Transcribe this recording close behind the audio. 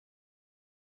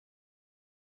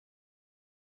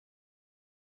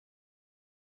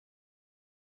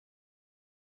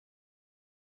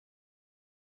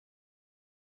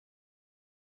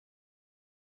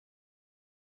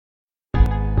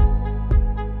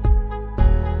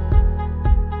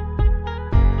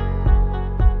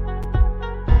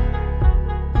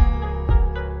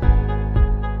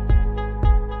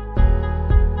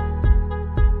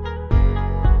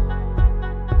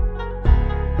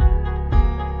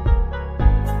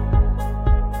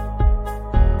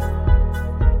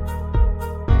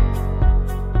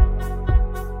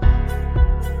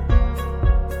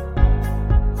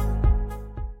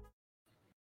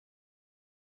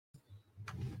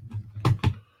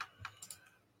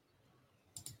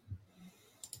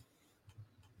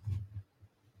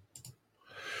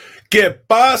¿Qué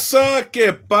pasa?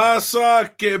 ¿Qué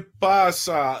pasa? ¿Qué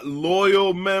pasa?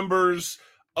 Loyal members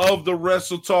of the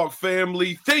Wrestle Talk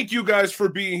family, thank you guys for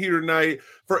being here tonight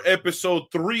for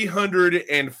episode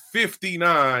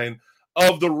 359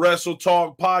 of the Wrestle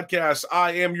Talk podcast.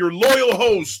 I am your loyal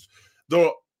host,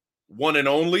 the one and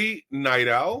only Night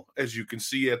Owl, as you can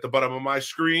see at the bottom of my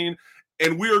screen.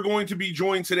 And we are going to be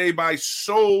joined today by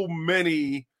so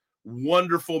many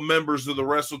wonderful members of the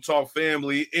Wrestle Talk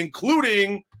family,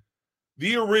 including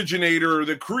the originator,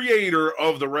 the creator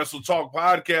of the Wrestle Talk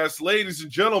podcast. Ladies and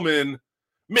gentlemen,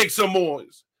 make some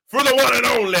noise for the one and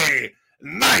only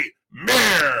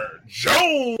Nightmare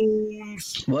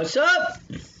Jones. What's up?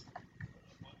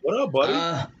 What up, buddy?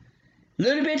 A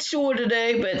little bit sore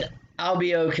today, but I'll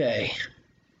be okay.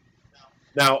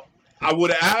 Now, I would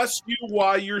ask you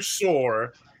why you're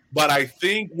sore, but I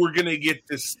think we're going to get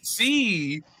to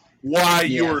see why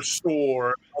you're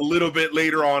sore a little bit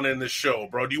later on in the show,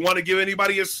 bro. Do you want to give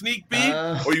anybody a sneak peek,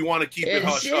 or you want to keep it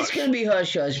hush-hush? It's going to be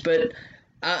hush-hush, but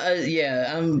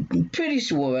I'm pretty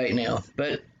sore right now,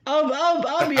 but I'll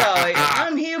be all right.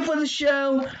 I'm here for the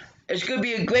show. It's going to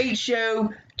be a great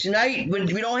show tonight.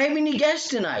 We don't have any guests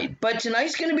tonight, but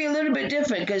tonight's going to be a little bit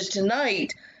different because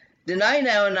tonight, the Night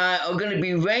Owl and I are going to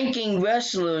be ranking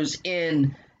wrestlers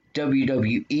in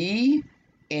WWE,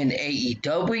 in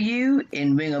AEW,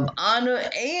 in Ring of Honor,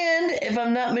 and, if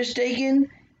I'm not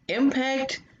mistaken,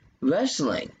 Impact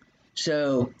Wrestling.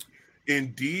 So,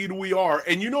 indeed we are.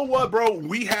 And you know what, bro?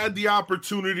 We had the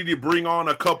opportunity to bring on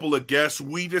a couple of guests.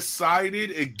 We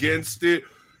decided against it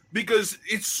because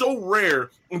it's so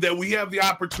rare that we have the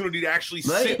opportunity to actually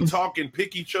sit and talk and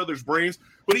pick each other's brains.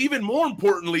 But even more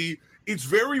importantly, it's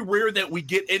very rare that we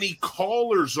get any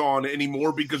callers on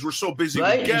anymore because we're so busy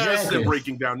with guests and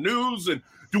breaking down news and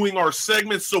doing our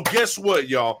segments. So guess what,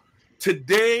 y'all?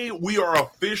 Today we are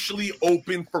officially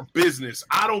open for business.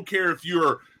 I don't care if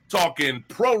you're talking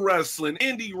pro wrestling,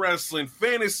 indie wrestling,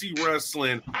 fantasy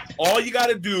wrestling. All you got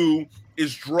to do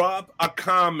is drop a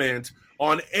comment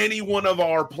on any one of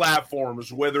our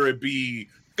platforms, whether it be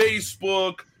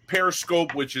Facebook,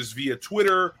 Periscope, which is via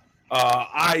Twitter,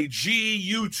 IG,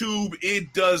 YouTube.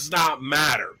 It does not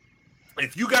matter.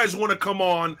 If you guys want to come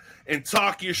on and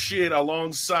talk your shit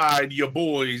alongside your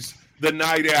boys, the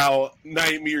Night Owl,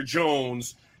 Nightmare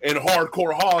Jones, and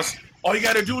Hardcore Hoss, all you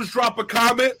got to do is drop a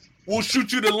comment. We'll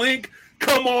shoot you the link.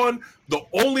 Come on. The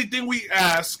only thing we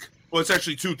ask, well, it's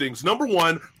actually two things. Number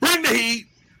one, bring the heat.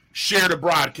 Share the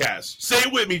broadcast. Say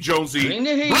it with me, Jonesy. Bring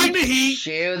the heat.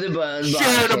 Share the broadcast.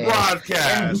 Share the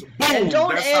broadcast. And, boom. And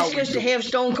don't ask us to have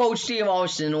Stone Cold Steve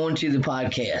Austin onto the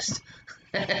podcast.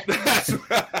 That's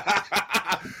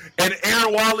And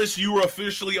Aaron Wallace, you were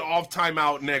officially off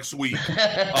timeout next week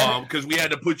because we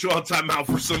had to put you on timeout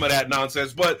for some of that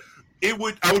nonsense. But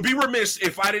I would be remiss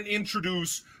if I didn't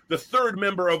introduce the third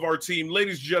member of our team,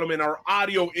 ladies and gentlemen, our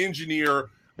audio engineer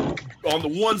on the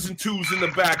ones and twos in the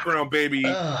background, baby,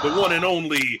 the one and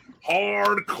only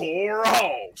Hardcore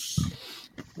Hoss.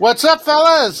 What's up,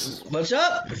 fellas? What's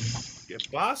up? Que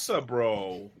pasa,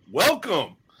 bro?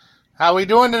 Welcome. How we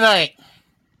doing tonight?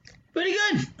 Pretty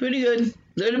good.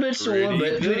 A little bit sore,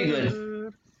 but pretty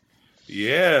good.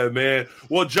 Yeah, man.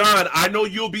 Well, John, I know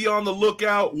you'll be on the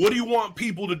lookout. What do you want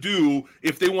people to do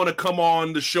if they want to come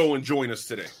on the show and join us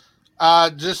today?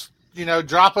 Just,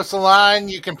 drop us a line.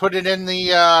 You can put it in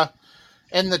the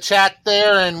chat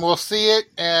there, and we'll see it,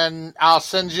 and I'll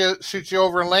shoot you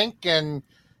over a link, and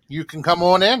you can come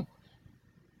on in.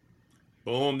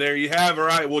 Boom, there you have it. All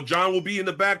right, well, John will be in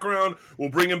the background.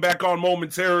 We'll bring him back on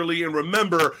momentarily. And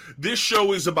remember, this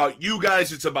show is about you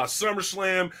guys. It's about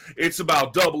SummerSlam. It's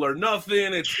about Double or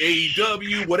Nothing. It's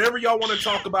AEW. Whatever y'all want to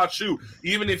talk about, shoot.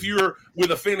 Even if you're with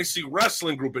a fantasy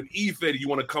wrestling group, an EFED, you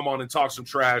want to come on and talk some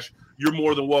trash, you're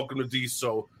more than welcome to do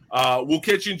so. We'll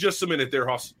catch you in just a minute there,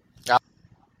 Hoss. Yeah.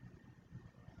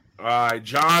 All right,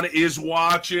 John is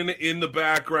watching in the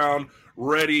background,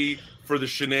 ready for the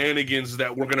shenanigans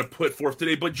that we're going to put forth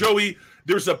today. But, Joey,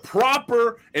 there's a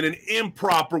proper and an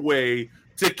improper way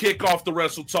to kick off the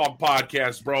Wrestle Talk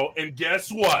podcast, bro. And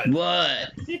guess what?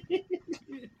 What?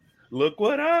 Look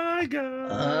what I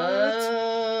got.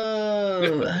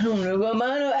 Oh, I don't know where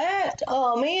mine are at.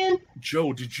 Oh, man.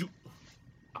 Joe, did you...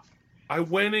 I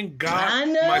went and got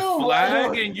my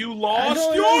flag and you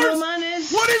lost yours?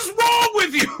 What is wrong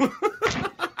with you?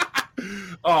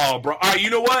 Oh, bro. All right, you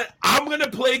know what? I'm going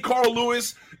to play Carl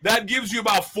Lewis. That gives you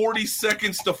about 40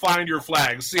 seconds to find your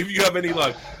flag. See if you have any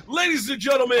luck. Ladies and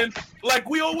gentlemen, like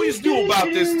we always do about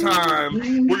this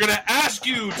time, we're going to ask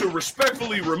you to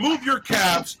respectfully remove your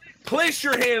caps, place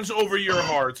your hands over your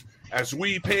hearts as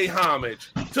we pay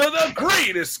homage to the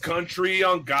greatest country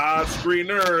on God's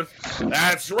green earth.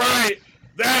 That's right.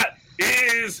 That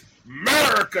is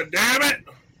America, damn it.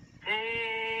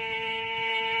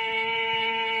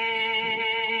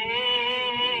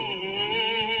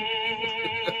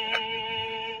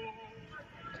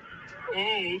 Oh,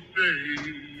 say,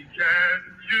 can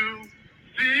you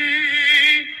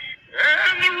see?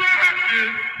 And the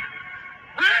rocket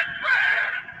red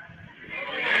flag.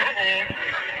 Uh-oh.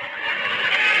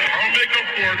 I'll make up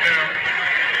for it now.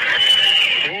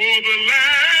 For the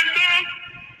land of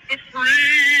the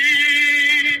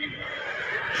free.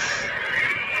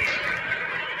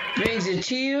 Brings a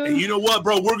tear. And you know what,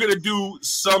 bro? We're going to do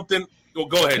something. Oh,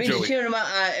 go ahead, Brings Joey. a tear to my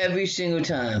eye every single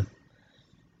time.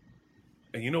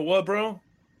 And you know what, bro?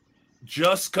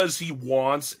 Just because he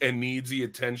wants and needs the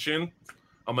attention,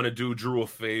 I'm going to do Drew a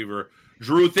favor.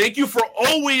 Drew, thank you for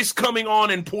always coming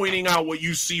on and pointing out what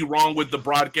you see wrong with the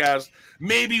broadcast.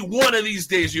 Maybe one of these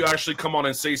days you actually come on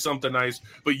and say something nice.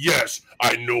 But yes,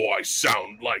 I know I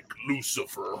sound like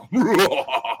Lucifer.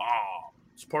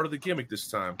 It's part of the gimmick this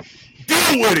time.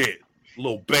 Deal with it,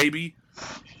 little baby.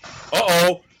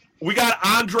 Uh-oh. We got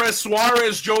Andres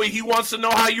Suarez, Joey. He wants to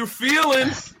know how you're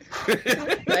feeling.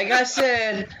 Like I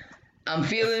said, I'm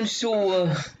feeling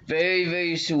sore, very,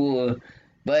 very sore,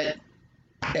 but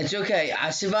that's okay. I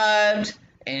survived,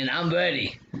 and I'm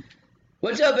ready.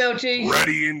 What's up, LT?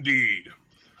 Ready indeed.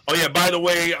 Oh, yeah, by the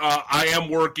way, I am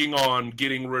working on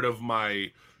getting rid of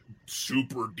my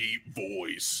super deep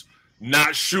voice.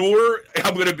 Not sure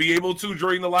I'm going to be able to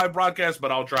during the live broadcast, but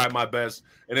I'll try my best,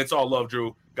 and it's all love,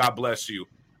 Drew. God bless you.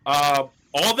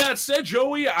 All that said,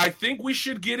 Joey, I think we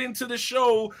should get into the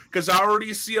show because I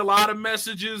already see a lot of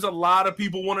messages, a lot of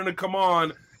people wanting to come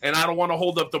on, and I don't want to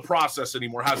hold up the process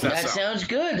anymore. How's that sound? That sounds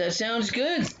good. That sounds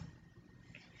good.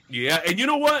 Yeah, and you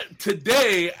know what?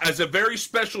 Today, as a very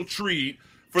special treat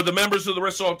for the members of the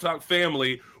Wrestle Talk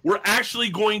family, we're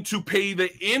actually going to pay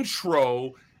the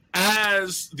intro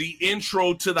as the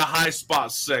intro to the High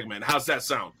Spots segment. How's that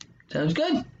sound? Sounds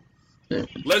good.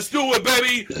 Let's do it,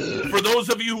 baby. For those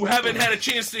of you who haven't had a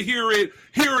chance to hear it,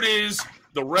 here it is,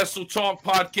 the Wrestle Talk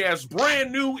Podcast,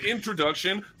 brand new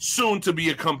introduction, soon to be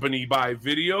accompanied by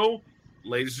video.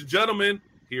 Ladies and gentlemen,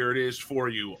 here it is for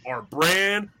you, our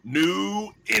brand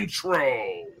new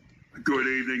intro. Good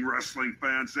evening, wrestling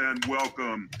fans, and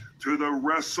welcome to the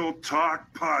Wrestle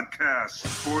Talk Podcast.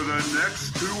 For the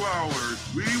next 2 hours,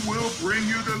 we will bring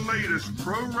you the latest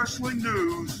pro wrestling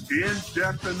news,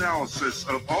 in-depth analysis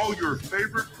of all your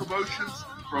favorite promotions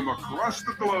from across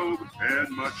the globe, and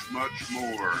much, much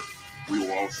more. We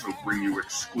will also bring you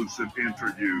exclusive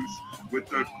interviews with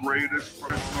the greatest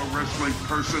professional wrestling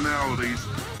personalities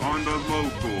on the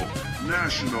local,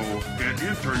 national, and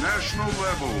international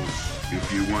levels.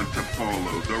 If you want to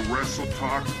follow the Wrestle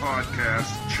Talk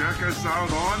Podcast, check us out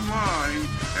online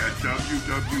at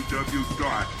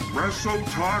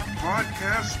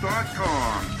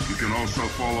www.wrestletalkpodcast.com. You can also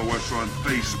follow us on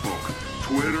Facebook,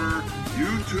 Twitter,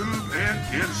 YouTube, and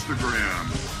Instagram.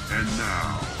 And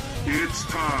now, it's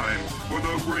time for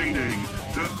the reigning,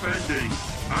 defending,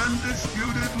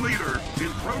 undisputed leader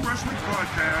in pro wrestling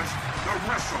podcast, the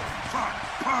Wrestle Talk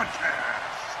Podcast.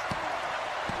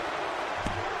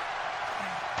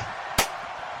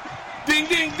 Ding,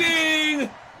 ding, ding!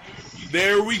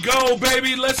 There we go,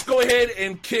 baby. Let's go ahead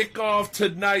and kick off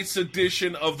tonight's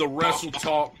edition of the Wrestle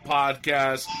Talk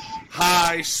Podcast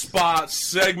High Spot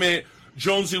segment.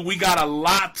 Jonesy, we got a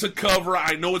lot to cover.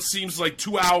 I know it seems like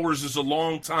 2 hours is a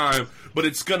long time, but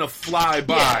it's going to fly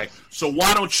by. Yeah. So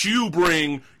why don't you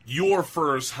bring your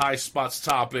first High Spots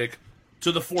topic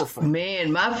to the forefront?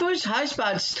 Man, my first High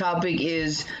Spots topic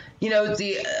is,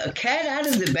 the cat out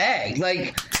of the bag.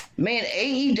 Like, man,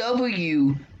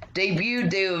 AEW debuted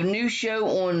their new show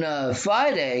on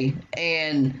Friday,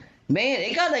 and, man,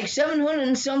 it got like 700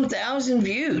 and some thousand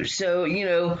views. So,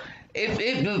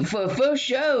 It for a first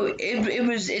show,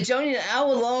 it's only an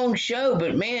hour-long show,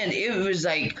 but man, it was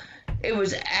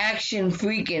action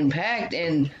freaking packed,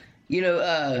 and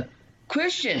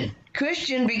Christian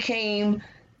became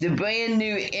the brand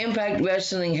new Impact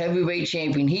Wrestling Heavyweight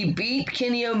Champion. He beat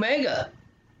Kenny Omega.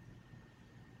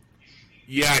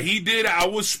 Yeah, he did. I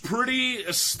was pretty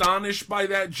astonished by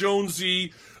that,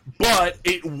 Jonesy, but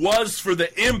it was for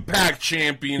the Impact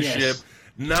Championship. Yes.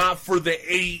 Not for the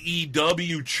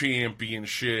AEW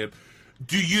Championship.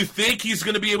 Do you think he's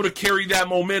going to be able to carry that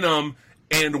momentum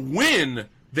and win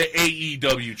the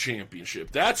AEW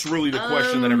Championship? That's really the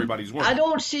question that everybody's wondering. I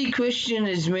don't see Christian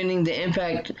as winning the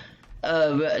Impact,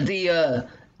 the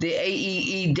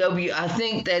AEW. I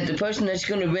think that the person that's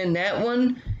going to win that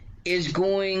one is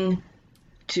going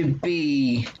to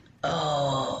be.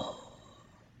 Oh.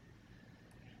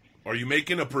 Are you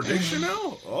making a prediction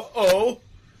now? Uh-oh.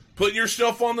 Putting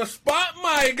yourself on the spot,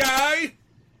 my guy.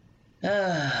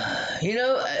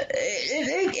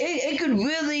 It could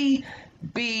really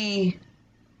be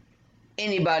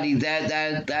anybody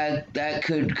that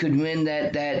could win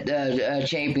that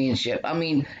championship. I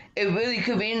mean, it really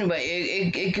could be anybody.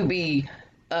 It could be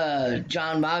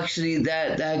John Moxley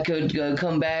that could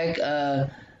come back.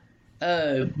 But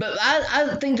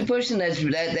I think the person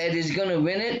that is going to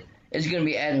win it is going to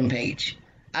be Adam Page.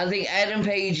 I think Adam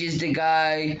Page is the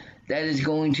guy that is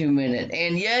going to win it.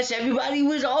 And yes, everybody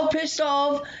was all pissed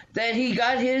off that he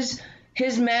got his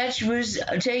match was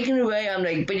taken away. I'm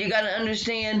like, but you got to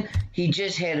understand, he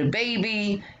just had a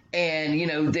baby,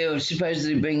 and they were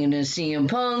supposedly bringing in CM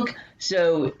Punk,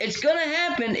 so it's gonna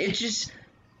happen. It's just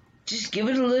give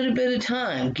it a little bit of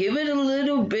time. Give it a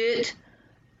little bit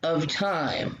of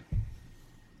time.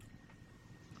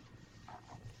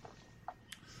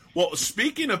 Well,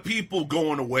 speaking of people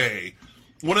going away,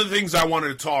 one of the things I wanted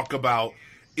to talk about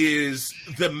is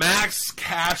the Max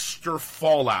Caster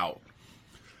fallout.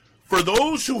 For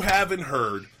those who haven't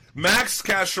heard, Max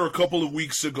Caster a couple of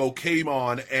weeks ago came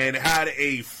on and had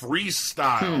a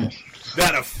freestyle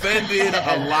that offended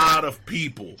a lot of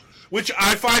people, which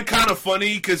I find kind of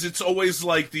funny because it's always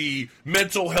like the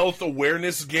mental health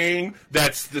awareness gang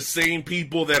that's the same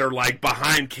people that are like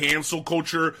behind cancel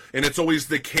culture, and it's always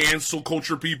the cancel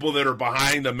culture people that are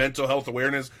behind the mental health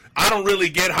awareness. I don't really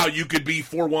get how you could be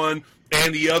for one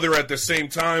and the other at the same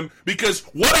time, because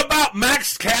what about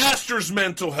Max Caster's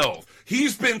mental health?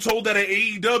 He's been told that at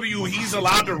AEW he's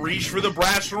allowed to reach for the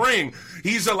brass ring.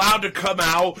 He's allowed to come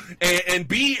out and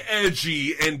be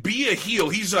edgy and be a heel.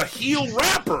 He's a heel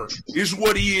rapper is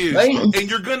what he is. Right. And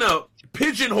you're going to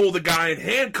pigeonhole the guy and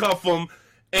handcuff him.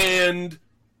 And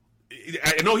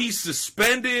I know he's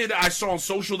suspended. I saw on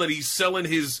social that he's selling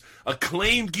his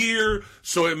Acclaimed gear,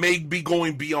 so it may be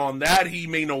going beyond that. He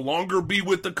may no longer be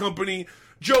with the company.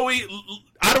 Joey,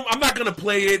 I'm not going to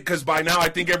play it because by now I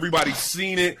think everybody's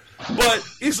seen it. But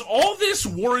is all this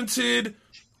warranted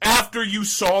after you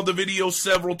saw the video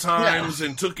several times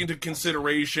and took into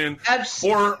consideration?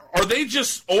 Or are they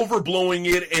just overblowing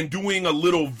it and doing a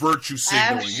little virtue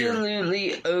signaling Absolutely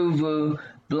here?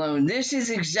 Overblown. This is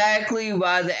exactly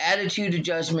why the attitude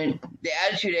adjustment, the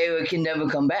attitude era can never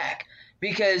come back.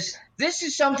 Because this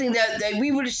is something that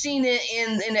we would have seen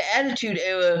in the attitude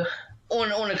era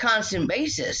on a constant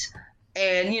basis.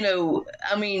 And,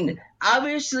 I mean,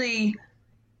 obviously,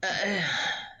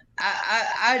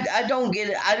 I don't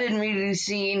get it. I didn't really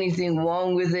see anything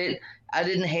wrong with it. I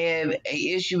didn't have an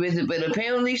issue with it, but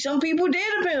apparently some people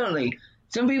did,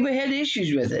 Some people had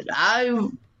issues with it.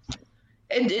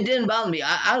 It didn't bother me.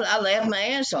 I laughed my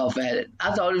ass off at it.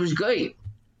 I thought it was great.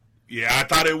 Yeah, I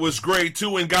thought it was great,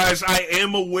 too. And, guys, I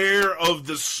am aware of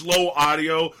the slow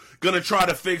audio. Going to try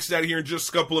to fix that here in just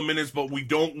a couple of minutes, but we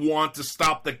don't want to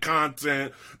stop the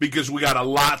content because we got a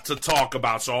lot to talk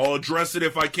about. So I'll address it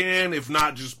if I can. If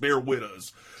not, just bear with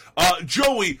us.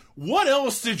 Joey, what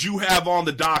else did you have on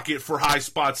the docket for High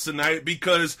Spots tonight?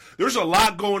 Because there's a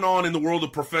lot going on in the world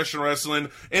of professional wrestling.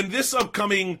 And this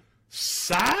upcoming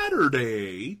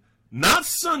Saturday, not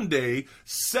Sunday,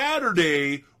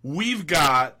 Saturday, we've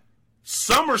got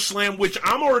SummerSlam, which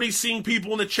I'm already seeing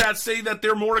people in the chat say that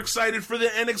they're more excited for the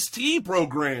NXT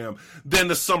program than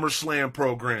the SummerSlam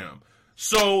program.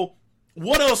 So,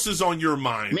 what else is on your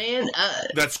mind, man?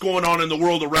 That's going on in the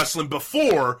world of wrestling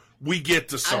before we get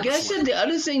to SummerSlam? I guess that the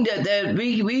other thing that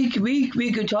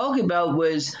we could talk about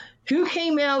was who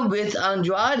came out with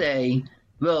Andrade.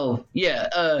 Well, yeah,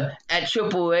 at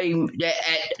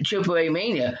AAA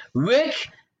Mania, Ric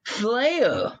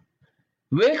Flair.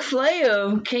 Ric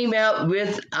Flair came out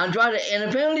with Andrade, and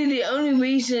apparently the only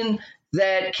reason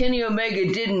that Kenny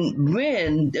Omega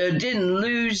didn't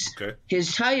lose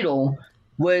his title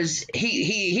was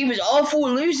he was all for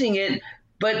losing it,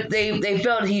 but they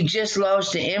felt he just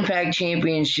lost the Impact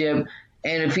Championship,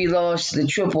 and if he lost the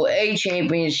AAA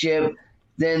Championship,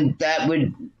 then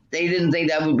they didn't think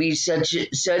that would be such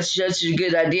a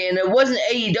good idea, and it wasn't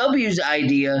AEW's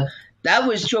idea. That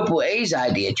was Triple A's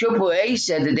idea. Triple A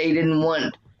said that they didn't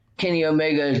want Kenny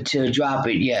Omega to drop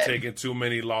it yet. Taking too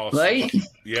many losses. Right?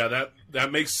 Yeah,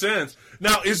 that makes sense.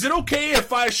 Now, is it okay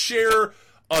if I share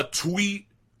a tweet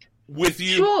with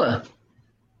you? Sure.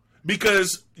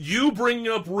 Because you bring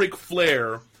up Ric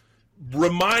Flair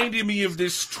reminded me of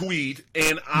this tweet,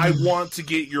 and I want to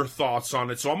get your thoughts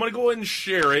on it. So I'm going to go ahead and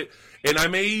share it, and I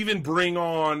may even bring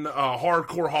on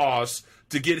Hardcore Hoss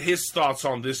to get his thoughts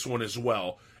on this one as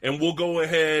well. and we'll go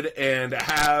ahead and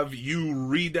have you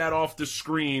read that off the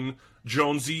screen,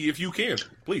 Jonesy, if you can,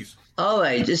 please. All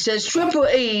right, it says Triple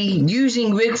A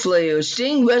using Ric Flair,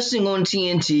 Sting wrestling on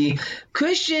TNT,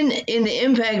 Christian in the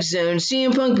Impact Zone,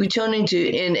 CM Punk returning to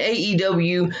in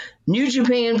AEW, New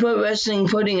Japan Pro Wrestling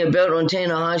putting a belt on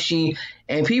Tanahashi,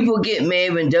 and people get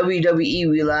mad when WWE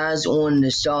relies on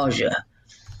nostalgia.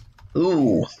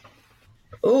 Ooh.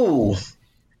 Talk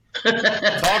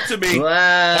to me.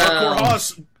 Wow.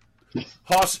 Hardcore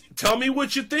Hoss, tell me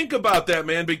what you think about that,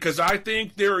 man, because I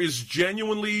think there is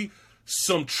genuinely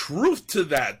some truth to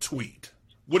that tweet.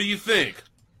 What do you think?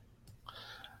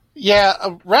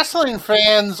 Yeah, wrestling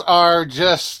fans are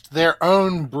just their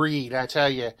own breed, I tell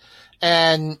you.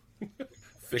 And,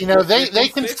 you know, they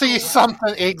can see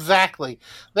something, exactly.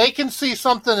 They can see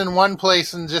something in one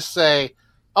place and just say,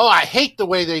 oh, I hate the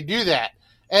way they do that.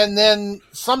 And then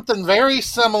something very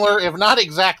similar, if not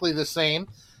exactly the same,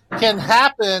 can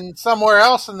happen somewhere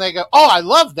else and they go, oh, I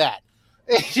love that.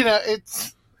 You know,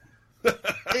 it's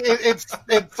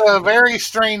a very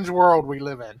strange world we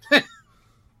live in.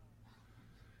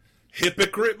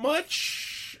 Hypocrite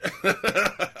much? All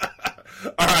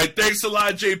right, thanks a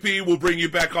lot, JP. We'll bring you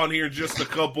back on here in just a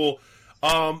couple.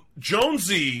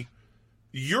 Jonesy,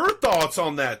 your thoughts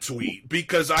on that tweet?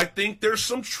 Because I think there's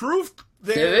some truth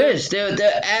there. There is. There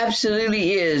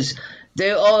absolutely is.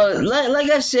 There are, like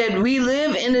I said, we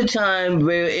live in a time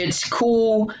where it's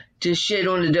cool to shit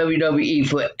on the WWE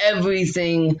for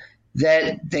everything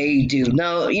that they do.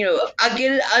 Now, you know, I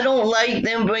get it. I don't like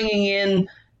them bringing in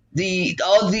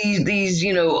all these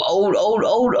you know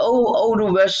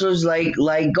older wrestlers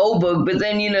like Goldberg, but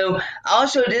then, you know, I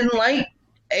also didn't like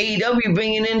AEW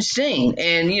bringing in Sting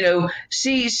and, you know,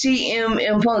 CM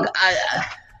and Punk.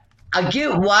 I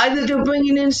get why that they're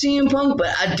bringing in CM Punk,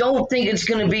 but I don't think it's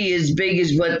going to be as big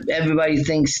as what everybody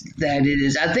thinks that it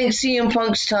is. I think CM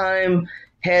Punk's time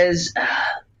has,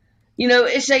 you know,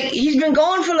 it's like he's been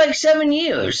gone for like 7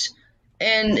 years,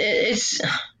 and it's,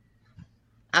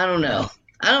 I don't know.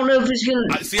 I don't know if it's going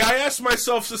to... See, I asked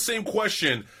myself the same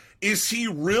question. Is he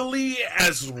really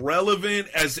as relevant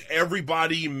as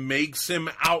everybody makes him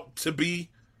out to be?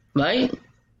 Right?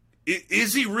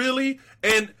 Is he really?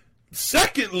 And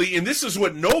secondly, and this is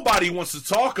what nobody wants to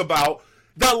talk about,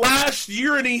 the last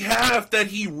year and a half that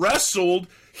he wrestled,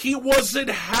 he wasn't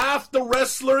half the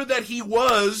wrestler that he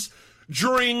was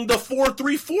during the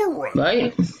 4-3-4 run.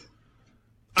 Right?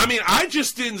 I mean, I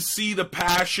just didn't see the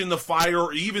passion, the fire,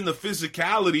 or even the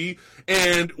physicality,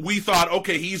 and we thought,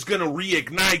 okay, he's going to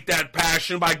reignite that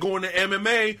passion by going to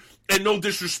MMA, and no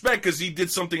disrespect, because he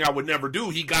did something I would never do.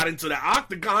 He got into the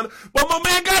octagon, but my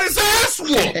man got his ass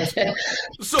whooped.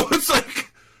 So it's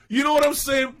like, you know what I'm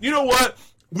saying? You know what?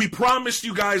 We promised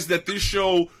you guys that this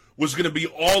show was going to be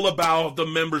all about the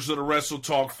members of the Wrestle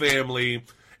Talk family,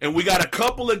 and we got a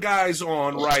couple of guys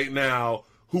on right now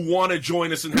who want to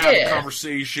join us and have a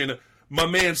conversation. My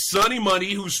man Sonny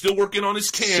Money, who's still working on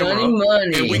his camera. Sonny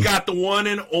Money. And we got the one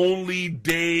and only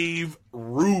Dave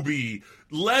Ruby.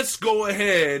 Let's go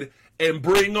ahead and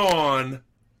bring on,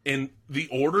 in the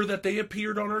order that they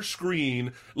appeared on our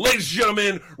screen, ladies and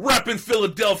gentlemen, repping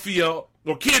Philadelphia,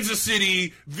 or Kansas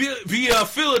City, via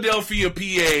Philadelphia,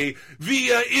 PA,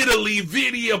 via Italy,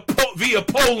 via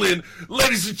Poland,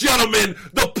 ladies and gentlemen,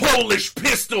 the Polish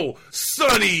Pistol,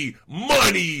 Sonny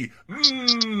Money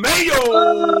Mayo.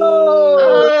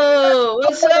 Oh,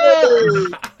 what's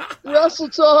up? Wrestle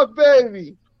Talk,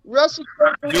 baby. Wrestle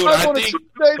Talk. Dude, I think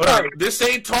this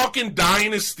ain't talking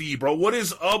dynasty, bro. What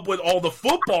is up with all the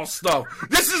football stuff?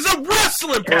 This is a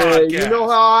wrestling podcast. Hey, you know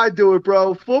how I do it,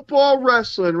 bro. Football,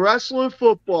 wrestling, wrestling,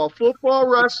 football, football,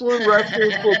 wrestling,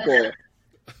 wrestling, football.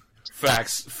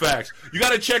 Facts. You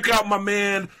got to check out my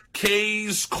man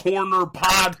K's Corner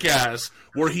podcast,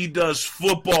 where he does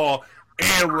football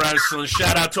and wrestling.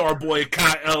 Shout out to our boy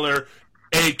Kai Eller,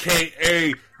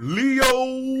 a.k.a.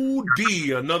 Leo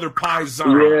D, another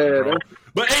Paisan. Yeah. Bro.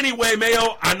 But anyway,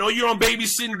 Mayo, I know you're on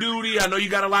babysitting duty. I know you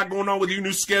got a lot going on with your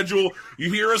new schedule.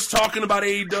 You hear us talking about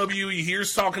AEW. You hear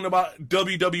us talking about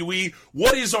WWE.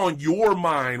 What is on your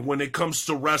mind when it comes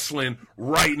to wrestling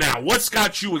right now? What's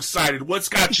got you excited? What's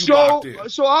got you locked in?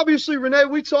 So obviously, Renee,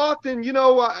 we talked, and, you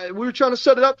know, we were trying to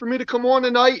set it up for me to come on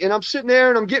tonight, and I'm sitting there,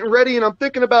 and I'm getting ready, and I'm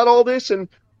thinking about all this, and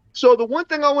so the one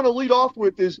thing I want to lead off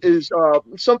with is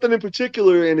something in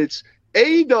particular, and it's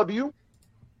AEW,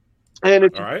 and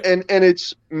it's and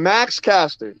it's Max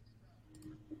Caster.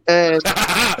 And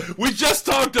we just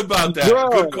talked about that. Bro,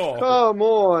 good call. Come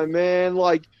on, man!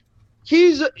 Like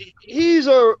he's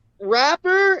a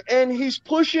rapper, and he's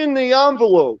pushing the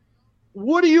envelope.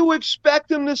 What do you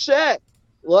expect him to say?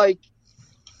 Like,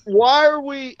 why are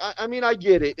we? I mean, I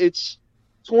get it.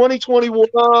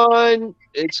 2021.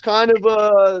 It's kind of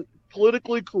a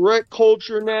politically correct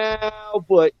culture now,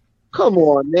 but come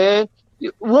on, man.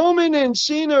 Roman and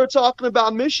Cena are talking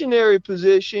about missionary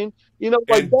position.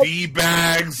 Like And D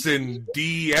bags and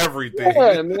D everything.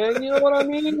 yeah, man. You know what I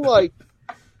mean? Like,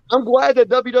 I'm glad that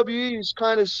WWE is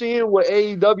kind of seeing what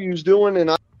AEW is doing, and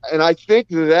I think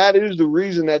that is the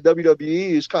reason that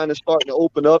WWE is kind of starting to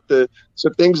open up to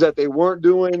some things that they weren't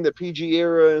doing, the PG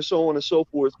era and so on and so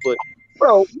forth. But,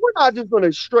 bro, we're not just going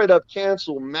to straight up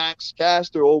cancel Max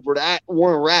Caster over that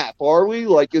one rap, are we?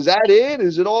 Like, is that it?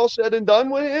 Is it all said and done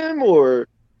with him, or?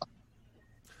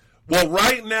 Well,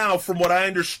 right now, from what I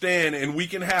understand, and we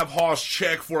can have Haas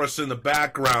check for us in the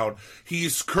background,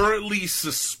 he's currently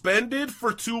suspended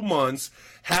for 2 months,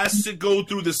 has to go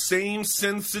through the same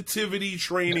sensitivity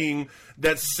training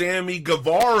that Sammy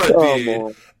Guevara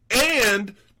did.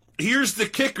 And here's the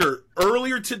kicker.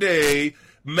 Earlier today,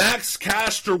 Max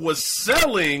Caster was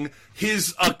selling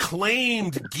his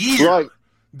acclaimed gear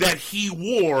that he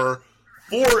wore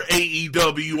for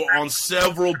AEW on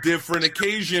several different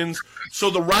occasions. So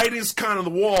the writing's kind of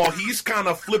the wall. He's kind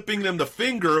of flipping them the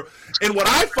finger. And what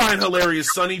I find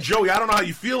hilarious, Sonny, Joey, I don't know how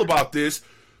you feel about this.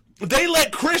 They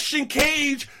let Christian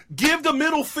Cage give the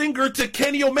middle finger to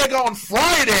Kenny Omega on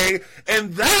Friday,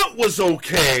 and that was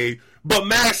okay. But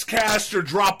Max Caster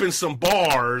dropping some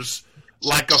bars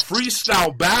like a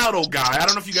freestyle battle guy. I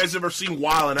don't know if you guys ever seen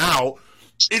Wildin' Out.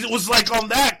 It was like on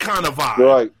that kind of vibe.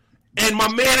 Right. And my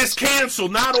man is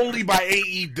canceled not only by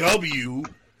AEW,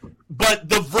 but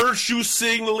the virtue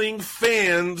signaling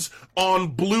fans on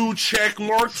blue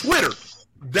checkmark Twitter.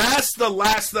 That's the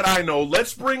last that I know.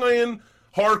 Let's bring in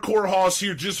Hardcore Hoss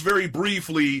here just very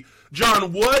briefly.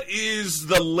 John, what is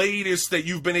the latest that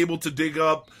you've been able to dig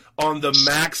up on the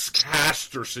Max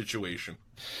Caster situation?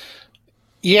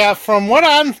 Yeah, from what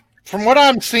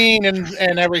I'm seeing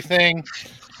and everything,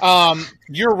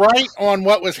 you're right on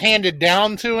what was handed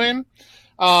down to him.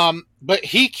 But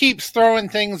he keeps throwing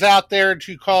things out there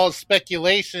to cause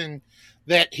speculation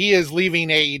that he is leaving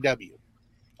AEW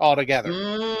altogether.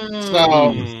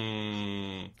 So,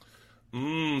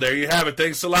 there you have it.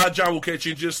 Thanks a lot, John. We'll catch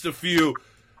you in just a few.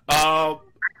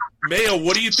 Mayo,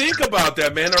 what do you think about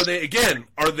that, man? Are they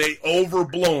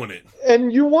overblowing it?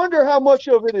 And you wonder how much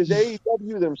of it is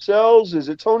AEW themselves? Is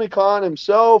it Tony Khan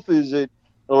himself? Is it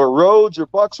or Rhodes or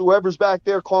Bucks, whoever's back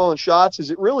there calling shots? Is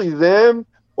it really them?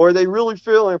 Or are they really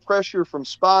feeling pressure from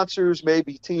sponsors,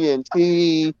 maybe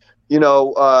TNT, and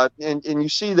you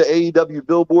see the AEW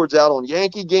billboards out on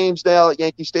Yankee games now at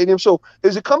Yankee Stadium. So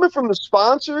is it coming from the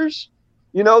sponsors?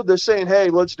 They're saying, hey,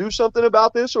 let's do something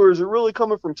about this, or is it really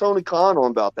coming from Tony Khan on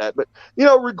about that? But,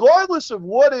 regardless of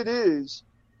what it is,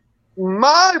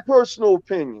 my personal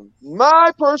opinion,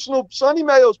 Sonny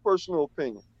Mayo's personal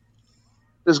opinion,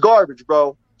 is garbage,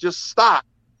 bro. Just stop.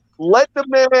 Let the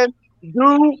man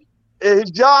do his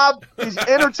job. He's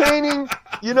entertaining,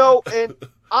 and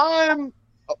I'm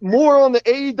more on the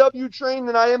AEW train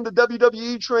than I am the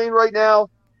WWE train right now.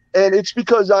 And it's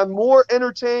because I'm more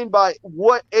entertained by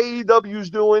what AEW is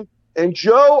doing. And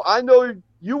Joe, I know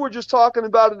you were just talking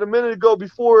about it a minute ago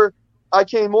before I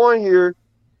came on here.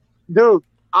 Dude,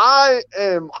 I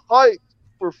am hyped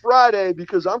for Friday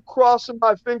because I'm crossing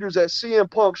my fingers that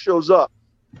CM Punk shows up.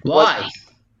 Why?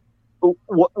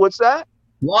 What's that?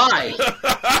 Why?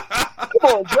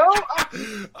 Come on, Joe.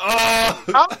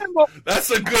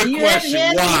 That's a good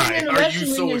question. Why are you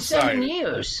so excited? 7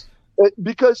 years.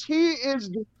 Because he is.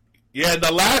 Yeah,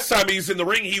 the last time he's in the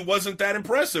ring, he wasn't that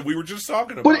impressive. We were just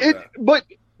talking about that. But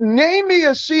name me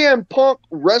a CM Punk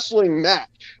wrestling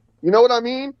match. You know what I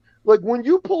mean? Like when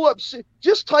you pull up,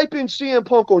 just type in CM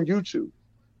Punk on YouTube.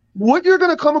 What you're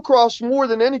going to come across more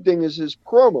than anything is his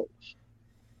promos.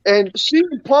 And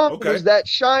CM Punk was that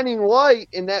shining light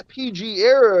in that PG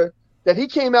era that he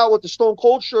came out with the Stone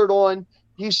Cold shirt on.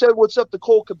 He said, "What's up to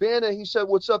Colt Cabana?" He said,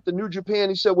 "What's up to New Japan?"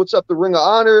 He said, "What's up to Ring of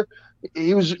Honor?"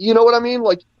 He was, you know what I mean?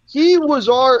 Like he was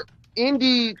our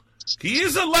indie. He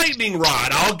is a lightning rod.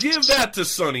 I'll give that to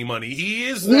Sonny Money. He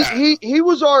is that. He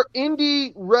was our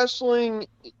indie wrestling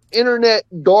internet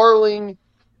darling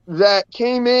that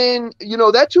came in,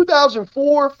 that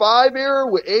 2004-5 era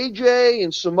with AJ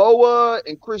and Samoa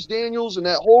and Chris Daniels and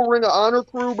that whole Ring of Honor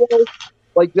crew, bro.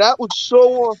 Like, that was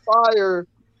so on fire.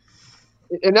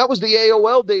 And that was the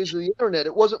AOL days of the internet.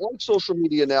 It wasn't like social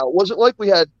media now. It wasn't like we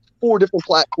had 4 different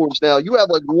platforms now. You have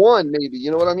like one, maybe.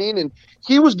 You know what I mean? And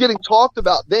he was getting talked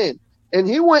about then. And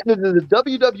he went into the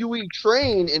WWE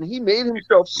train and he made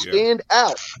himself stand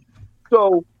out.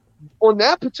 So, on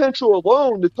that potential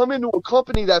alone, to come into a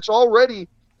company that's already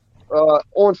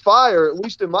on fire, at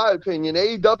least in my opinion,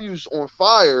 AEW's on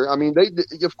fire. I mean,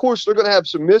 of course, they're going to have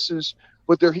some misses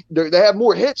but they have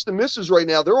more hits than misses right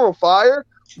now. They're on fire.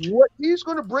 What he's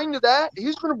going to bring to that,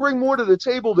 he's going to bring more to the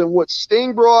table than what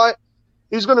Sting brought.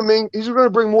 He's going to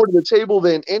bring more to the table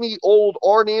than any old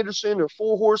Arn Anderson or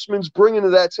Four Horsemen's bringing to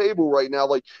that table right now.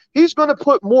 Like, he's going to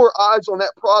put more eyes on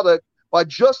that product by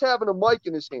just having a mic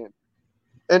in his hand.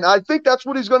 And I think that's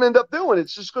what he's going to end up doing.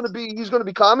 It's just going to be, he's going to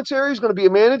be commentary. He's going to be a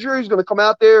manager. He's going to come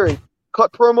out there and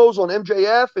cut promos on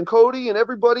MJF and Cody and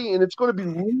everybody. And it's going to be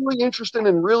really interesting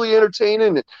and really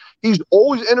entertaining. And he's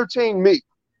always entertained me.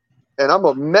 And I'm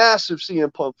a massive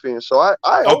CM Punk fan. So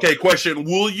okay, question.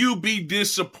 Will you be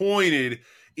disappointed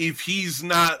if he's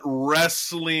not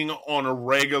wrestling on a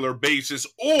regular basis,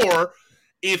 or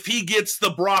if he gets the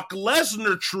Brock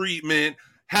Lesnar treatment,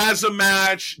 has a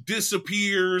match,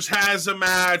 disappears, has a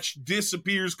match,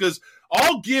 disappears? Because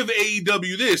I'll give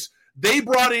AEW this. They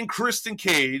brought in Christian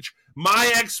Cage.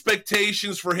 My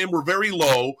expectations for him were very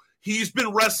low. He's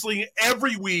been wrestling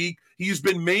every week. He's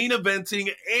been main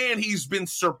eventing, and he's been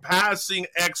surpassing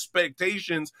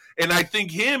expectations. And I think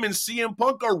him and CM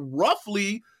Punk are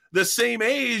roughly the same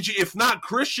age, if not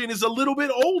Christian is a little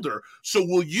bit older. So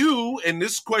will you, and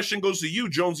this question goes to you,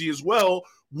 Jonesy, as well,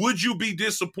 would you be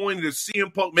disappointed if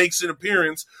CM Punk makes an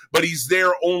appearance, but he's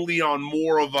there only on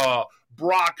more of a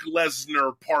Brock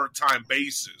Lesnar part-time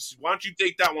basis? Why don't you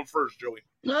take that one first, Joey?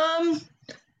 Not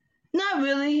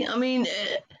really. I mean,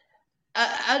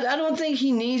 I don't think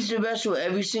he needs to wrestle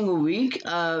every single week.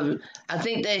 I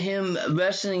think that him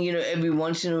wrestling, every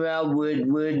once in a while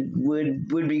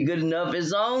would be good enough,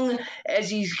 as long as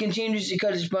he continues to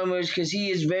cut his promos, because he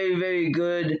is very, very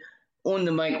good on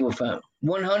the microphone.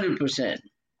 100%.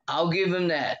 I'll give him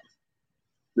that.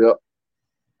 Yeah.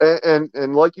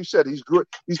 And like you said, he's good.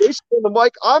 He's basically on the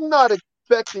mic. I'm not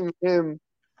expecting him.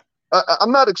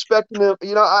 I'm expecting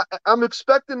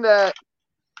that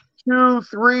 2,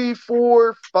 3,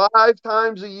 4, 5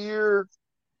 times a year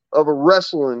of a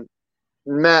wrestling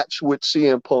match with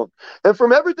CM Punk. And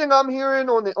from everything I'm hearing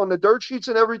on the dirt sheets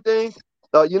and everything,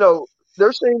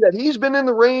 they're saying that he's been in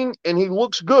the ring and he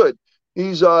looks good.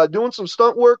 He's doing some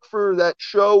stunt work for that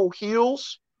show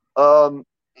Heels.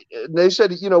 They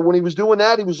said, when he was doing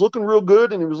that, he was looking real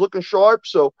good and he was looking sharp.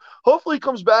 So hopefully he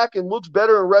comes back and looks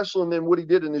better in wrestling than what he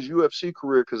did in his UFC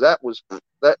career, because that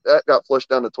got flushed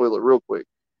down the toilet real quick.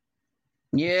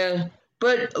 Yeah,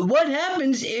 but what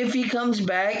happens if he comes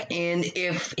back and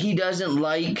if he doesn't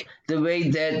like the way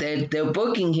that they're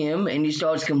booking him, and he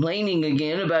starts complaining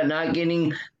again about not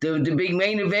getting the big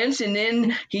main events, and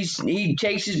then he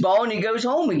takes his ball and he goes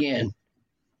home again?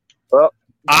 Well,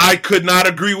 I could not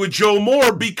agree with Joe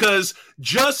more, because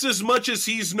just as much as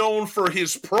he's known for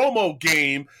his promo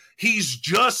game, he's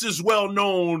just as well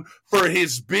known for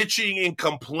his bitching and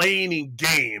complaining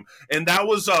game. And that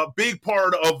was a big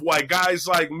part of why guys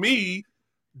like me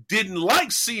didn't like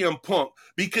CM Punk,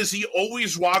 because he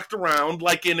always walked around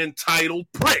like an entitled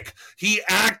prick. He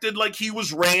acted like he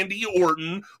was Randy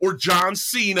Orton or John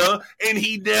Cena, and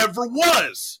he never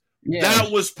was. Yeah.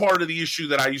 That was part of the issue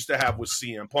that I used to have with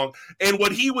CM Punk. And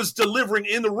what he was delivering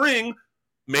in the ring,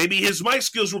 maybe his mic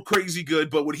skills were crazy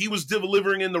good, but what he was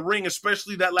delivering in the ring,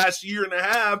 especially that last year and a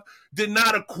half, did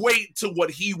not equate to what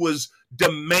he was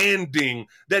demanding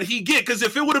that he get. Because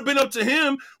if it would have been up to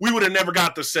him, we would have never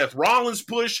got the Seth Rollins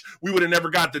push. We would have never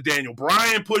got the Daniel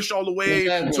Bryan push all the way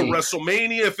to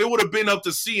WrestleMania. If it would have been up to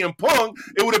CM Punk,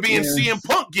 it would have been CM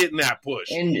Punk getting that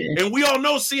push. And we all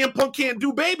know CM Punk can't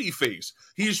do babyface.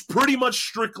 He's pretty much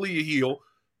strictly a heel,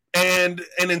 and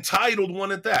an entitled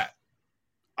one at that,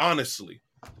 honestly.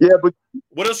 Yeah, but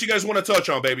what else you guys want to touch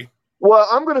on, baby? Well,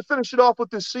 I'm going to finish it off with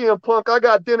this CM Punk. I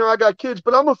got dinner, I got kids,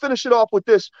 but I'm going to finish it off with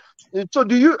this. So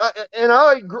do you, and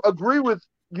I agree with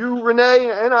you, Renee,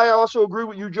 and I also agree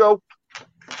with you, Joe.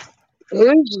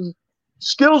 His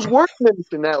skills were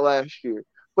diminished in that last year.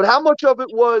 But how much of it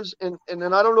was, and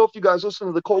then I don't know if you guys listened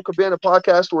to the Cole Cabana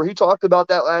podcast where he talked about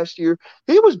that last year.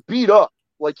 He was beat up.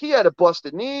 Like, he had a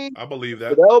busted knee. I believe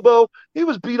that. Elbow. He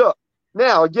was beat up.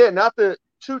 Now, again, not to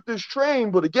toot this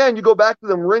train, but again, you go back to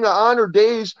them Ring of Honor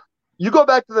days. You go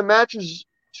back to the matches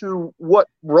to what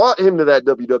brought him to that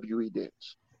WWE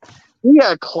dance. He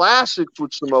had classics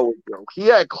with Samoa Joe. He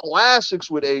had classics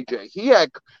with AJ. He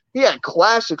had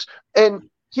classics, and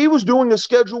he was doing a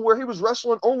schedule where he was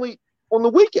wrestling only on the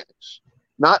weekends,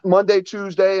 not Monday,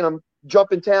 Tuesday, and I'm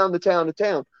jumping town to town to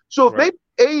town. So if maybe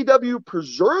AEW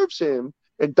preserves him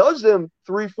and does them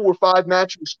 3, 4, 5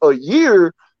 matches a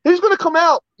year, he's going to come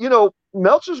out,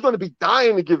 Meltzer's going to be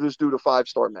dying to give this dude a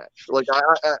 5-star match. Like,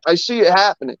 I see it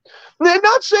happening. And they're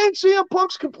not saying CM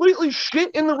Punk's completely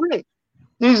shit in the ring.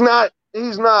 He's not.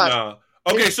 No.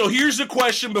 Okay, so here's the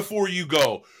question before you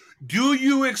go. Do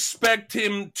you expect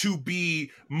him to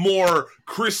be more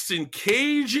Christian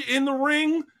Cage in the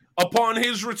ring upon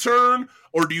his return,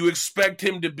 or do you expect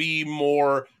him to be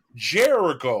more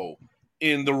Jericho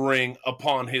in the ring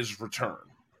upon his return?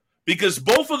 Because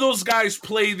both of those guys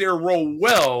play their role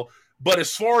well, but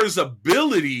as far as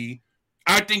ability,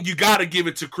 I think you got to give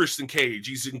it to Christian Cage.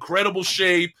 He's in incredible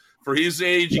shape for his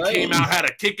age. He came out, had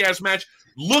a kick-ass match,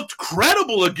 looked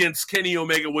credible against Kenny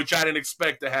Omega, which I didn't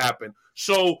expect to happen.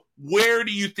 So where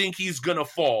do you think he's going to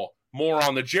fall? More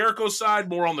on the Jericho side,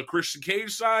 more on the Christian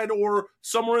Cage side, or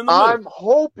somewhere in the middle? I'm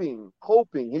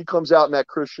hoping he comes out in that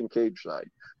Christian Cage side,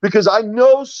 because I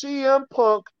know CM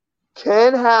Punk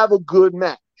can have a good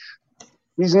match.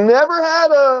 He's never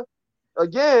had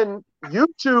again,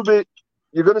 YouTube it.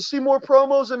 You're going to see more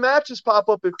promos and matches pop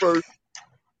up at first.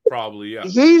 Probably, yeah.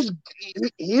 He's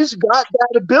got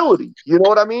that ability. You know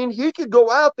what I mean? He could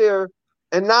go out there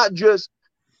and not just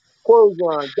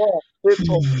clothesline, get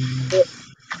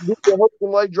the hook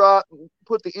and leg drop,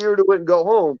 put the ear to it, and go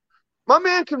home. My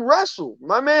man can wrestle.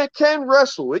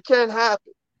 It can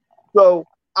happen. So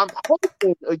I'm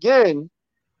hoping, again,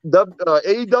 the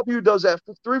AEW does that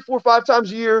 3, 4, 5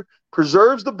 times a year,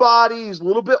 preserves the body. He's a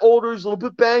little bit older. He's a little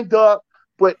bit banged up.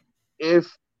 But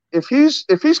if he's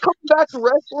coming back to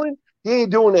wrestling, he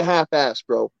ain't doing it half-ass,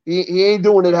 bro. He ain't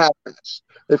doing it half-ass.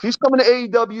 If he's coming to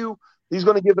AEW, he's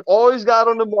going to give it all he's got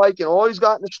on the mic and all he's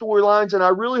got in the storylines. And I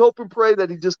really hope and pray that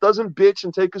he just doesn't bitch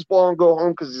and take his ball and go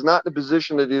home, because he's not in a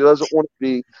position that he doesn't want to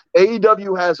be.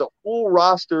 AEW has a full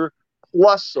roster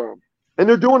plus some. And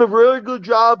they're doing a really good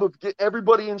job of getting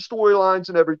everybody in storylines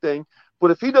and everything. But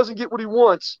if he doesn't get what he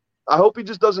wants, I hope he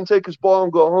just doesn't take his ball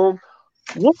and go home.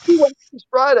 We'll see what happens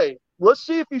Friday. Let's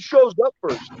see if he shows up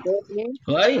first. You know what I mean?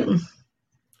 Right?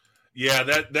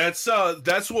 Yeah, that's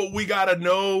what we gotta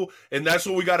know, and that's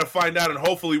what we gotta find out, and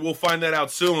hopefully we'll find that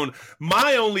out soon.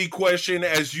 My only question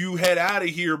as you head out of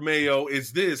here, Mayo,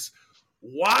 is this: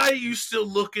 why are you still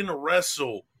looking to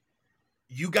wrestle?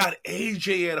 You got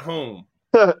AJ at home.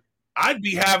 I'd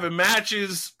be having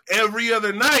matches every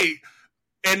other night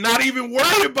and not even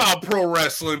worry about pro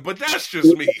wrestling, but that's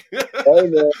just me.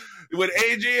 With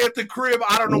AJ at the crib,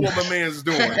 I don't know what my man's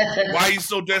doing. Why he's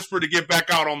so desperate to get back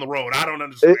out on the road. I don't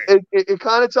understand. It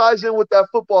kind of ties in with that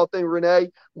football thing,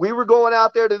 Renee. We were going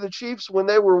out there to the Chiefs when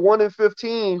they were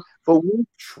 1-15, but we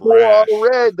wore all the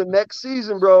red the next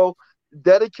season, bro.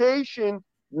 Dedication.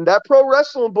 That pro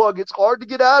wrestling bug, it's hard to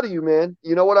get out of you, man.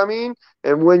 You know what I mean?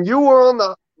 And when you were on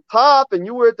the top and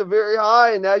you were at the very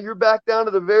high and now you're back down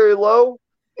to the very low,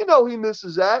 you know he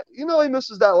misses that. You know he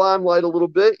misses that limelight a little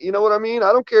bit. You know what I mean?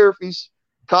 I don't care if he's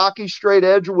cocky, straight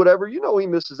edge, or whatever. You know he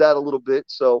misses that a little bit.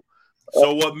 So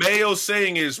what Mayo's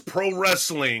saying is pro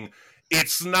wrestling,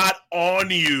 it's not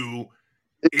on you,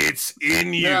 it's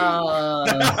in you. All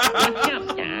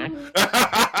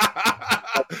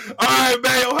right,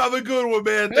 Mayo, have a good one,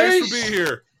 man. Thanks for being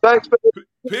here. Thanks, man.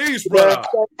 Peace, brother.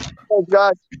 Thanks,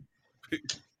 guys.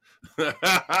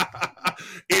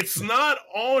 It's not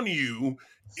on you,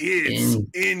 it's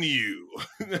in you.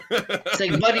 It's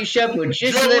like Buddy Shepard.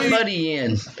 Just let Buddy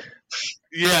in.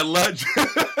 Yeah,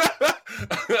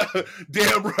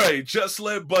 damn right. Just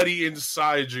let Buddy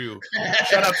inside you.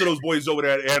 Shout out to those boys over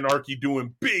there at Anarchy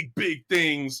doing big, big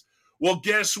things. Well,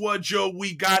 guess what, Joe?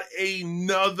 We got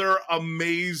another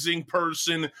amazing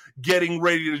person getting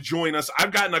ready to join us.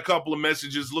 I've gotten a couple of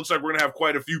messages. Looks like we're going to have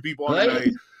quite a few people on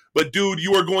tonight. But, dude,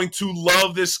 you are going to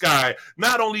love this guy.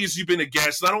 Not only has he been a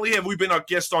guest, not only have we been a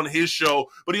guest on his show,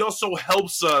 but he also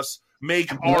helps us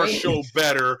make our show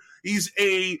better. He's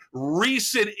a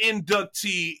recent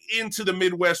inductee into the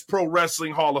Midwest Pro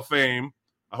Wrestling Hall of Fame.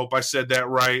 I hope I said that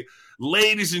right.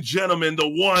 Ladies and gentlemen, the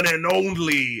one and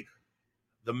only,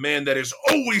 the man that is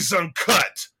always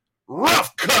uncut,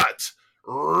 rough cut,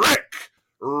 Rick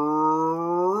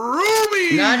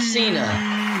Ruby. Not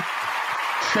Cena.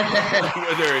 There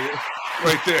he is.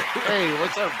 Right there. Hey,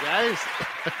 what's up, guys?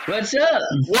 What's up?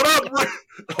 What up, Rick?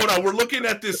 Hold on, we're looking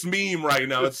at this meme right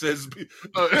now. It says,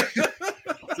 what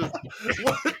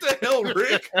the hell,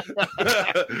 Rick?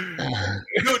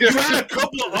 Dude, you had a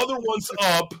couple of other ones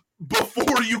up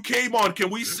before you came on. Can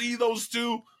we see those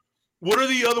two? What are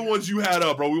the other ones you had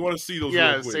up, bro? We want to see those.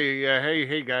 Yeah, real quick.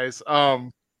 hey guys.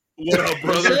 What up,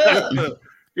 brother?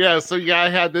 Yeah, so I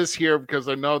had this here because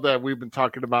I know that we've been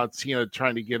talking about Cena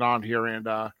trying to get on here, and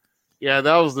yeah,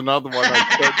 that was another one.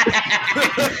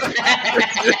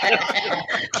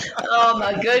 Oh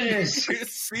my goodness!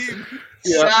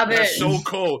 Stop it! That's so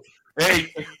cold.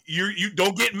 Hey, you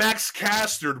don't get Max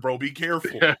Castered, bro. Be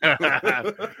careful.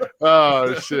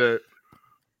 Oh shit,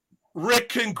 Rick!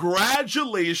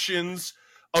 Congratulations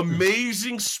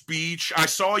Amazing speech. I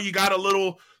saw you got a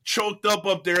little choked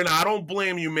up there, and I don't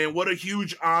blame you, man. What a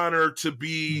huge honor to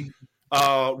be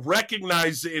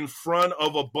recognized in front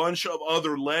of a bunch of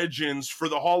other legends for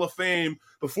the Hall of Fame.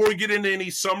 Before we get into any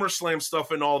SummerSlam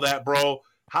stuff and all that, bro,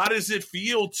 how does it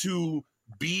feel to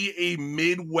be a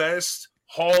Midwest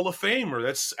Hall of Famer?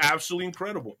 That's absolutely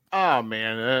incredible. Oh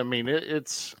man, I mean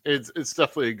it's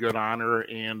definitely a good honor,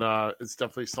 and it's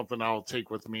definitely something I'll take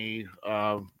with me,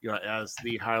 as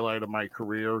the highlight of my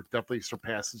career. Definitely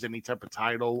surpasses any type of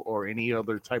title or any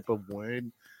other type of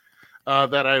win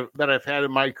that I've had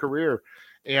in my career.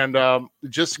 And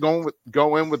just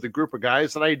go in with the group of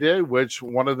guys that I did, which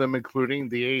one of them including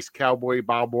the ace Cowboy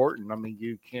Bob Orton. I mean,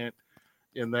 you can't.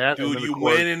 In that, dude, you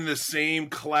went in the same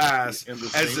class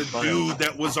as a dude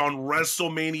that was on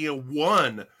WrestleMania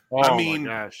 1. Oh, I mean, my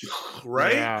gosh.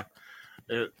 Right? Yeah.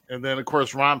 And then, of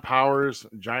course, Ron Powers,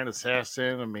 Giant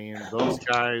Assassin. I mean, those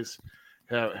guys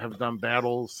have done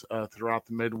battles throughout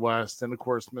the Midwest. And, of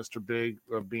course, Mr. Big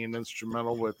being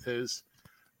instrumental with his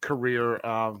career,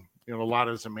 a lot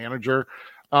as a manager.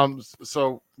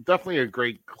 So definitely a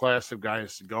great class of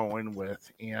guys to go in with.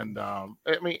 And, I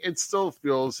mean, it still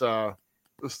feels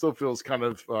kind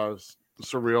of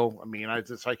surreal. I mean, I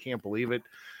can't believe it.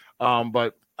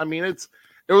 But I mean, it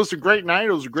was a great night.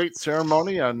 It was a great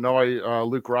ceremony. I know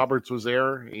Luke Roberts was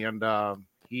there, and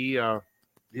he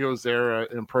was there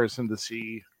in person to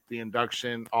see the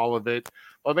induction, all of it.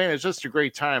 Well, man, it's just a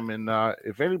great time. And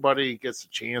if anybody gets a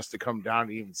chance to come down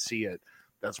and even see it,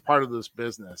 that's part of this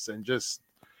business. And just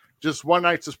one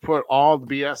night, just put all the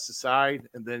BS aside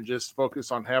and then just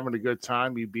focus on having a good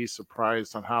time. You'd be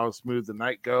surprised on how smooth the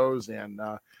night goes.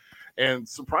 And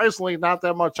surprisingly, not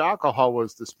that much alcohol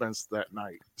was dispensed that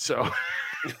night. So,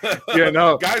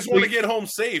 guys want to get home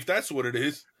safe. That's what it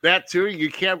is. That too. You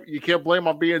can't blame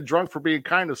on being drunk for being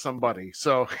kind to somebody.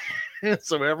 So,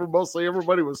 mostly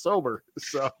everybody was sober.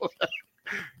 So,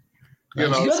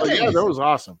 that was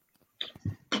awesome.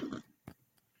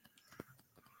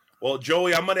 Well,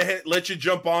 Joey, I'm going to let you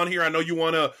jump on here. I know you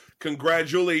want to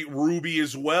congratulate Ruby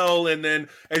as well. And then,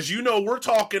 as you know, we're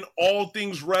talking all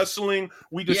things wrestling.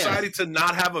 We decided to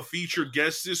not have a featured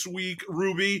guest this week,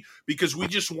 Ruby, because we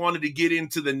just wanted to get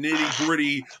into the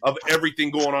nitty-gritty of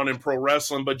everything going on in pro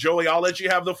wrestling. But, Joey, I'll let you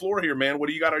have the floor here, man. What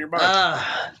do you got on your mind?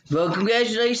 Well,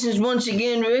 congratulations once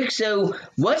again, Rick. So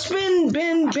what's been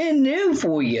new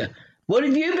for you? What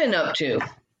have you been up to?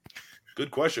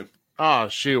 Good question. Oh,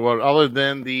 shoot. Well, other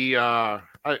than the,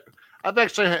 I've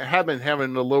actually been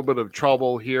having a little bit of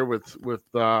trouble here with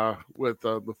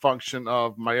the function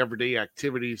of my everyday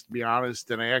activities, to be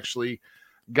honest. And I actually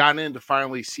got in to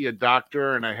finally see a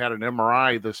doctor, and I had an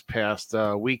MRI this past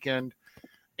weekend.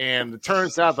 And it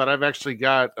turns out that I've actually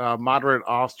got moderate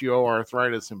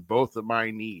osteoarthritis in both of my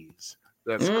knees.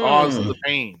 That's caused the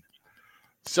pain.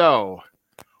 So,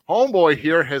 homeboy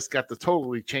here has got to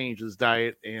totally change his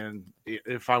diet, and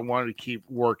if I wanted to keep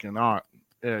working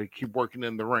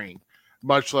in the ring,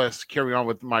 much less carry on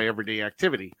with my everyday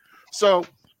activity. So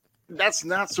that's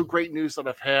not so great news that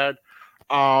I've had.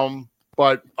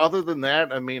 But other than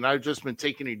that, I mean, I've just been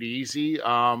taking it easy.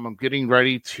 I'm getting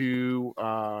ready to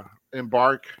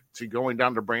embark to going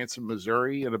down to Branson,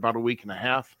 Missouri in about a week and a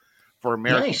half for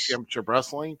American Championship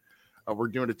Wrestling. We're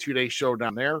doing a 2-day show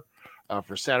down there.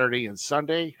 For Saturday and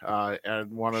Sunday,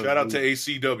 and shout out to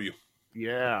ACW.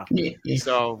 Yeah.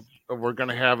 So we're going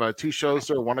to have 2 shows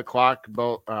there, 1 o'clock.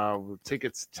 Both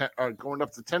tickets going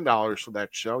up to $10 for that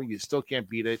show. You still can't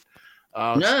beat it.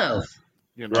 No,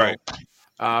 right.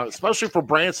 Especially for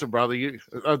Branson, brother.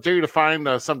 I dare you to find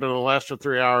something that lasts for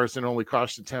 3 hours and only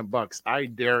costs you $10. I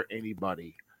dare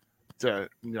anybody to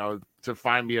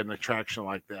find me an attraction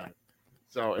like that.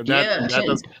 So and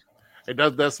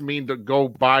that doesn't mean to go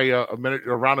buy a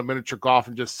miniature golf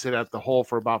and just sit at the hole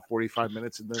for about 45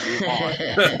 minutes and then move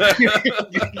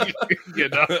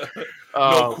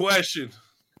on. No question.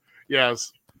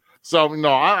 Yes. So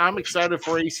no, I'm excited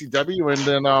for ACW, and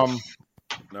then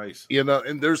nice.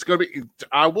 And there's gonna be.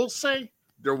 I will say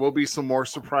there will be some more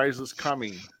surprises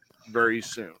coming very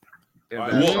soon.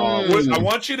 I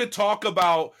want you to talk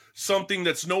about something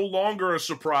that's no longer a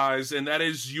surprise, and that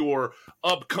is your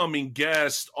upcoming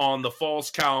guest on the False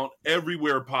Count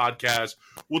Everywhere podcast.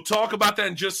 We'll talk about that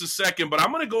in just a second, but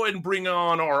I'm going to go ahead and bring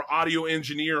on our audio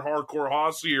engineer, Hardcore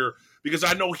Hoss, here, because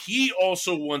I know he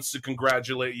also wants to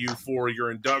congratulate you for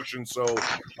your induction. So,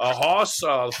 Hoss,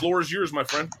 the floor is yours, my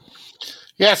friend.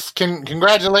 Yes,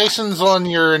 congratulations on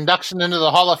your induction into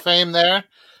the Hall of Fame there.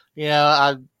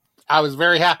 I was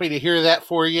very happy to hear that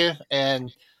for you.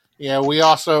 And, we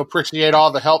also appreciate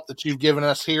all the help that you've given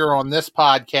us here on this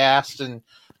podcast. And,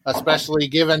 especially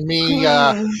given me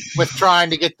with trying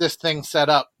to get this thing set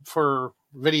up for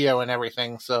video and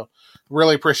everything. So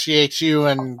really appreciate you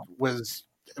and was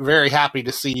very happy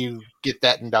to see you get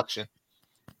that induction.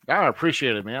 I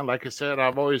appreciate it, man. Like I said,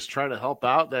 I've always tried to help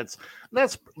out. That's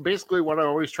basically what I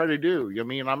always try to do. I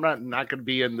mean, I'm not going to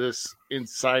be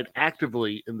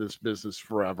actively in this business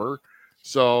forever.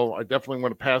 So I definitely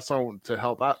want to pass on to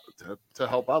help out to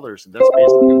help others, and that's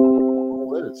basically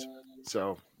what it is.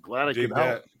 So glad I could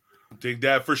help. Dig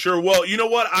that for sure. Well, you know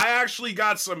what? I actually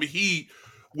got some heat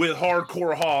with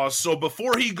Hardcore Hoss. So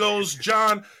before he goes,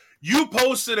 John, you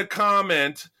posted a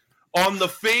comment on the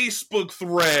Facebook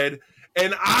thread,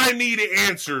 and I need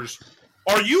answers.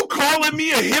 Are you calling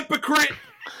me a hypocrite?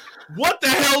 What the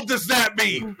hell does that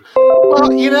mean?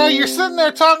 Well, you're sitting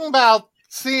there talking about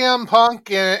CM Punk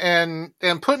and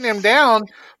putting him down,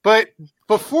 but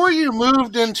before you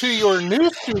moved into your new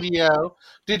studio,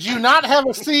 did you not have a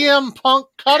CM Punk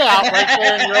cutout right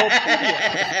there in your old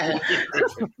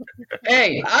studio?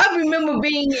 Hey, I remember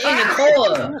being in the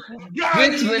car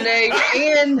with Renee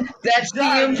and that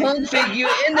CM Punk figure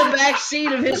in the back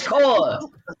seat of his car.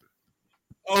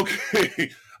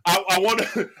 Okay, I want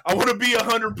to be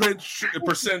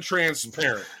 100%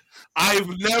 transparent.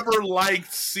 I've never liked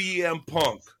CM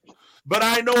Punk, but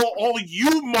I know all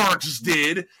you marks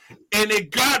did, and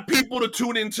it got people to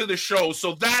tune into the show.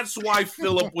 So that's why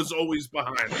Philip was always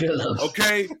behind me.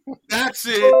 Okay, that's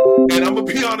it. And I'm gonna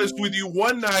be honest with you.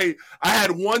 One night I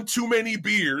had one too many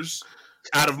beers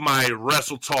out of my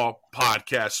Wrestle Talk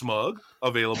podcast mug,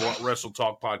 available at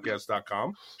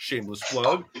WrestleTalkPodcast.com. Shameless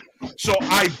plug. So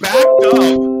I backed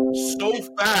up so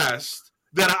fast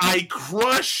that I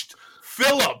crushed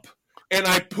Philip, and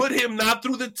I put him not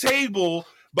through the table,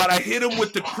 but I hit him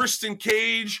with the Kristen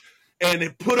Cage, and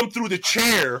it put him through the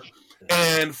chair.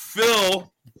 And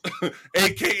Phil,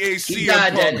 a.k.a.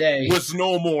 CM Punk, was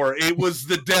no more. It was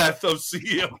the death of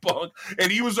CM Punk.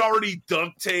 And he was already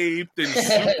duct taped and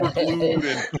super glued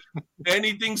and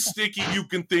anything sticky you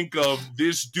can think of,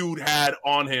 this dude had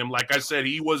on him. Like I said,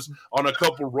 he was on a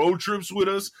couple road trips with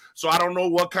us, so I don't know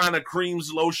what kind of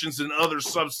creams, lotions, and other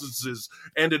substances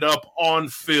ended up on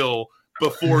Phil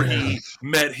before he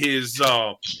met his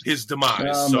demise.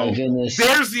 Oh, so my goodness.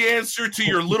 There's the answer to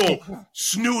your little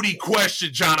snooty question,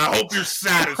 John. I hope you're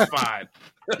satisfied.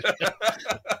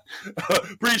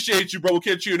 Appreciate you, bro. We'll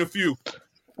catch you in a few.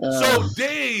 So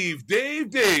Dave,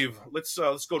 let's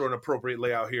go to an appropriate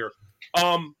layout here.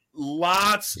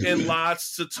 Lots and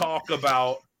lots to talk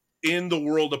about in the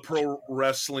world of pro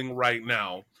wrestling right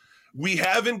now. We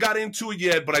haven't got into it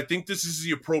yet, but I think this is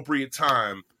the appropriate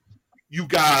time. You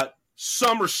got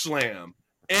SummerSlam,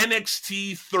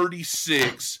 NXT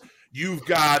 36. You've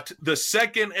got the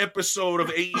second episode of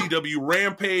AEW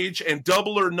Rampage and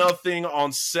Double or Nothing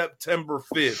on September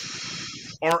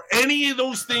 5th. Are any of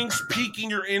those things piquing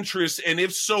your interest? And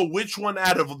if so, which one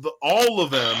out of all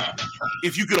of them,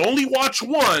 if you could only watch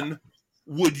one,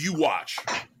 would you watch?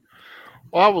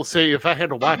 Well, I will say if I had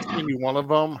to watch any one of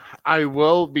them, I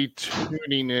will be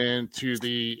tuning in to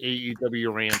the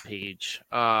AEW Rampage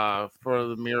for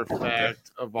the mere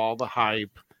fact of all the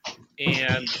hype.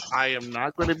 And I am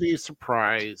not going to be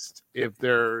surprised if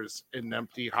there's an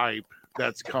empty hype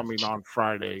that's coming on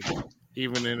Friday,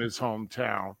 even in his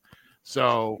hometown.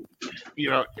 So,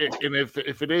 and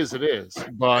if it is, it is.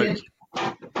 But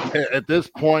at this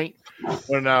point,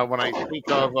 when I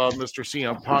think of Mr.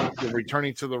 CM Punk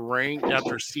returning to the ring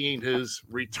after seeing his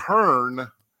return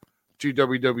to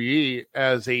WWE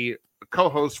as a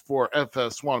co-host for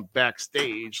FS1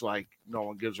 backstage, like no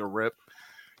one gives a rip.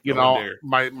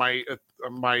 My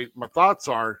thoughts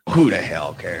are, who the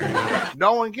hell cares?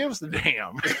 No one gives a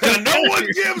damn. No one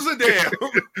gives a damn.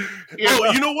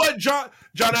 You know what, John?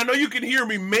 I know you can hear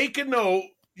me. Make a note.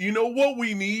 You know what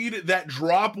we need? That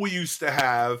drop we used to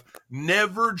have.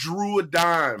 Never drew a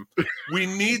dime. We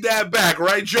need that back,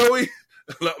 right, Joey?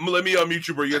 Let me unmute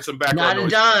you, bro. You get some background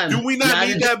noise. Not a dime. Do we not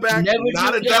need that back?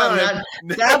 Not a dime.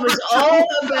 That was all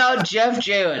about Jeff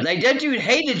Jarrett. Like, that dude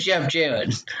hated Jeff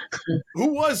Jarrett.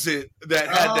 Who was it that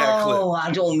had that clip? Oh,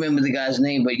 I don't remember the guy's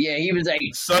name, but yeah, he was like...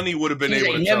 Sonny would have been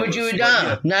able to never drew a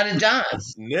dime. Not a dime.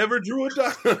 Never drew a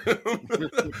dime.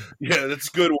 Yeah, that's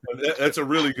a good one. That's a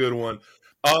really good one.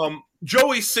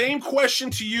 Joey, same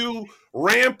question to you.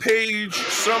 Rampage,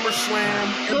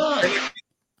 SummerSlam,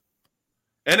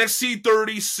 NXT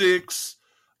 36,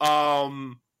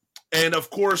 and of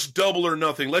course, Double or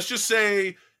Nothing. Let's just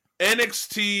say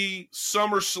NXT,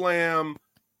 SummerSlam,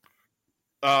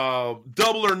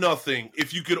 Double or Nothing.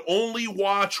 If you could only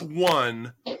watch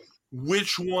one,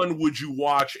 which one would you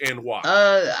watch and why?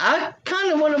 I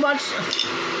kind of want to watch...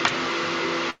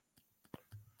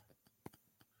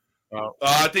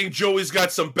 I think Joey's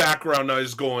got some background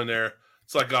noise going there.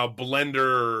 It's like a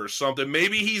blender or something.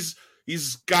 Maybe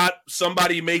he's got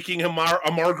somebody making him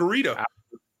a margarita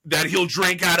that he'll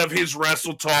drink out of his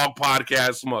Wrestle Talk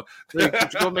podcast mug. Could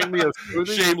you go make me a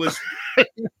smoothie? Shameless.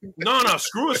 No,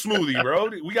 screw a smoothie, bro.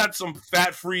 We got some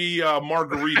fat-free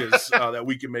margaritas that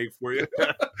we can make for you.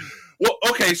 Well,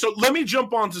 okay, so let me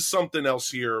jump on to something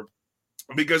else here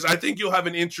because I think you'll have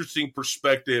an interesting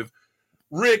perspective.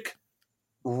 Ric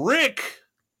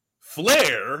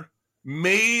Flair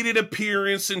made an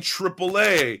appearance in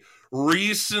AAA,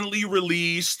 recently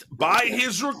released by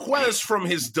his request from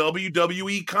his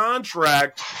WWE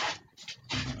contract.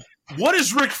 What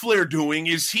is Ric Flair doing?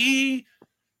 Is he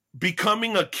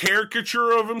becoming a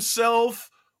caricature of himself?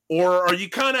 Or are you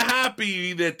kind of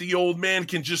happy that the old man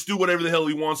can just do whatever the hell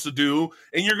he wants to do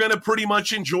and you're going to pretty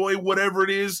much enjoy whatever it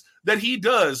is that he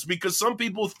does? Because some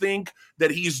people think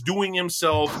that he's doing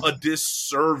himself a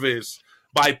disservice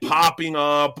by popping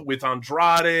up with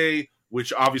Andrade,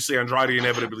 which obviously Andrade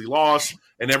inevitably lost,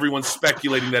 and everyone's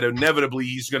speculating that inevitably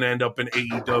he's going to end up in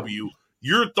AEW.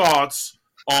 Your thoughts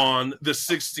on the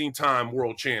 16-time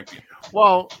world champion?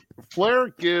 Well, Flair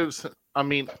gives, I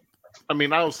mean,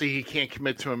 obviously he can't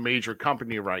commit to a major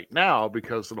company right now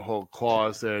because of the whole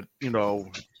clause that,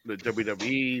 the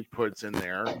WWE puts in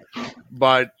there.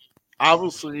 But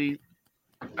obviously,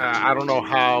 I don't know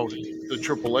how the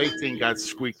AAA thing got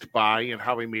squeaked by and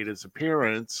how he made his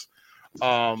appearance.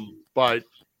 But,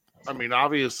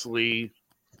 obviously,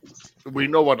 we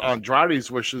know what Andrade's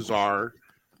wishes are,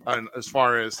 and as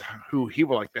far as who he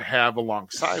would like to have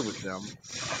alongside with him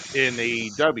in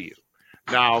AEW.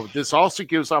 Now, this also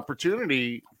gives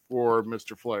opportunity for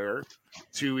Mr. Flair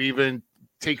to even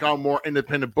take on more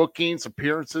independent bookings,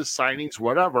 appearances, signings,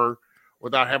 whatever,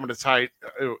 without having to tie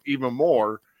even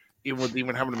more,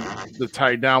 even having to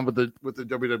tie down with the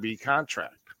WWE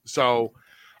contract. So,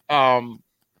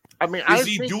 is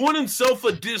he doing himself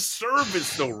a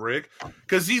disservice though, Rick?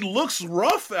 Because he looks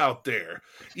rough out there.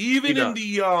 Even in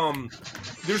the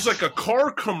there's like a car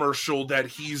commercial that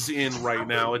he's in right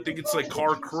now. I think it's like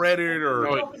Car Credit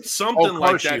or something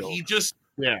like that. Shield. He just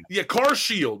Car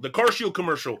Shield, the Car Shield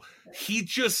commercial. He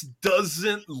just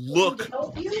doesn't look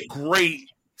great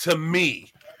to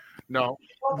me. No.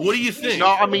 What do you think?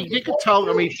 No, you can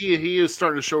tell. He is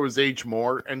starting to show his age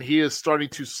more, and he is starting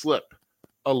to slip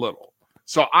a little.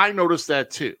 So I noticed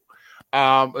that too.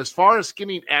 As far as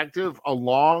getting active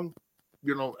along,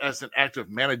 as an active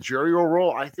managerial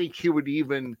role, I think he's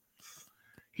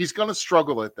going to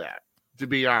struggle at that, to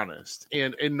be honest.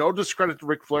 And no discredit to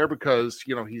Ric Flair because,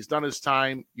 he's done his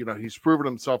time. He's proven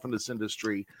himself in this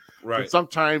industry. Right. But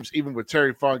sometimes, even with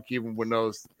Terry Funk, even with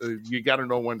those, you got to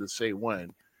know when to say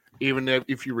when, even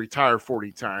if you retire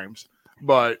 40 times.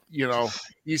 But,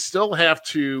 you still have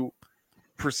to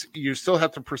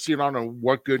proceed on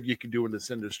what good you can do in this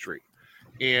industry.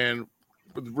 And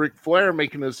with Ric Flair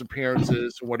making his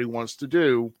appearances and what he wants to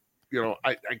do,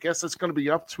 I guess it's going to be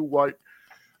up to what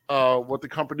the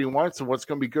company wants and what's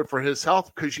going to be good for his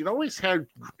health. Because he's had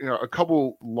a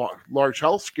couple large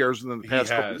health scares in the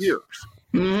past couple years.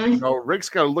 Mm-hmm. Rick's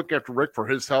got to look after Rick for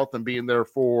his health and being there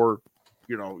for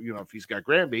if he's got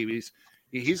grandbabies.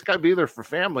 He's got to be there for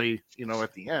family,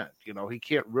 at the end. He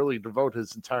can't really devote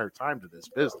his entire time to this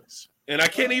business. And I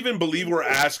can't even believe we're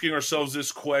asking ourselves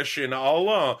this question.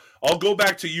 I'll go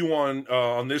back to you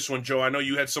on this one, Joe. I know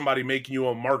you had somebody making you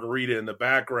a margarita in the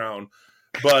background,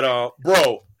 but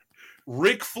bro,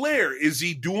 Ric Flair, is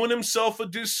he doing himself a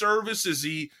disservice? Is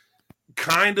he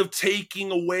kind of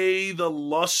taking away the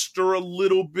luster a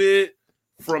little bit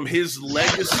from his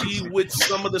legacy with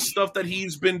some of the stuff that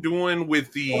he's been doing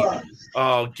with the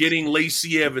getting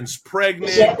Lacey Evans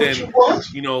pregnant and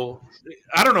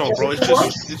I don't know, bro.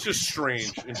 It's just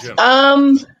strange in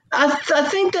general. I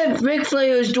think that Ric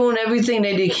Flair is doing everything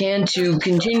that he can to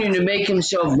continue to make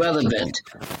himself relevant.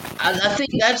 I think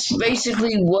that's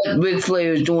basically what Ric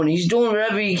Flair is doing. He's doing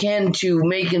whatever he can to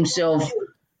make himself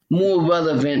more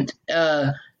relevant.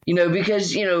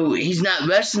 Because, he's not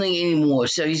wrestling anymore.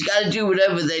 So he's got to do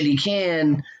whatever that he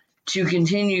can to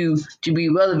continue to be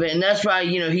relevant. And that's why,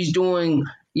 he's doing,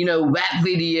 rap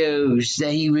videos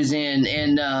that he was in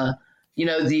and,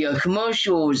 the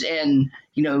commercials and,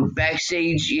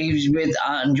 backstage he was with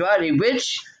Andrade,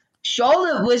 which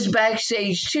Charlotte was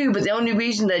backstage too. But the only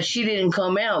reason that she didn't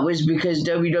come out was because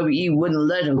WWE wouldn't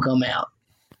let her come out.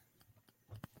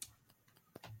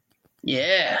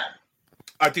 Yeah.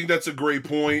 I think that's a great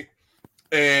point.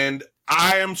 And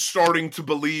I am starting to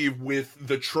believe with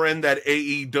the trend that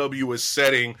AEW is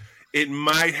setting, it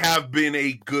might have been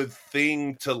a good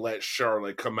thing to let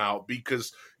Charlotte come out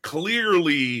because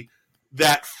clearly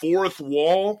that fourth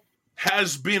wall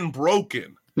has been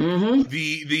broken. Mm-hmm.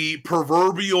 The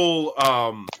proverbial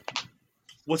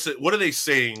what are they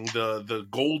saying? The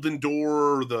golden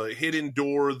door, the hidden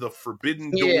door, the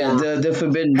forbidden door. Yeah, the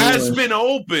forbidden door has been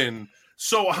open.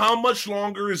 So how much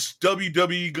longer is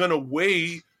WWE gonna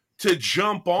wait to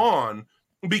jump on?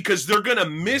 Because they're gonna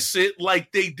miss it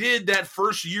like they did that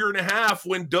first year and a half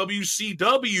when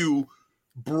WCW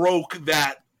broke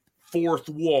that fourth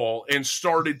wall and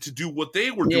started to do what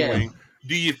they were doing.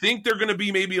 Do you think they're going to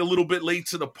be maybe a little bit late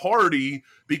to the party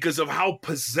because of how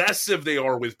possessive they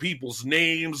are with people's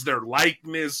names, their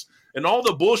likeness, and all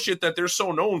the bullshit that they're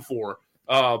so known for?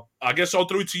 I guess I'll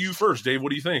throw it to you first, Dave. What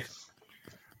do you think?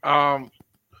 I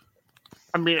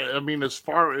mean, as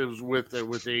far as with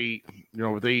AEW,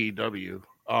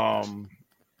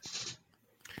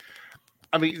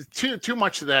 I mean, too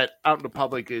much of that out in the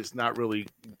public is not really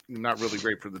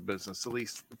great for the business. At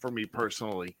least for me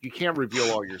personally, you can't reveal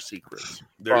all your secrets.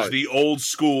 There's the old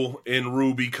school in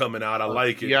Ruby coming out. I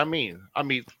like it. Yeah, I mean,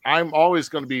 I'm always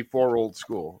going to be for old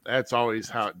school. That's always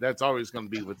going to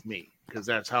be with me because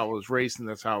that's how I was raised and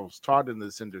that's how I was taught in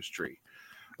this industry.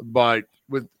 But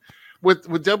with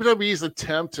WWE's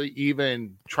attempt to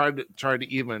even try to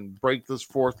even break this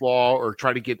fourth law or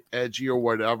try to get edgy or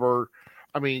whatever.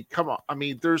 I mean, come on. I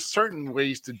mean, there's certain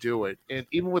ways to do it. And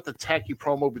even with the tacky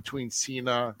promo between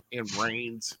Cena and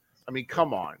Reigns, I mean,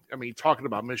 come on. I mean, talking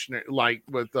about missionary, like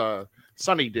what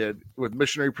Sonny did with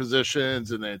missionary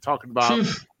positions and then talking about,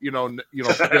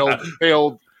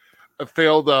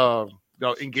 failed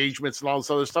engagements and all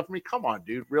this other stuff. I mean, come on,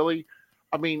 dude. Really?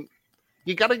 I mean,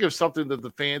 you got to give something to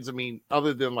the fans. I mean,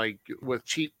 other than like with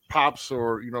cheap pops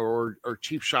or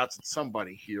cheap shots at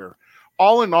somebody here.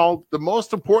 All in all, the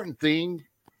most important thing,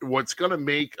 what's going to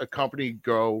make a company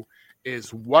go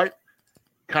is what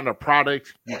kind of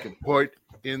product you can put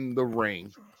in the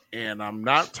ring. And I'm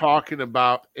not talking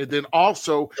about, and then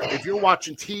also, if you're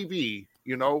watching TV,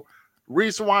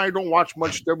 reason why I don't watch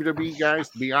much WWE, guys,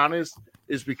 to be honest,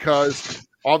 is because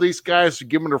all these guys are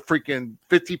giving a freaking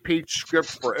 50-page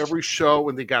script for every show,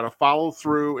 and they got to follow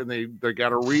through, and they got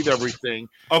to read everything.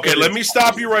 Okay, let me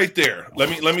stop you right there.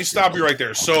 Let me stop you right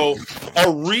there. So,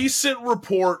 a recent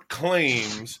report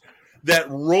claims that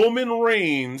Roman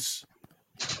Reigns,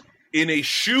 in a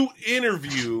shoot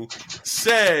interview,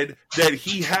 said that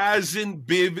he hasn't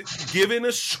been given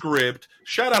a script.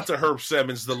 Shout out to Herb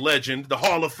Simmons, the legend, the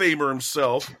Hall of Famer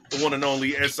himself, the one and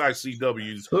only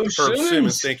SICW's Herb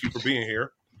Simmons. Thank you for being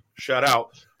here. Shout out.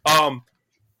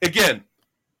 Again,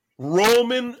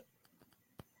 Roman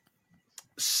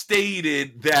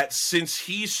stated that since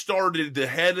he started the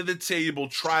head of the table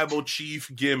tribal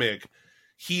chief gimmick,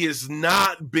 he has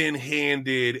not been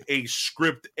handed a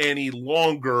script any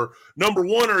longer. Number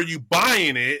one, are you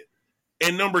buying it?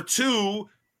 And number two,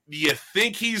 do you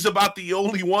think he's about the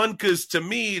only one? Because to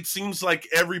me, it seems like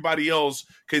everybody else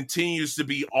continues to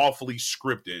be awfully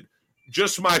scripted.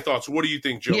 Just my thoughts. What do you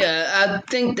think, Joe? Yeah, I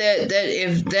think that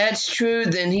if that's true,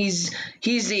 then he's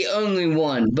the only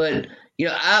one. But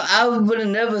I would have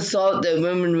never thought that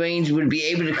Roman Reigns would be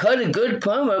able to cut a good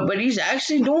promo, but he's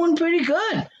actually doing pretty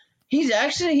good.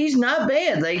 He's not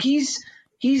bad. Like he's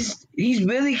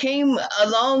really came a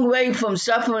long way from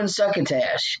suffering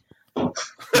succotash.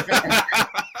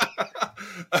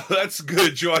 That's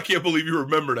good, Joe. I can't believe you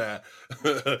remember that.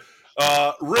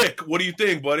 Rick, what do you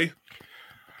think, buddy?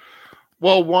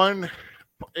 Well, one,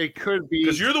 it could be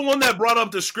because you're the one that brought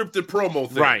up the scripted promo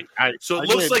thing, right? So it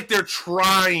looks like they're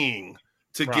trying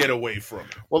to get away from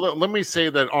it. Well, let me say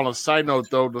that on a side note,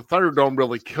 though, the Thunderdome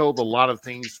really killed a lot of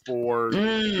things for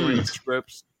doing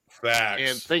scripts. Facts.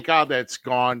 And thank God that's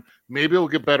gone. Maybe it'll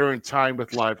get better in time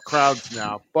with live crowds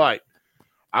now. But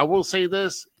I will say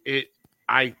this: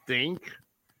 I think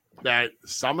that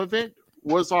some of it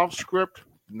was off script,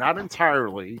 not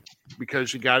entirely,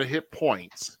 because you got to hit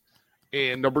points.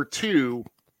 And number two,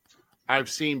 I've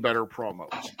seen better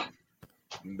promos.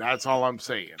 And that's all I'm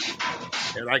saying.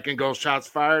 And I can go shots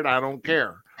fired. I don't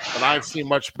care. But I've seen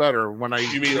much better. When I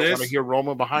hear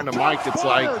Roman behind the mic, it's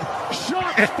like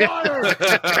shots fired.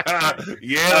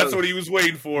 Yeah, that's what he was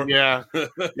waiting for. Yeah.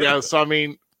 So I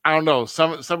mean, I don't know.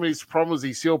 Some of these promos,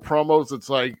 these heel promos, it's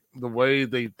like the way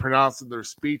they pronounce their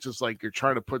speech is like you're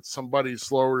trying to put somebody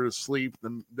slower to sleep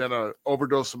than a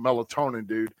overdose of melatonin,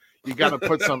 dude. You got to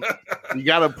put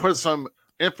some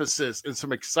emphasis and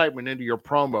some excitement into your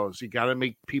promos. You got to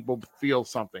make people feel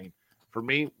something. For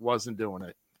me, wasn't doing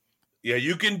it. Yeah,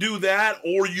 you can do that,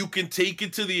 or you can take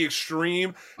it to the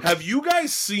extreme. Have you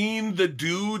guys seen the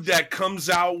dude that comes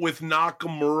out with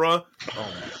Nakamura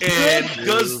and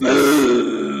does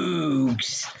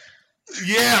Boogs.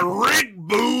 Yeah, Rick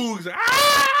Boogs.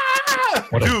 Ah!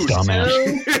 What a Dude,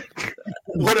 dumbass.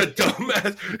 What a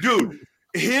dumbass. Dude,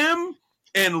 him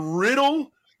and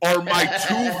Riddle are my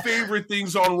two favorite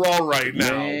things on Raw right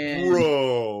now. Man.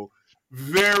 Bro.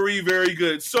 Very, very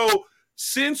good. So,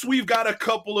 since we've got a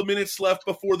couple of minutes left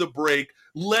before the break,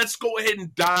 let's go ahead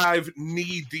and dive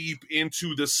knee deep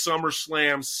into the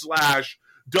SummerSlam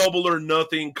 / Double or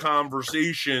Nothing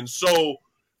conversation. So,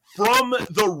 from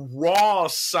the Raw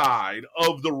side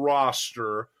of the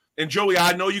roster, and Joey,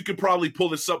 I know you could probably pull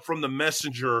this up from the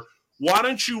messenger. Why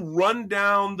don't you run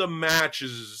down the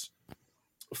matches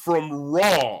from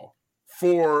Raw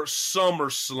for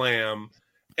SummerSlam,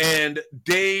 and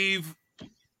Dave,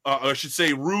 I should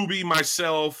say Ruby,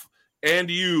 myself,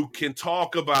 and you can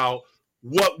talk about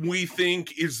what we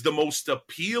think is the most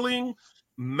appealing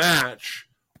match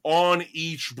on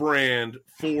each brand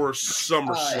for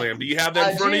SummerSlam. Do you have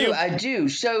that in front of you? I do.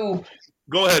 So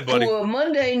go ahead, buddy. For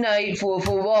Monday night for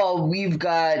Raw, we've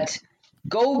got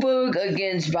Goldberg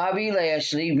against Bobby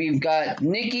Lashley. We've got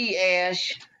Nikki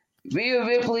Ash, Rhea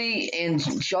Ripley, and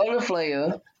Charlotte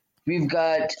Flair. We've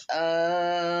got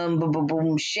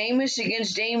Sheamus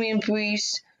against Damian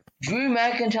Priest, Drew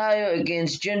McIntyre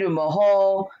against Jinder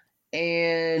Mahal,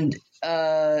 and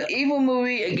Eva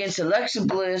Marie against Alexa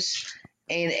Bliss,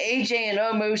 and AJ and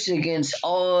Omos against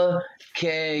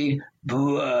RK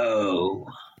Bro.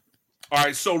 All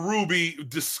right, so Ruby,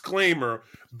 disclaimer,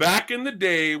 back in the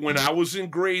day when I was in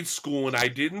grade school and I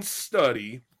didn't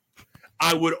study,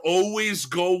 I would always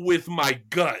go with my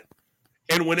gut.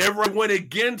 And whenever I went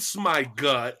against my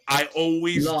gut, I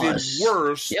always did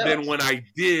worse than when I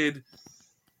did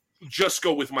just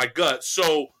go with my gut.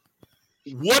 So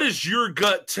what does your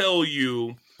gut tell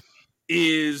you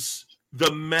is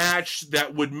the match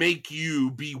that would make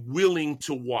you be willing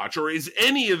to watch? Or is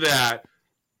any of that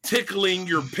tickling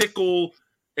your pickle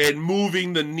and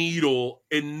moving the needle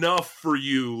enough for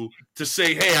you to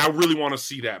say, hey, I really want to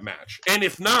see that match? And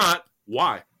if not,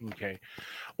 why? Okay.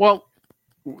 Well,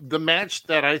 the match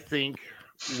that I think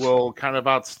will kind of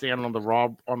outstand on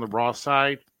the Raw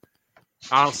side,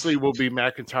 honestly, will be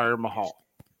McIntyre Mahal.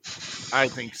 I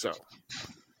think so.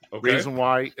 Okay. Reason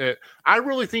why, I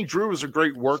really think Drew is a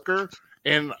great worker,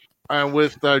 and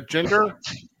with Jinder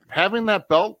having that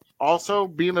belt, also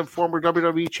being a former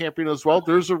WWE champion as well,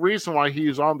 there's a reason why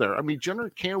he's on there. I mean,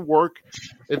 Jinder can work.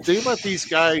 If they let these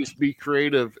guys be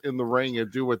creative in the ring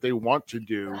and do what they want to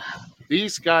do,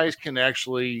 these guys can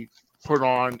actually put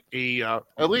on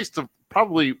at least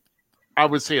probably, I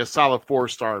would say, a solid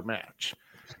 4-star match.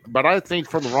 But I think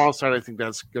from the Raw side, I think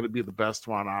that's going to be the best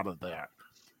one out of that.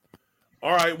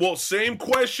 All right, well, same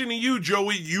question to you,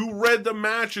 Joey. You read the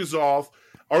matches off.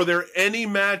 Are there any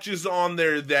matches on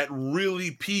there that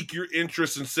really pique your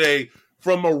interest and say,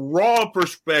 from a Raw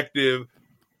perspective,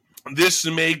 this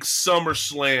makes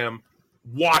SummerSlam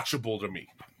watchable to me?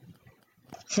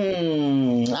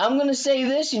 I'm going to say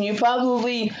this, and you're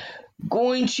probably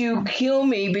going to kill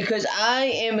me because I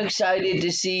am excited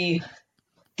to see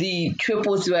the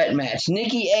triple threat match.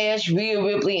 Nikki Ash, Rhea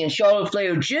Ripley, and Charlotte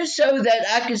Flair, just so that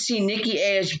I can see Nikki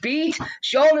Ash beat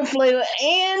Charlotte Flair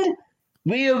and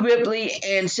Rhea Ripley,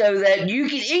 and so that you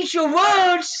can eat your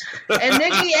words, and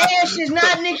Nikki Ash is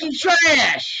not Nikki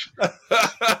Trash.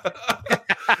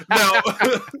 Now,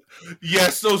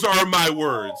 yes, those are my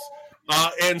words.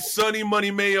 And Sonny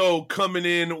Money Mayo coming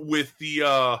in with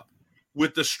the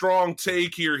strong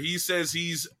take here. He says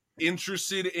he's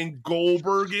interested in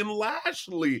Goldberg and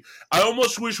Lashley. I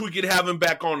almost wish we could have him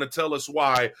back on to tell us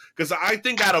why, because I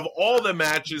think out of all the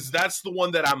matches, that's the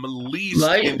one that I'm least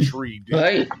intrigued in.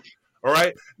 Right. All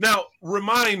right. Now,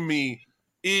 remind me,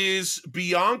 is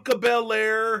Bianca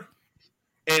Belair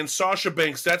and Sasha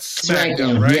Banks, that's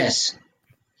SmackDown, right? Yes.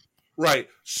 Right.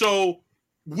 So,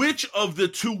 which of the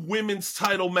two women's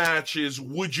title matches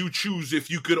would you choose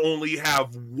if you could only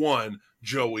have one,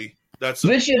 Joey?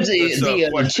 Which of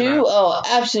the two? Oh,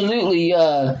 absolutely.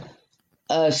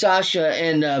 Sasha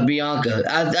and Bianca.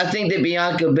 I think that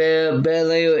Bianca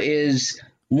Belair is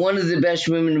one of the best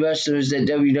women wrestlers that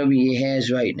WWE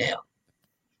has right now.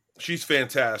 She's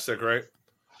fantastic, right?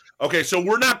 Okay, so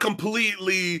we're not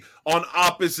completely on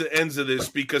opposite ends of this,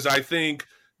 because I think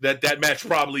that match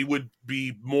probably would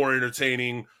be more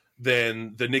entertaining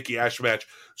than the Nikki Ash match.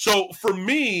 So for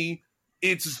me,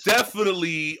 it's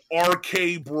definitely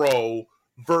RK Bro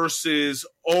versus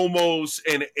Omos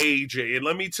and AJ. And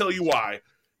let me tell you why.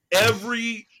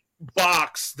 Every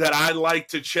box that I like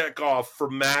to check off for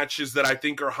matches that I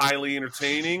think are highly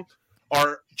entertaining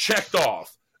are checked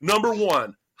off. Number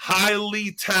one,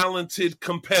 highly talented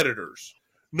competitors.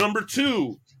 Number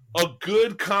two, a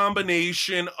good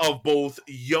combination of both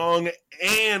young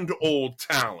and old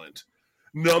talent.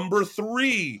 Number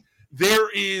three, there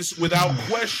is, without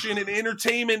question, an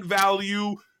entertainment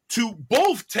value to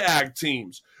both tag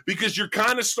teams, because you're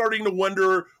kind of starting to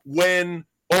wonder when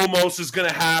Omos is going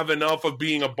to have enough of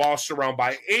being a boss around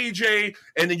by AJ,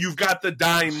 and then you've got the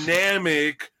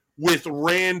dynamic with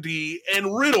Randy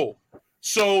and Riddle.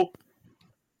 So,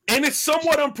 and it's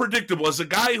somewhat unpredictable. As a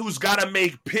guy who's got to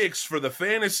make picks for the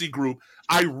fantasy group,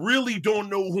 I really don't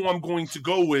know who I'm going to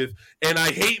go with, and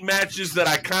I hate matches that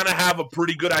I kind of have a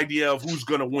pretty good idea of who's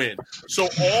going to win. So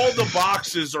all the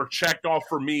boxes are checked off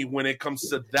for me when it comes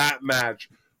to that match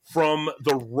from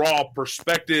the Raw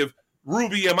perspective.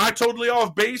 Ruby, am I totally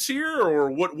off base here,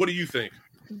 or what do you think?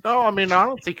 No, I mean, I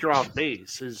don't think you're off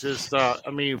base. It's just,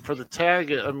 I mean, for the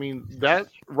tag, I mean, that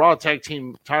Raw Tag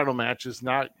Team title match is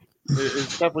not, it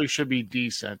definitely should be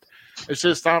decent. It's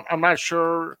just, I'm not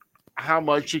sure how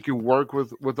much you can work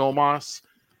with Omos.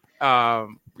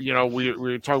 You know,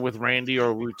 we talk with Randy,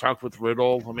 or we talk with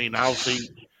Riddle. I mean,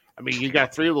 obviously, you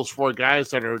got 3 of those 4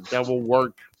 guys that will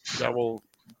work, that will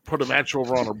put a match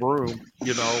over on a broom,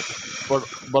 you know. But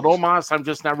Omos, I'm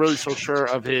just not really so sure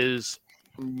of his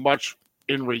much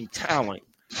in-ring talent.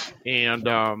 And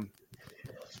I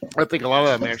think a lot of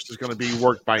that match is going to be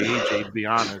worked by AJ, to be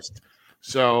honest.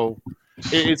 So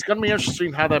it's going to be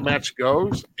interesting how that match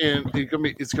goes. And it's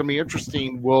going to be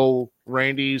interesting, will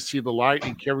Randy see the light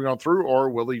and carry on through, or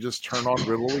will he just turn on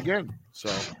Riddle again? So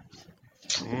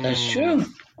that's true.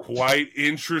 Quite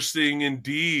interesting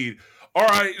indeed. All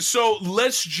right, so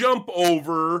let's jump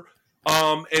over,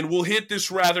 and we'll hit this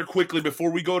rather quickly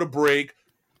before we go to break.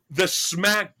 The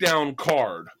SmackDown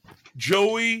card.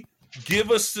 Joey, give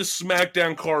us the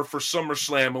SmackDown card for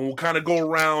SummerSlam, and we'll kind of go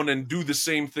around and do the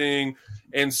same thing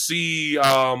and see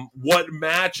what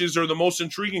matches are the most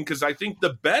intriguing, because I think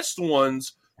the best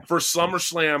ones for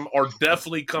SummerSlam are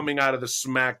definitely coming out of the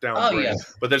SmackDown brand. Yeah.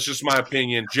 But that's just my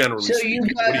opinion, generally so speaking.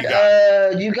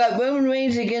 You got Roman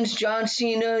Reigns against John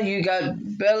Cena. You got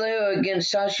Belair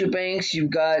against Sasha Banks. You've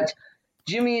got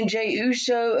Jimmy and Jey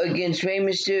Uso against Rey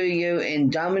Mysterio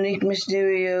and Dominic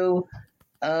Mysterio.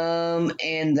 And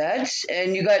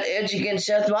you got Edge against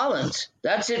Seth Rollins.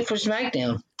 That's it for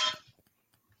SmackDown.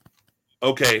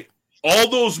 Okay, all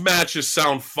those matches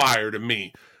sound fire to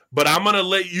me. But I'm going to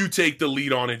let you take the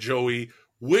lead on it, Joey.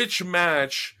 Which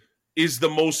match is the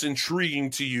most intriguing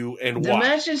to you, and why? The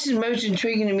match that's the most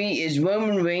intriguing to me is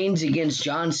Roman Reigns against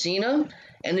John Cena.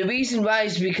 And the reason why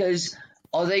is because,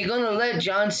 are they going to let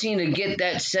John Cena get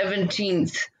that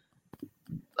 17th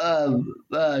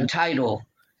title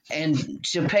and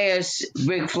surpass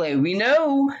Ric Flair? We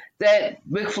know that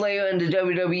Ric Flair and the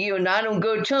WWE are not on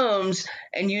good terms,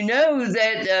 and you know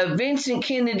that Vincent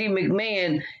Kennedy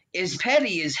McMahon is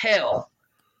petty as hell.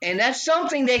 And that's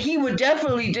something that he would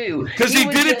definitely do. Because he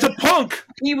did it to Punk.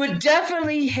 He would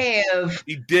definitely have...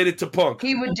 He did it to Punk.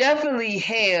 He would definitely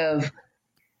have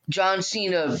John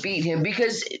Cena beat him.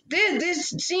 Because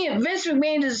Vince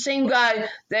McMahon is the same guy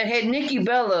that had Nikki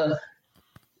Bella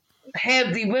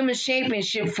have the Women's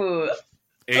Championship for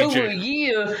over a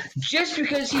year just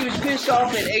because he was pissed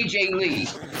off at AJ Lee.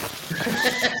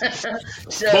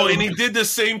 Well, and he did the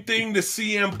same thing to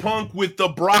CM Punk with the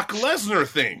Brock Lesnar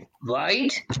thing.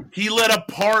 Right? He let a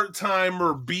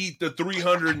part-timer beat the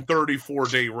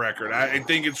 334-day record. I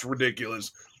think it's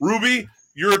ridiculous. Ruby,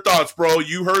 your thoughts, bro.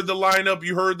 You heard the lineup.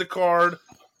 You heard the card.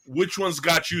 Which one's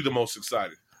got you the most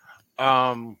excited?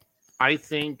 I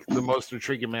think the most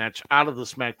intriguing match out of the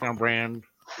SmackDown brand,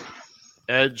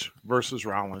 Edge versus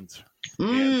Rollins.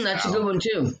 That's a good one,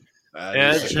 too.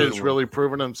 Edge has really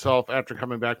proven himself after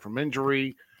coming back from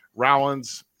injury.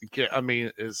 Rollins, I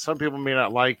mean, some people may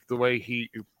not like the way he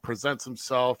presents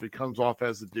himself. He comes off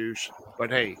as a douche. But,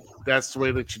 hey, that's the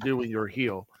way that you do when you're a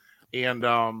heel. And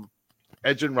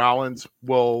Edge and Rollins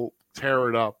will tear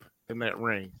it up in that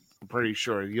ring. I'm pretty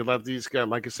sure. You let these guys,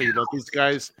 like I say, you let these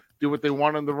guys do what they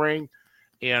want in the ring,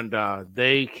 and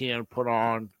they can put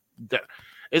on that.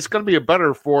 It's going to be a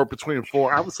better between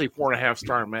 4, I would say 4.5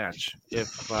 star match,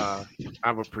 if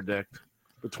I would predict,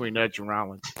 between Edge and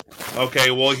Rollins.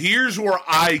 Okay, well, here's where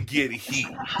I get heat,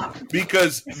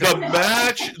 because the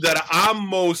match that I'm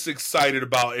most excited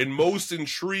about and most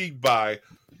intrigued by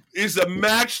is a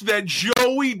match that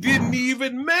Joey didn't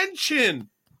even mention.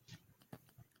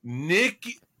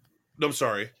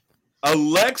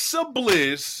 Alexa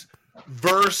Bliss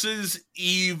versus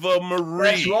Eva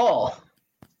Marie. That's Raw.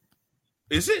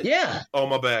 Is it? Yeah. Oh,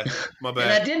 my bad. And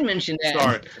I did mention that.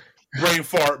 Sorry. Brain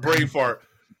fart.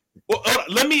 Well,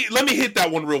 let me hit that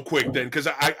one real quick then, because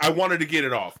I wanted to get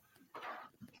it off.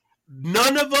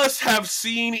 None of us have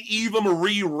seen Eva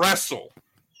Marie wrestle.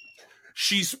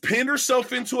 She's pinned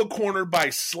herself into a corner by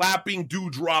slapping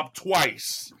Doudrop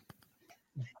twice.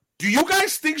 Do you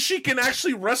guys think she can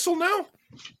actually wrestle now?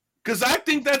 Because I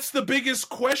think that's the biggest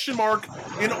question mark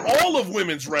in all of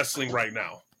women's wrestling right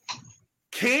now.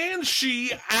 Can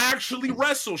she actually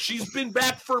wrestle? She's been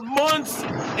back for months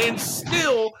and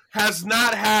still has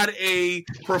not had a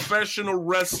professional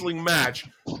wrestling match.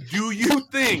 Do you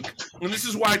think, and this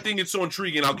is why I think it's so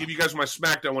intriguing, I'll give you guys my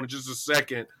SmackDown one in just a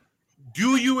second.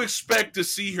 Do you expect to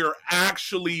see her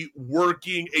actually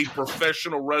working a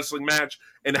professional wrestling match?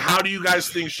 And how do you guys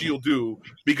think she'll do?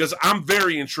 Because I'm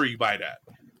very intrigued by that.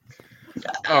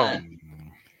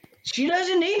 She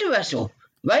doesn't need to wrestle.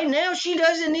 Right now, she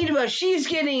doesn't need to wrestle. She's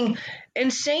getting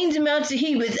insane amounts of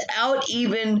heat without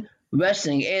even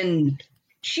wrestling. And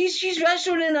she's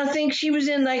wrestled in, I think she was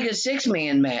in like a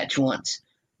 6-man match once.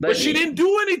 But she didn't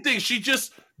do anything. She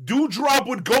just, Doudrop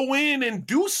would go in and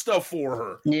do stuff for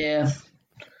her. Yeah.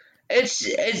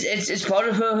 It's part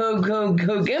of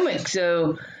her gimmick.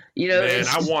 So, you know. Man,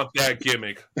 I want that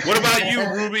gimmick. What about you,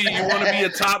 Ruby? You want to be a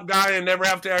top guy and never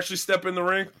have to actually step in the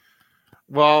ring?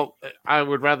 Well, I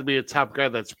would rather be a top guy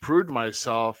that's proved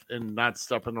myself and not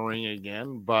step in the ring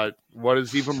again. But what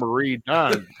has Eva Marie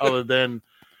done other than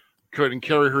couldn't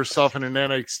carry herself in an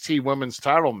NXT women's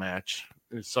title match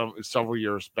several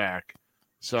years back?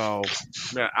 So,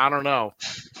 yeah, I don't know.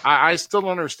 I still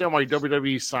don't understand why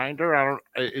WWE signed her.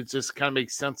 It just kind of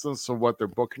makes sense as to what they're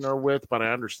booking her with, but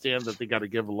I understand that they got to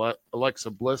give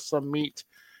Alexa Bliss some meat.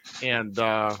 And,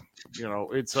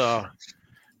 it's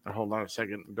hold on a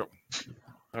second.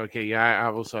 Okay, yeah, I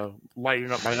was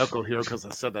lighting up my knuckle here because I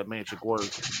said that magic word.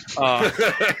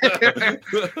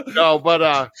 No, but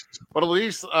at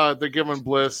least they're giving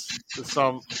Bliss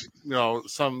some,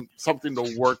 something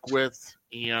to work with.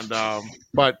 And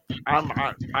but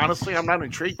honestly, I'm not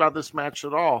intrigued by this match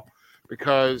at all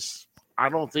because I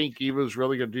don't think Eva's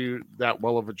really going to do that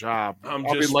well of a job. I'm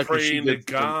just praying to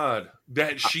God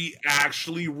that she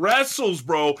actually wrestles,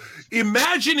 bro.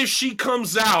 Imagine if she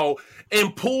comes out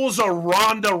and pulls a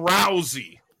Ronda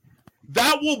Rousey.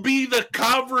 That will be the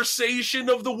conversation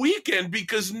of the weekend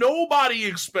because nobody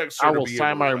expects her to be able to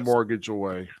sign my mortgage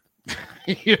away.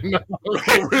 Really?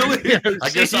 I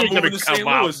guess I'm moving to St.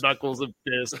 Louis. Knuckles and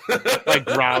fist like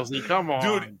Rousey. Come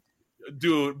on.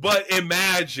 Dude, but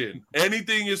imagine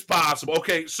anything is possible.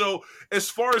 Okay, so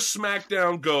as far as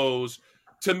SmackDown goes,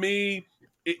 to me,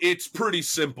 it's pretty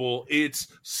simple. It's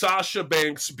Sasha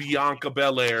Banks, Bianca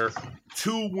Belair,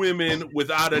 two women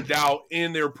without a doubt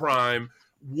in their prime.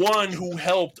 One who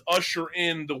helped usher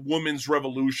in the women's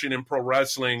revolution in pro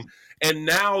wrestling, and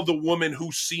now the woman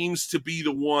who seems to be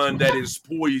the one that is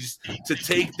poised to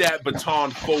take that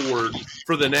baton forward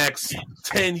for the next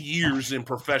 10 years in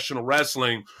professional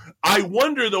wrestling. I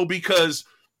wonder, though, because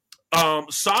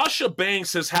Sasha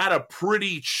Banks has had a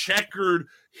pretty checkered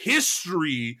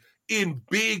history in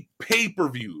big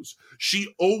pay-per-views.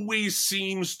 She always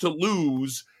seems to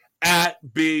lose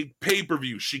at big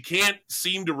pay-per-views. She can't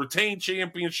seem to retain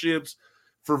championships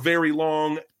for very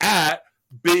long at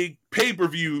big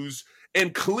pay-per-views.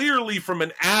 And clearly from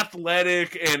an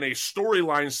athletic and a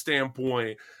storyline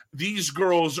standpoint, these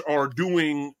girls are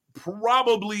doing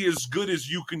probably as good as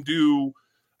you can do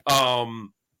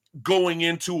going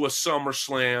into a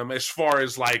SummerSlam as far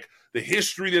as like the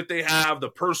history that they have, the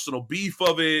personal beef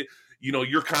of it. You know,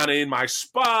 you're kind of in my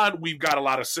spot. We've got a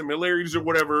lot of similarities or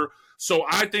whatever. So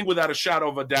I think without a shadow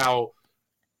of a doubt,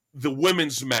 the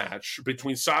women's match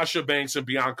between Sasha Banks and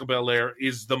Bianca Belair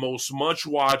is the most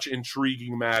much-watch,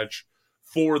 intriguing match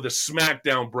for the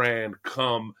SmackDown brand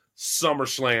come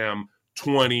SummerSlam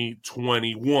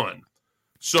 2021.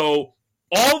 So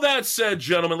all that said,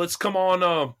 gentlemen, let's come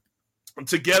on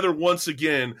together once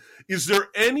again. Is there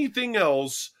anything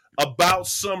else about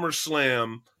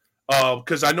SummerSlam,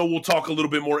 because I know we'll talk a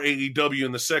little bit more AEW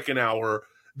in the second hour,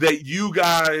 that you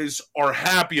guys are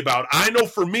happy about? I know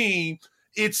for me,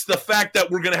 it's the fact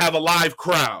that we're going to have a live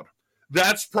crowd.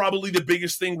 That's probably the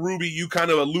biggest thing, Ruby, you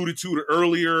kind of alluded to it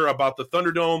earlier about the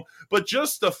Thunderdome, but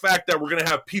just the fact that we're going to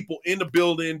have people in the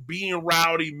building, being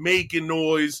rowdy, making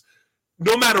noise,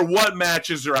 no matter what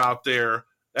matches are out there.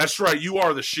 That's right, you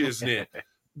are the shiznit.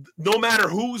 No matter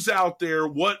who's out there,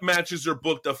 what matches are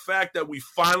booked, the fact that we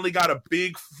finally got a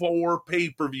big 4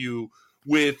 pay-per-view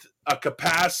with a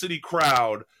capacity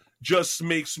crowd just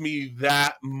makes me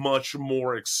that much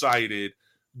more excited.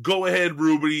 Go ahead,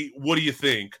 Ruby. What do you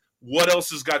think? What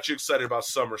else has got you excited about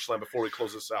SummerSlam before we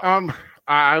close this out?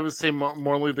 I would say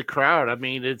morely the crowd. I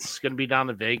mean, it's going to be down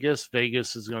to Vegas.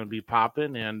 Vegas is going to be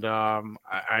popping, and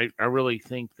I really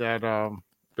think that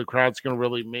the crowd's going to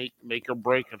really make or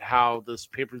break at how this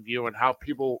pay-per-view and how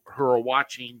people who are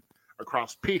watching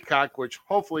across Peacock, which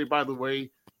hopefully, by the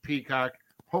way, Peacock,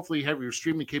 hopefully have your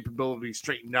streaming capabilities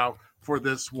straightened out for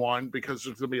this one, because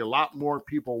there's going to be a lot more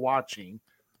people watching,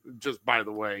 just by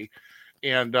the way.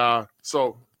 And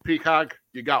so, Peacock,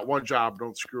 you got one job.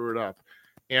 Don't screw it up.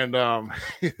 And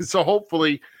so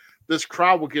hopefully this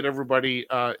crowd will get everybody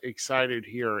excited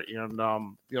here. And,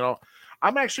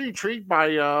 I'm actually intrigued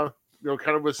by,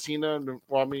 kind of with Cena.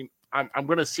 Well, I mean, I'm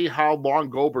going to see how long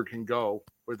Goldberg can go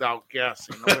without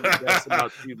guessing. I'm going to guess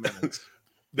about 2 minutes.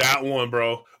 That one,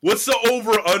 bro. What's the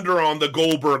over-under on the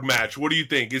Goldberg match? What do you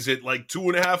think? Is it like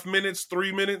 2.5 minutes,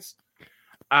 3 minutes?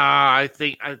 I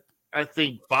think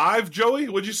 5, Joey?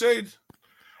 What'd you say?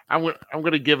 I'm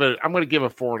gonna give it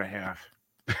 4.5.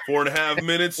 4.5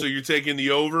 minutes. So you're taking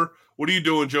the over. What are you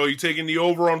doing, Joe? You taking the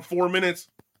over on 4 minutes?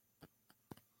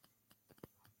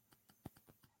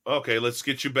 Okay, let's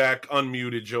get you back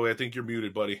unmuted, Joey. I think you're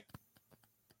muted, buddy.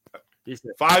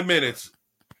 5 minutes.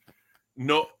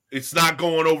 No, it's not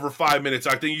going over 5 minutes.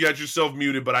 I think you got yourself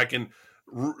muted, but I can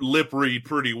lip read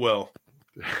pretty well.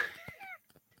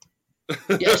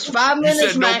 Yes, 5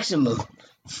 minutes maximum.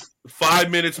 5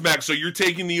 minutes max. So you're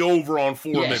taking the over on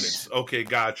 4 minutes. Okay,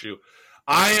 got you.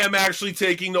 I am actually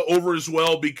taking the over as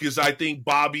well, because I think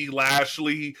Bobby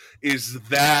Lashley is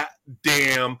that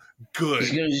damn good.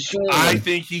 I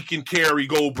think he can carry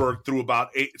Goldberg through about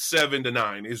 7 to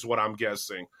 9 is what I'm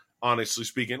guessing, honestly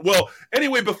speaking. Well,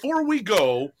 anyway, before we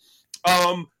go,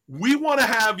 we want to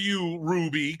have you,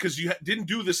 Ruby, because you didn't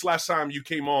do this last time you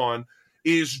came on,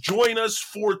 is join us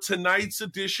for tonight's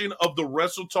edition of the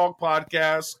Wrestle Talk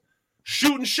Podcast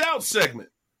Shoot and Shout segment,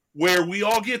 where we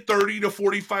all get 30 to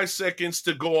 45 seconds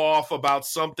to go off about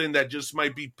something that just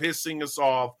might be pissing us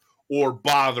off or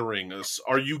bothering us.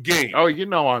 Are you game? Oh, you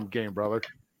know I'm game, brother.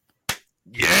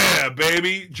 Yeah,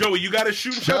 baby. Joey, you got a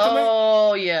shoot and shout tonight?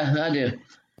 Oh, yeah, I do.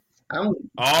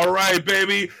 All right,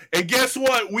 baby. And guess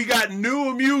what? We got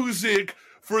new music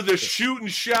for the shoot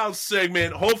and shout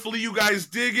segment. Hopefully you guys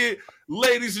dig it.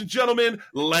 Ladies and gentlemen,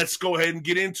 let's go ahead and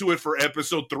get into it for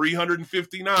episode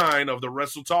 359 of the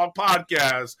Wrestle Talk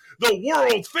Podcast, the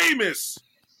world famous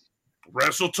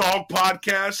Wrestle Talk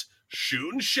Podcast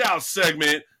Shoot and Shout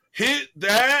segment. Hit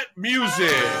that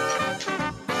music.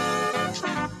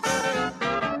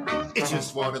 It's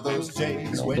just one of those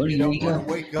days when you don't want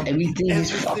to wake up. Everything is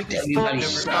fucked. Everybody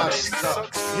sucks.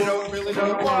 You don't really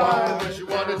know why, but you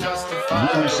want to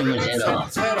justify.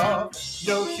 Someone's head off.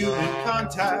 No human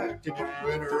contact, and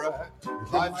you interact.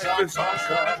 Life's on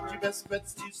contract. Your best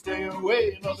bet's to stay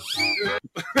away.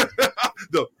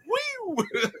 The whee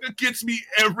gets me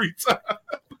every time.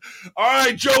 All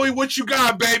right, Joey, what you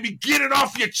got, baby? Get it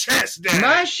off your chest, Dad.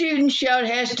 My shoot and shout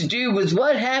has to do with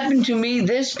what happened to me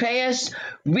this past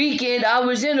weekend. I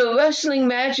was in a wrestling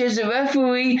match as a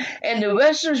referee, and the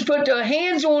wrestlers put their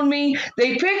hands on me.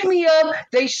 They picked me up.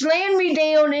 They slammed me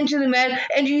down into the mat.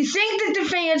 And do you think that the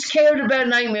fans cared about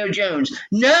Nightmare Jones?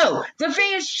 No. The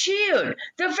fans cheered.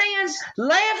 The fans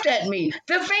laughed at me.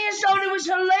 The fans thought it was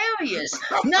hilarious.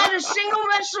 Not a single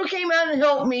wrestler came out and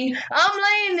helped me. I'm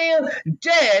laying there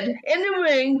dead in the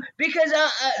ring because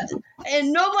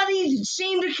and nobody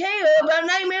seemed to care about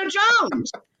Nightmare Jones.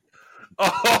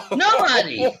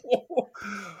 Nobody.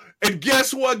 And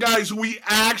guess what, guys? We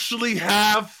actually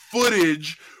have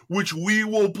footage which we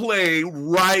will play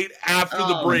right after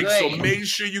the break. Great. So make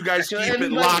sure you guys keep it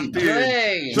locked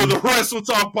in to the Wrestle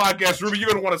Talk Podcast. Ruby, you're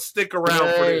going to want to stick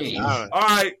around for this. All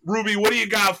right, Ruby, what do you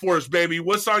got for us, baby?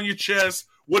 What's on your chest?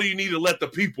 What do you need to let the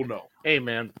people know? Hey,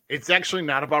 man, it's actually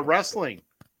not about wrestling.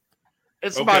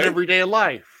 It's about everyday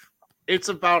life. It's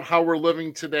about how we're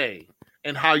living today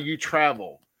and how you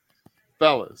travel.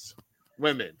 Fellas,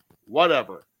 women,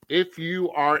 whatever. If you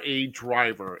are a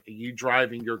driver and you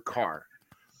driving your car,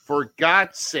 for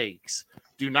God's sakes,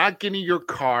 do not get in your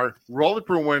car, roll up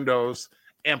your windows,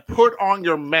 and put on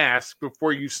your mask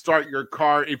before you start your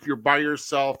car if you're by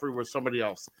yourself or with somebody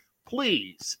else.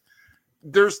 Please.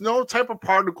 There's no type of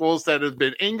particles that have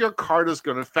been in your car that's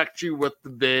going to affect you with the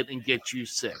vid and get you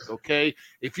sick, okay?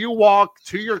 If you walk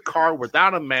to your car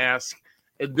without a mask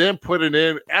and then put it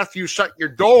in after you shut your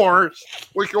door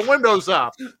with your windows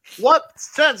up, what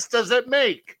sense does it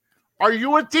make? Are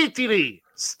you a TTD?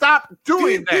 Stop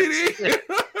doing that.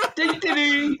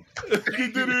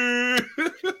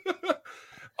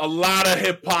 A lot of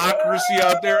hypocrisy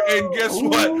out there. And guess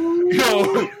what?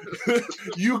 Yo,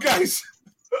 you guys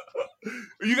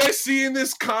seeing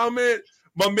this comment?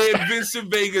 My man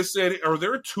Vincent Vega said, are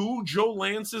there 2 Joe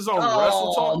Lances on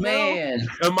Wrestle Talk man.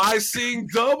 now? Am I seeing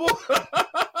double?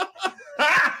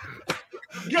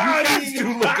 You guys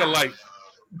do look alike.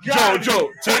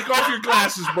 Joe, take off your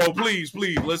glasses, bro. Please.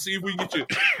 Let's see if we can get you.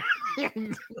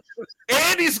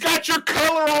 And he's got your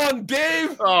color on,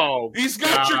 Dave. Oh, he's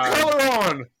got your color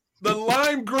on. The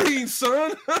lime green,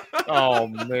 son. Oh,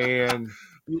 man.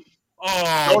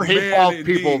 Oh, don't hate man, bald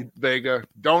indeed. people, Vega.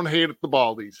 Don't hate the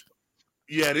baldies.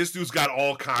 Yeah, this dude's got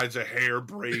all kinds of hair,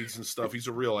 braids, and stuff. He's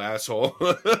a real asshole.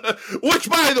 Which,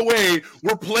 by the way,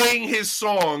 we're playing his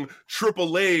song,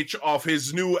 Triple H, off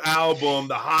his new album,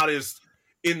 The Hottest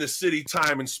in the City,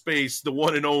 Time, and Space, the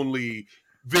one and only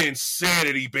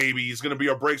Vinsanity, baby, is going to be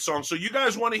our break song. So you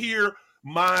guys want to hear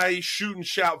my shoot and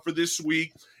shout for this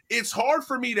week? It's hard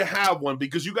for me to have one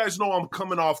because you guys know I'm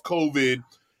coming off COVID,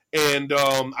 and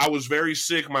I was very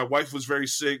sick. My wife was very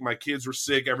sick. My kids were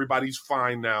sick. Everybody's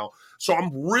fine now. So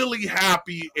I'm really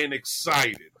happy and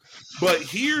excited. But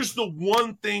here's the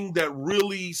one thing that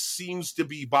really seems to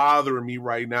be bothering me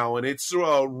right now, and it's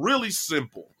really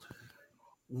simple.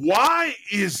 Why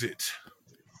is it?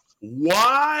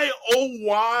 Why, oh,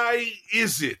 why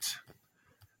is it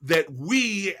that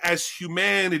we as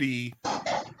humanity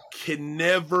can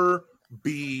never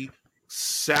be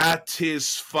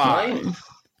satisfied? Right.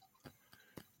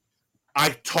 I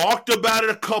talked about it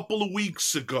a couple of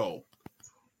weeks ago.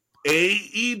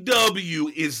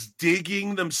 AEW is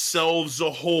digging themselves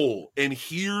a hole. And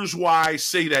here's why I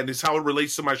say that, and it's how it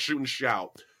relates to my shoot and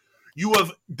shout. You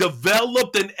have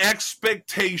developed an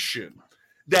expectation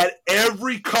that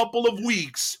every couple of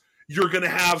weeks you're going to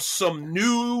have some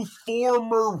new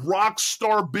former rock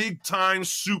star, big-time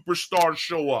superstar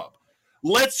show up.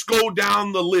 Let's go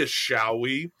down the list, shall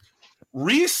we?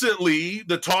 Recently,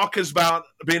 the talk has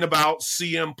been about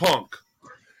CM Punk.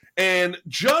 And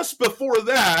just before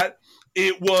that,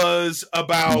 it was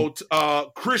about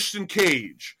Christian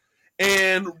Cage.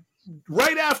 And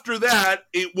right after that,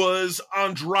 it was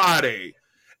Andrade.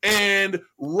 And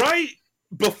right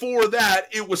before that,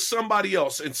 it was somebody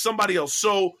else and somebody else.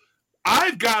 So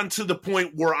I've gotten to the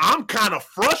point where I'm kind of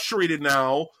frustrated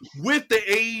now with the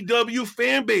AEW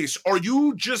fan base. Are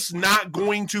you just not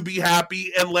going to be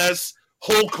happy unless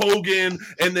Hulk Hogan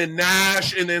and then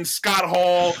Nash and then Scott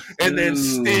Hall and then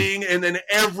Sting and then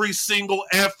every single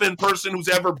effing person who's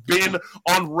ever been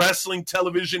on wrestling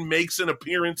television makes an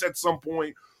appearance at some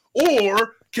point?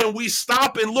 Or can we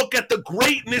stop and look at the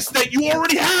greatness that you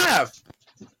already have?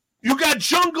 You got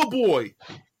Jungle Boy.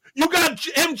 You got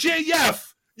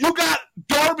MJF. You got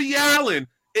Darby Allin.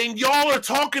 And y'all are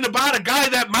talking about a guy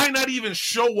that might not even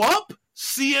show up?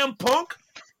 CM Punk?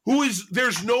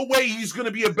 There's no way he's going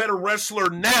to be a better wrestler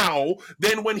now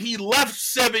than when he left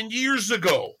 7 years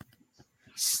ago.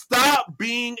 Stop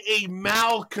being a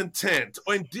malcontent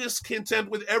and discontent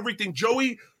with everything.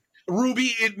 Joey,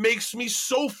 Ruby, it makes me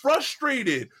so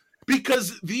frustrated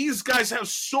because these guys have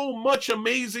so much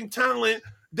amazing talent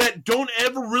that don't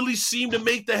ever really seem to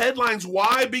make the headlines.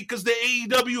 Why? Because the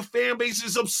AEW fan base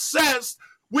is obsessed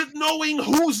with knowing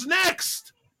who's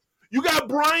next. You got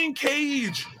Brian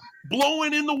Cage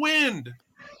blowing in the wind.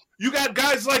 You got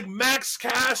guys like Max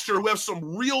Caster who have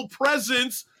some real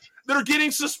presence that are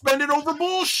getting suspended over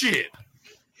bullshit.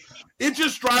 It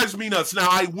just drives me nuts. Now,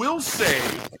 I will say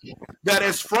that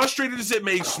as frustrated as it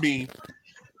makes me,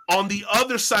 on the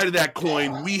other side of that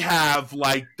coin, we have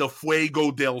like the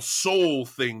Fuego del Sol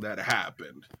thing that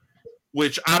happened,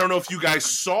 which I don't know if you guys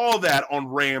saw that on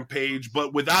Rampage,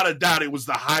 but without a doubt, it was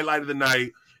the highlight of the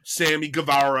night. Sammy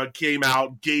Guevara came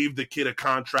out, gave the kid a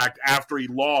contract after he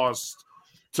lost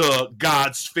to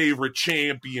God's favorite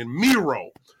champion, Miro.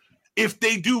 If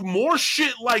they do more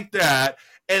shit like that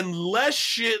and less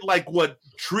shit like what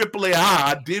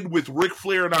AAA did with Ric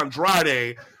Flair and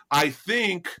Andrade,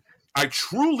 I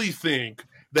truly think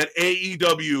that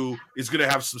AEW is going to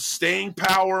have some staying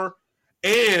power,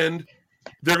 and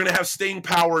they're going to have staying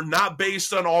power not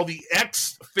based on all the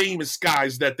ex-famous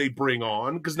guys that they bring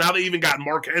on, because now they even got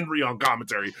Mark Henry on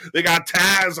commentary. They got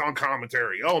Taz on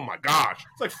commentary. Oh, my gosh.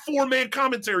 It's like 4-man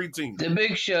commentary team. The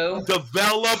Big Show.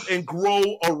 Develop and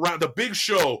grow around the Big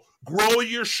Show. Grow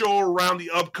your show around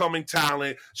the upcoming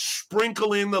talent.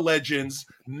 Sprinkle in the legends,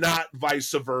 not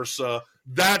vice versa.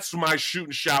 That's my shoot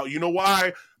and shout. You know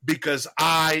why? Because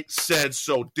I said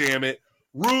so, damn it.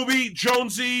 Ruby,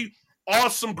 Jonesy,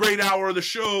 awesome, great hour of the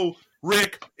show.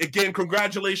 Rick, again,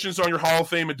 congratulations on your Hall of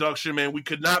Fame induction, man. We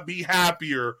could not be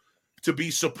happier to be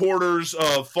supporters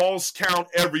of Falls Count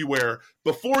everywhere.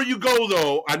 Before you go,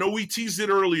 though, I know we teased it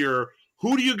earlier.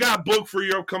 Who do you got booked for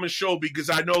your upcoming show? Because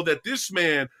I know that this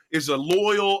man is a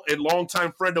loyal and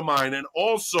longtime friend of mine and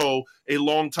also a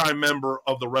longtime member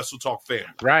of the Wrestle Talk family.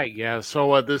 Right, yeah.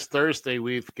 So this Thursday,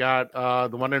 we've got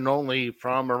the one and only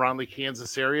from around the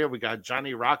Kansas area. We got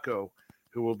Johnny Rocco,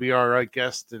 who will be our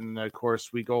guest. And, of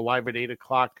course, we go live at 8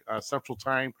 o'clock Central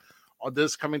Time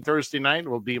this coming Thursday night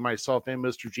will be myself and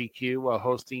Mr. GQ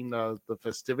hosting the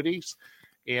festivities.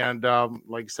 And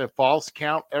like I said, Falls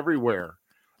Count everywhere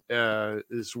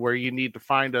is where you need to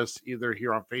find us, either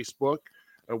here on Facebook,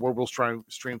 where we'll stream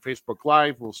Facebook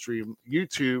Live, we'll stream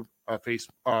YouTube,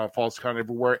 Falls Count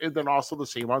everywhere, and then also the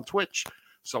same on Twitch.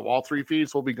 So all three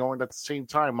feeds will be going at the same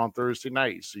time on Thursday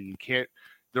night. So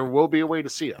there will be a way to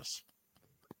see us.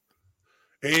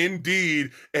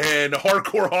 Indeed. And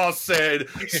Hardcore Hoss said,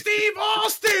 Steve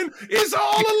Austin is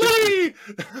all elite.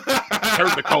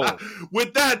 Heard the cold.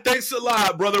 With that, thanks a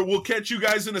lot, brother. We'll catch you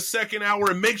guys in the second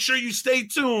hour. And make sure you stay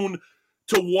tuned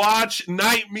to watch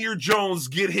Nightmare Jones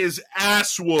get his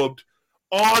ass whooped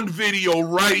on video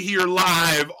right here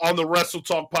live on the Wrestle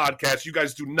Talk podcast. You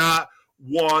guys do not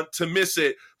want to miss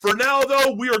it. For now,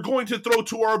 though, we are going to throw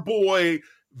to our boy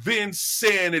Vince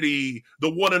Sanity, the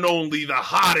one and only, the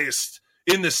hottest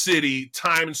in the city,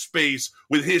 time and space,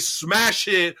 with his smash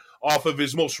hit off of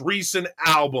his most recent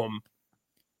album,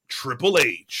 Triple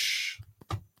H.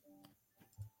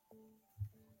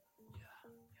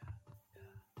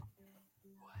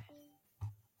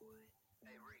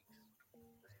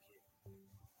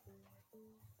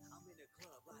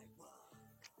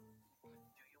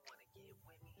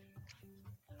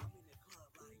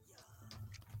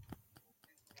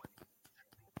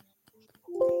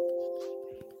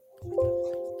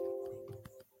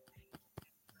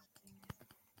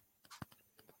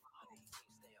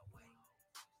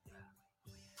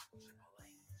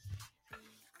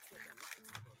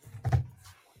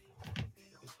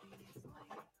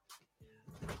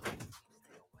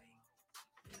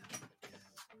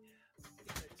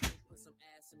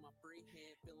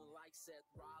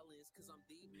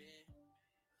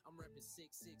 I'm repping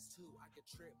 662. I could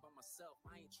trip by myself.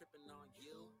 I ain't tripping on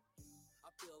you. I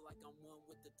feel like I'm one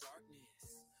with the darkness.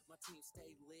 My team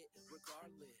stay lit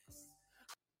regardless.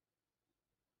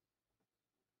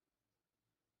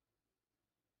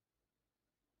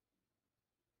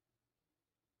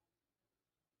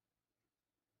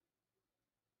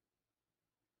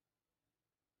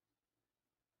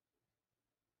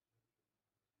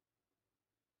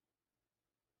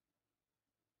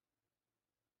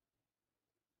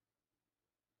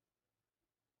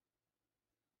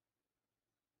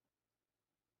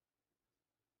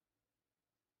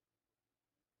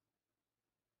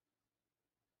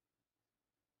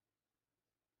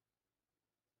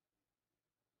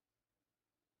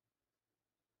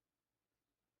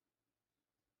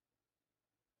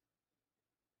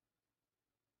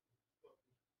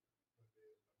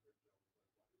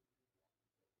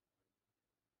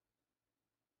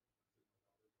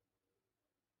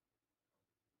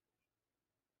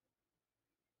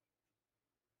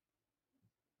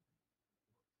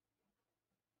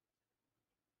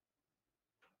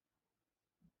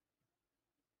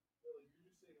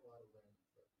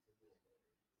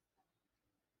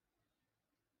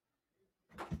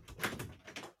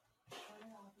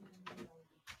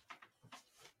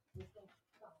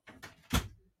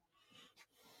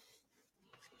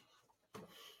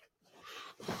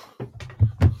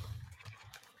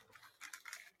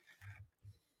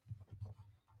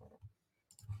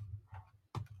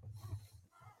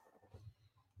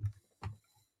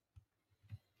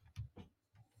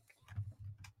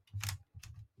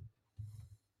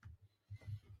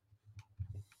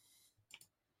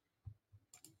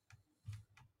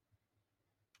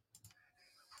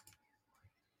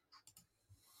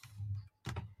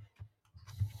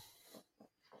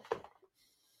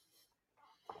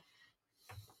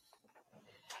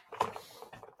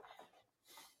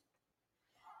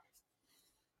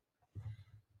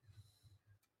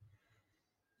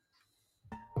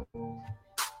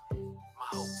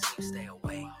 My whole team stay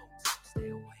away. Stay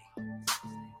away.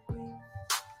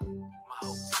 My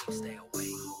whole team stay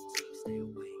away. Stay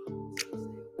away.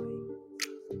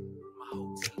 My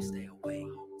whole team stay away. Stay away.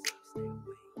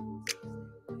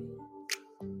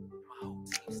 My whole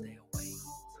team stay away. Stay away.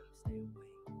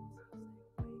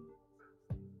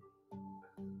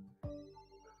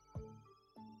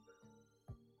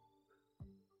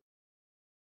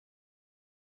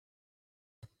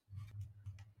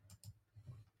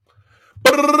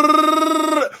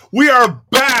 We are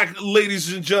back,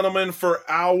 ladies and gentlemen, for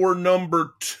hour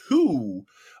number 2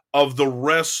 of the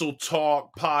Wrestle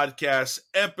Talk podcast,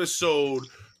 episode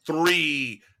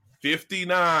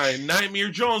 359. Nightmare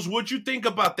Jones, what'd you think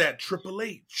about that Triple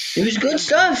H? It was good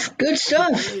stuff. Good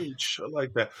stuff. Triple H, I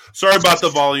like that. Sorry about the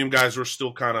volume, guys. We're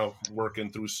still kind of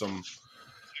working through some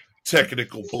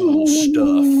technical bull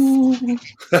stuff.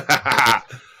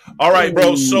 All right,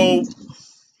 bro. So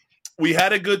we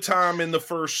had a good time in the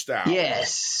first hour.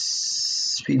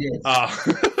 Yes. He did.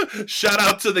 Shout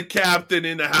out to the captain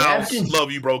in the house. Captain.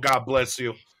 Love you, bro. God bless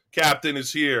you. Captain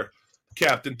is here.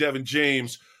 Captain Devin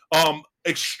James.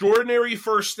 Extraordinary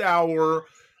first hour.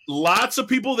 Lots of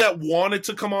people that wanted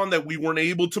to come on that we weren't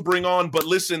able to bring on. But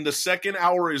listen, the second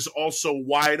hour is also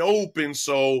wide open.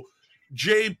 So,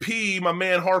 JP, my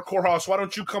man, Hardcore Hoss, why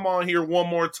don't you come on here one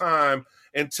more time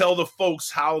and tell the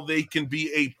folks how they can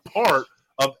be a part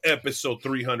of episode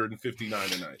 359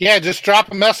 tonight? Yeah, just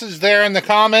drop a message there in the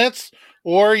comments,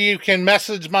 or you can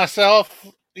message myself,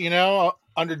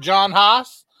 under John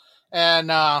Haas,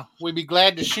 and we'd be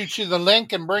glad to shoot you the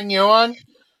link and bring you on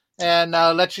and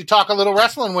let you talk a little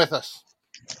wrestling with us.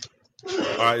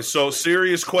 All right, so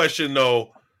serious question,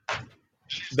 though.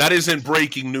 That isn't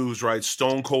breaking news, right?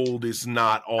 Stone Cold is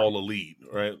not all elite,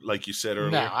 right? Like you said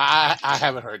earlier. No, I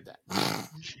haven't heard that.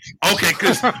 Okay,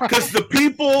 because the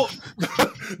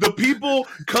people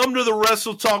come to the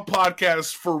Wrestle Talk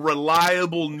podcast for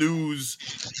reliable news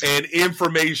and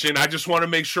information. I just want to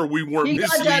make sure we weren't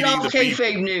misleading that the people.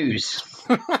 kayfabe news.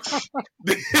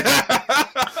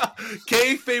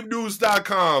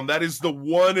 kayfabenews.com. That is the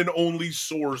one and only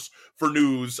source for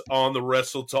news on the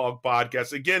Wrestle Talk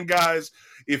podcast. Again, guys,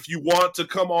 if you want to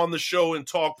come on the show and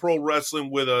talk pro wrestling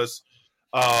with us,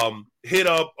 hit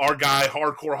up our guy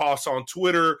Hardcore Hoss on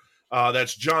Twitter.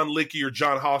 That's John Licky or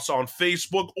John Haas on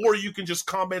Facebook, or you can just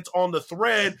comment on the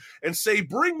thread and say,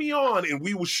 bring me on, and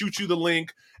we will shoot you the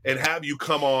link and have you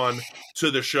come on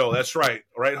to the show. That's right.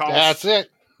 Right, Haas? That's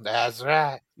it. That's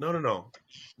right. No.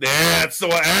 That's the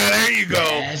one. There you go.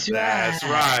 That's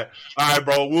right. All right,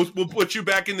 bro. We'll put you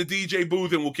back in the DJ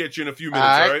booth, and we'll catch you in a few minutes,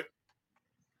 all right?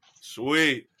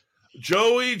 Sweet.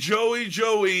 Joey.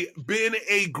 Been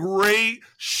a great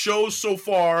show so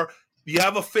far. You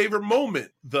have a favorite moment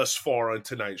thus far on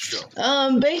tonight's show?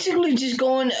 Basically just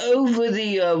going over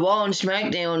the Raw and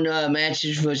SmackDown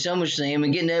matches for SummerSlam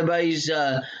and getting everybody's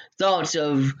thoughts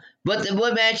of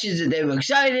what matches that they were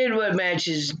excited, what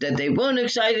matches that they weren't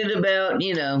excited about,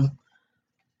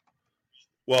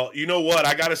 Well, you know what?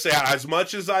 I got to say, as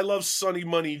much as I love Sonny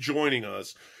Money joining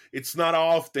us, it's not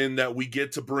often that we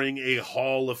get to bring a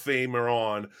Hall of Famer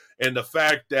on. And the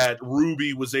fact that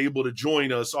Ruby was able to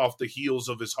join us off the heels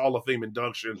of his Hall of Fame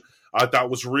induction, I thought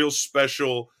was real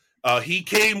special. He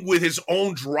came with his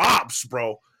own drops,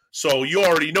 bro. So you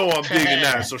already know I'm digging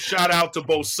that. So shout out to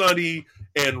both Sonny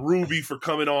and Ruby for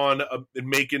coming on and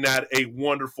making that a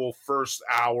wonderful first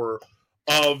hour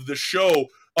of the show.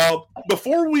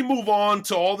 Before we move on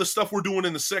to all the stuff we're doing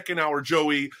in the second hour,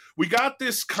 Joey, we got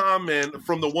this comment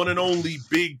from the one and only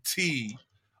Big T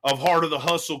of Heart of the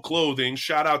Hustle Clothing.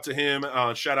 Shout out to him.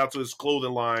 Shout out to his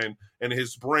clothing line and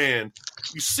his brand.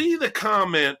 You see the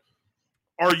comment.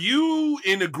 Are you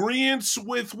in agreement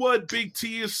with what Big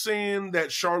T is saying,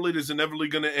 that Charlotte is inevitably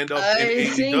going to end up in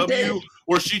AEW,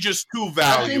 or is she just too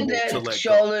valuable to let go? I think that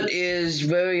Charlotte is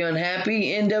very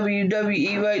unhappy in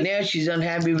WWE right now. She's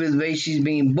unhappy with the way she's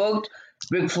being booked.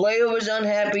 Ric Flair was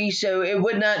unhappy, so it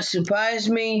would not surprise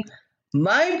me.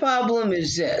 My problem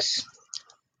is this.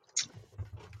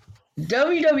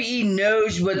 WWE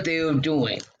knows what they're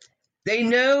doing. They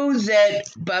know that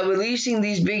by releasing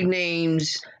these big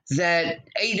names that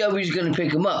AEW is going to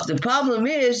pick them up. The problem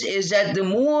is that the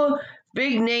more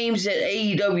big names that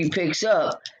AEW picks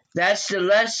up, that's the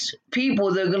less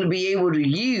people they're going to be able to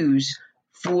use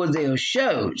for their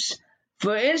shows.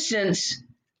 For instance,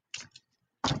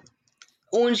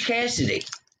 Orange Cassidy.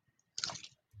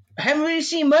 I haven't really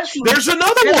seen much from There's another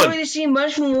I one. haven't really seen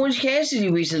much from Orange Cassidy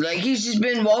recently. Like, he's just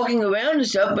been walking around and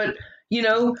stuff, but,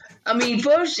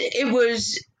 first it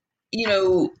was,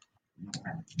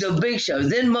 the Big Show,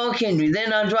 then Mark Henry,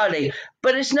 then Andrade.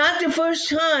 But it's not the first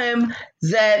time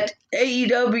that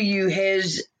AEW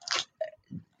has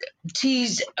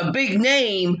teased a big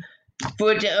name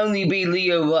for it to only be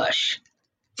Lio Rush.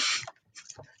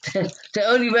 to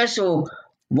only wrestle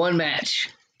one match.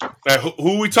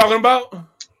 Who are we talking about?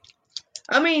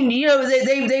 I mean,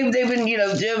 they've been,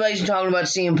 everybody's talking about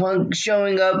CM Punk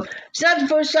showing up. It's not the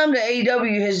first time that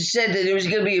AEW has said that there was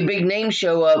going to be a big name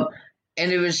show up,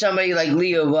 and it was somebody like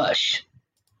Lio Rush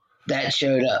that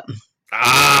showed up.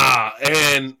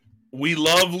 And we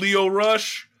love Lio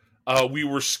Rush. We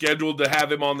were scheduled to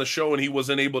have him on the show, and he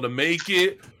wasn't able to make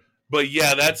it. But,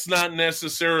 yeah, that's not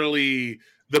necessarily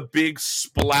the big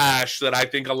splash that I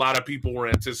think a lot of people were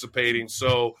anticipating.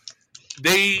 So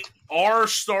they are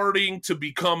starting to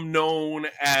become known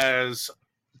as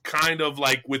kind of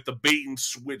like with the bait and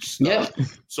switch stuff. Yep.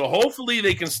 So hopefully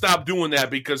they can stop doing that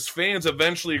because fans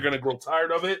eventually are going to grow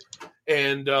tired of it.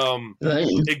 And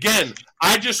again,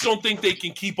 I just don't think they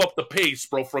can keep up the pace,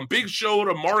 bro. From Big Show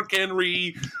to Mark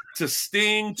Henry to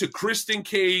Sting to Kristen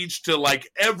Cage to like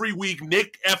every week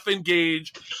Nick effing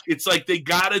Gage. It's like they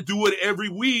got to do it every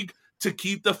week to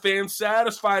keep the fans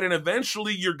satisfied. And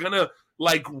eventually you're going to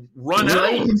like run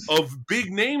out of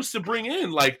big names to bring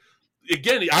in. Like,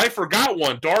 again, I forgot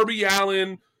one. Darby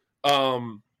Allin,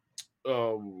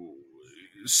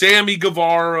 Sammy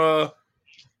Guevara,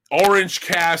 Orange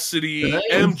Cassidy,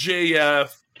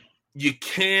 MJF. You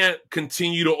to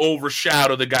continue to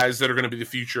overshadow the guys that are going to be the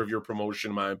future of your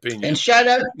promotion, in my opinion. And shout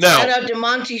out to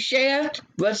Monty Shaft.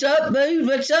 What's up, dude?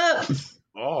 What's up?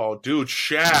 Oh, dude,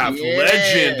 Shaft,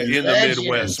 legend in the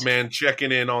Midwest, man,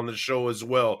 checking in on the show as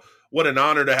well. What an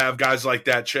honor to have guys like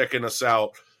that checking us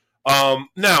out.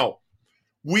 Now,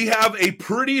 we have a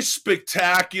pretty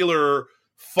spectacular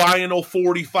final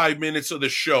 45 minutes of the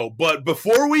show. But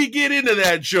before we get into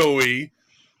that, Joey,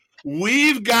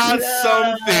 we've got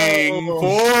something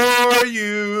for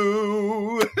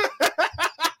you.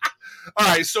 All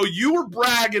right, so you were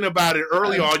bragging about it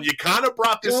early on. You kind of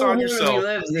brought this on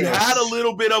yourself. You had a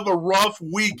little bit of a rough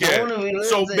weekend.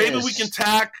 So maybe we can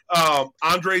tack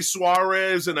Andre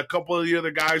Suarez and a couple of the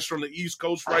other guys from the East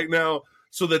Coast right now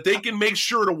so that they can make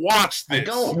sure to watch this. I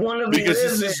don't want to because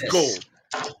this is gold.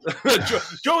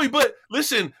 Joey, but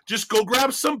listen, just go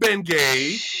grab some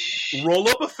Bengay, roll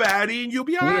up a fatty, and you'll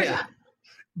be all right. Yeah.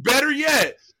 Better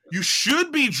yet, you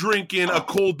should be drinking a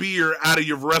cold beer out of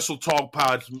your Wrestle Talk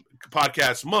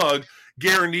podcast mug,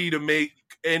 guaranteed to make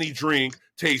any drink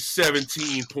taste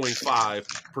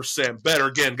 17.5% better.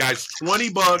 Again, guys,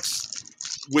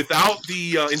 $20 without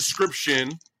the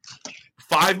inscription.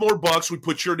 $5 more, we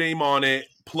put your name on it,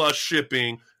 plus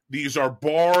shipping. These are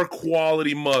bar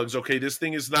quality mugs, okay? This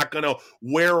thing is not going to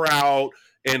wear out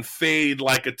and fade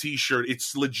like a t-shirt.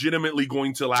 It's legitimately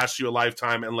going to last you a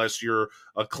lifetime unless you're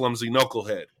a clumsy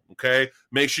knucklehead, okay?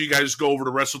 Make sure you guys go over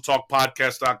to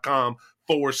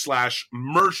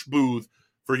WrestleTalkPodcast.com/merch booth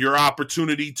for your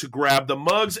opportunity to grab the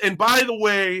mugs. And by the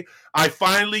way, I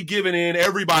finally given in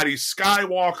everybody,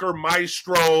 Skywalker,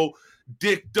 Maestro,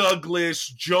 Dick Douglas,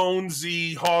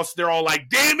 Jonesy, Hoss, they're all like,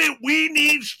 damn it, we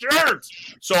need shirts.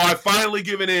 So I finally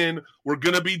given in. We're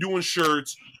going to be doing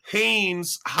shirts.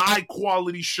 Hanes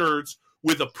high-quality shirts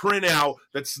with a printout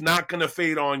that's not going to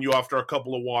fade on you after a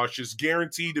couple of washes.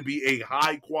 Guaranteed to be a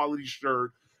high-quality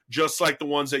shirt, just like the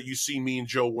ones that you see me and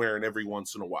Joe wearing every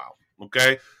once in a while.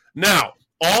 Okay? Now,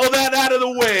 all that out of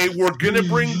the way, we're going to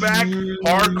bring back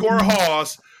Hardcore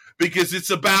Hoss because it's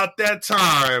about that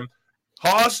time.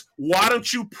 Hoss, why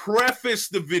don't you preface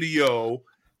the video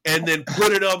and then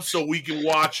put it up so we can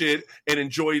watch it and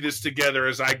enjoy this together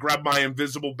as I grab my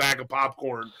invisible bag of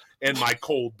popcorn and my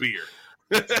cold beer.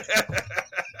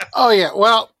 Oh, yeah.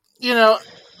 Well, you know,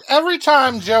 every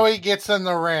time Joey gets in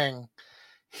the ring,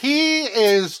 he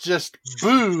is just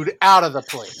booed out of the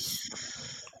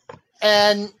place.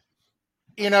 And,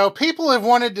 you know, people have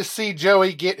wanted to see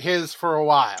Joey get his for a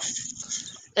while.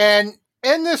 And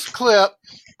in this clip,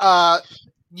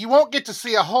 you won't get to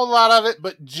see a whole lot of it,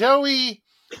 but Joey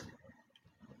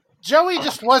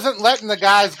just wasn't letting the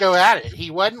guys go at it. He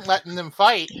wasn't letting them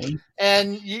fight.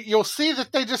 And you'll see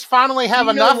that they just finally have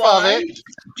enough of it.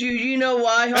 Do you know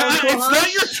why? It's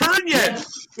not your turn yet.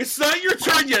 It's not your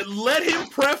turn yet. Let him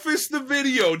preface the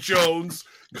video, Jones.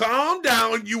 Calm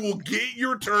down. You will get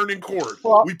your turn in court.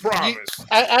 Well, we promise.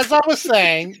 As I was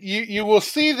saying, you will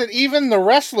see that even the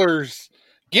wrestlers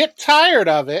get tired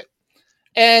of it.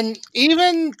 And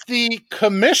even the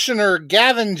commissioner,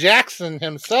 Gavin Jackson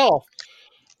himself.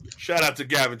 Shout out to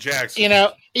Gavin Jackson. You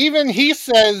know, even he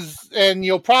says, and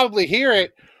you'll probably hear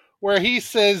it, where he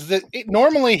says that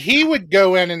normally he would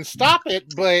go in and stop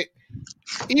it, but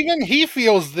even he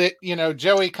feels that, you know,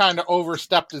 Joey kind of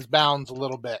overstepped his bounds a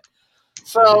little bit.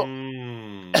 So,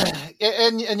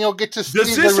 and you'll get to see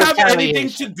Does this have anything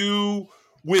to do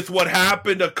with what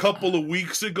happened a couple of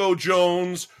weeks ago,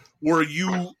 Jones, where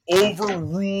you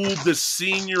overruled the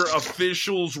senior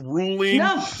officials' ruling?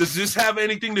 No. Does this have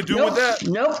anything to do with that?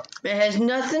 Nope. It has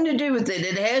nothing to do with it.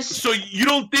 It has. So you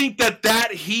don't think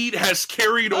that heat has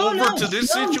carried over to this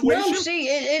situation? No. See,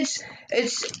 it's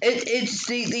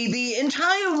the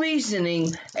entire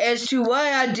reasoning as to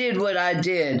why I did what I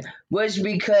did was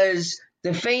because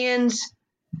the fans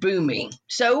boo me.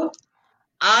 So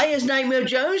I, as Nightmare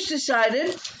Jones,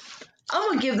 decided I'm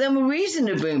going to give them a reason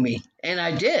to boo me. And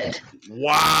I did.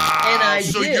 Wow. And I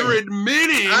so did. You're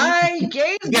admitting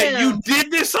that you did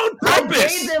this on purpose. I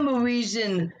gave them a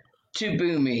reason to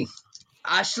boo me.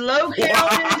 I slow counted.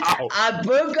 Wow. I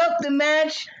broke up the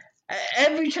match.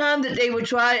 Every time that they would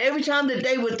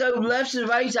throw lefts and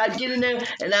rights, I'd get in there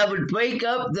and I would break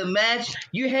up the match.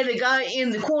 You had a guy in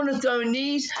the corner throwing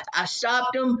knees. I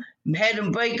stopped him, had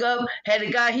him break up. Had a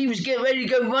guy, he was getting ready to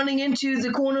go running into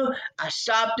the corner. I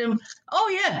stopped him. Oh,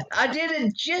 yeah, I did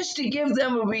it just to give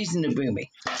them a reason to boo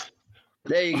me.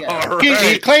 There you go. All He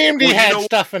right. claimed he Well, you had know-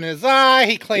 stuff in his eye.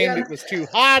 He claimed Yeah. it was too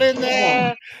hot in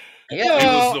there. Yeah. It was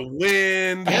Well, the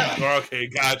wind. Yeah. Okay,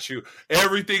 got you.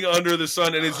 Everything under the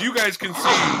sun. And as you guys can see,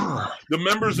 the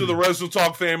members of the Wrestle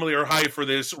Talk family are hyped for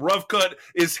this. Rough Cut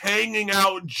is hanging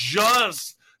out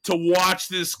just to watch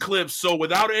this clip. So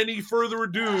without any further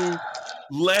ado,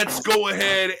 let's go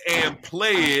ahead and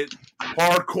play it.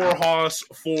 Hardcore Hoss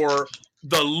for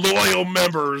the loyal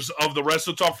members of the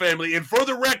Wrestle Talk family. And for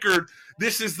the record,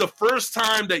 this is the first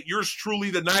time that yours truly,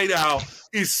 the Night Owl,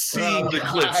 is seeing the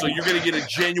clip. So you're going to get a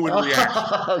genuine reaction.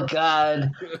 Oh,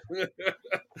 God.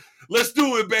 Let's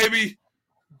do it, baby.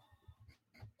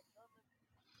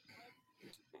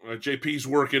 JP's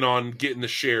working on getting the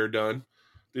share done.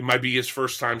 It might be his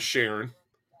first time sharing.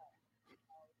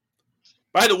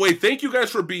 By the way, thank you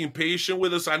guys for being patient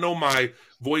with us. I know my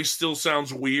voice still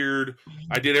sounds weird.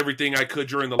 I did everything I could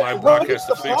during the live broadcast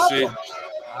to fix it.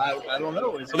 I don't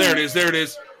know. Oh, there it is. There it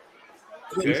is.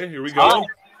 Okay, here we go.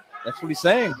 That's what he's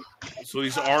saying. So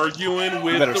he's arguing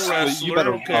with the wrestler. You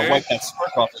better okay. wipe that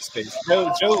smirk off his face.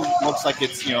 Joe looks like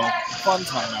it's fun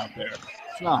time out there.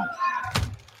 It's not.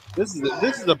 This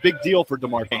is a big deal for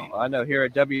DeMar Kane. I know. Here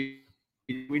at W,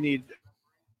 we need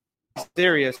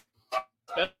serious.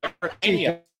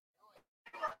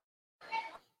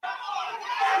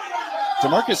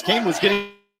 DeMarcus Kane was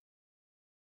getting.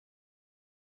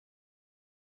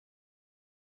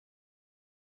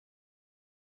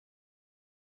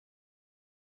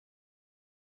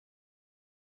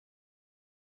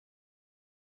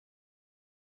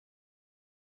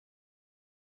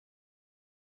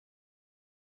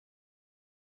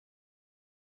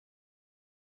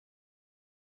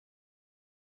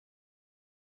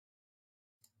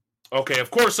 Okay,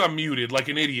 of course I'm muted like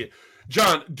an idiot.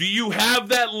 John, do you have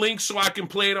that link so I can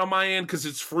play it on my end? Because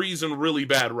it's freezing really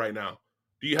bad right now.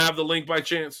 Do you have the link by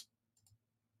chance?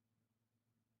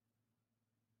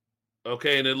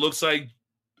 Okay, and it looks like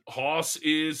Hoss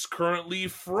is currently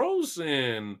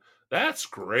frozen. That's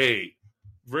great.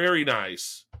 Very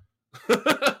nice.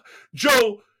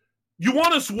 Joe, you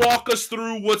want to walk us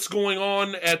through what's going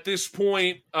on at this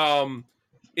point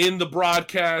in the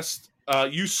broadcast?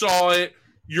 You saw it.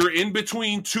 You're in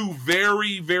between two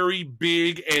very, very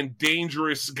big and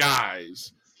dangerous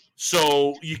guys.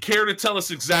 So you care to tell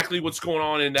us exactly what's going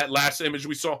on in that last image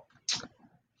we saw?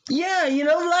 Yeah,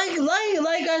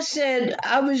 like I said,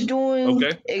 I was doing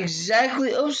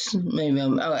exactly. Oops,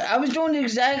 I was doing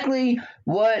exactly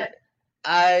what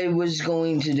I was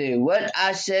going to do. What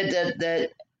I said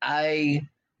that I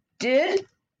did,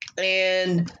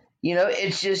 and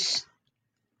it's just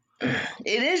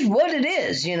it is what it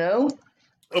is,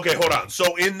 Okay, hold on.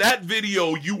 So in that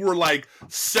video, you were like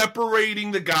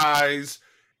separating the guys,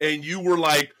 and you were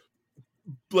like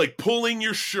pulling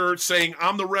your shirt, saying,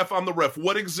 "I'm the ref, I'm the ref."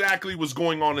 What exactly was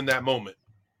going on in that moment?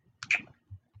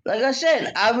 Like I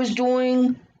said, I was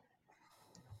doing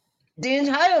the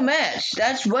entire match.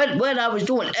 That's what I was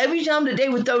doing. Every time that they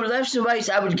would throw lefts and rights,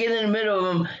 I would get in the middle of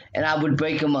them and I would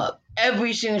break them up.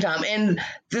 Every single time. And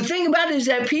the thing about it is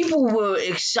that people were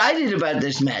excited about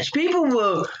this match. People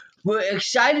were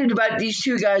excited about these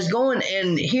two guys going,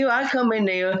 and here I come in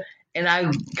there and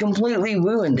I completely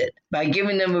ruined it by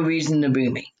giving them a reason to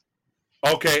boo me.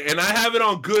 Okay, and I have it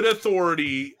on good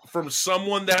authority from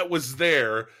someone that was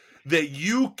there that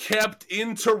you kept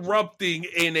interrupting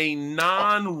in a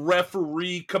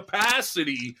non-referee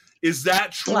capacity. Is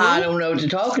that true? Well, I don't know what you're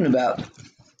talking about.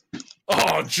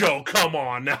 Oh, Joe, come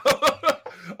on now. All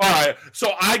right,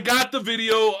 so I got the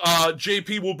video.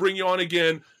 JP will bring you on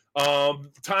again.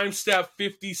 Time stamp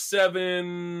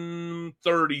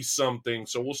 57:30 something.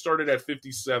 So we'll start it at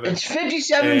 57. It's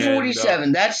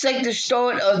 57:47. That's like the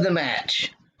start of the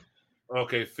match.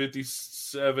 Okay,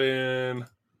 57.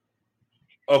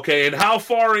 Okay, and how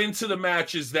far into the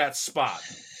match is that spot?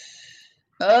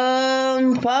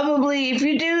 Probably if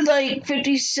you do like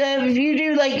 57, if you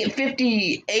do like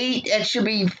 58, that should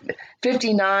be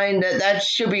 59. That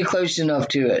should be close enough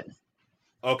to it.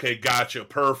 Okay, gotcha.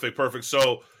 Perfect.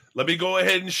 So let me go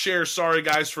ahead and share. Sorry,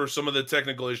 guys, for some of the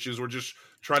technical issues. We're just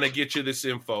trying to get you this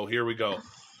info. Here we go.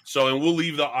 So, and we'll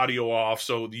leave the audio off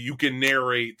so you can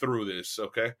narrate through this,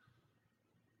 okay?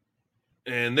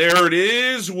 And there it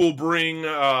is. We'll bring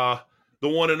the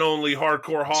one and only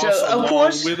Hardcore Hoss, So, of along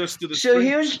course, with us to the so screen.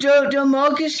 here's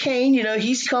Marcus Kane.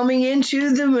 He's coming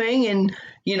into the ring, and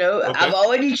I've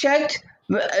already checked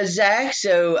Zach,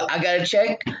 so I gotta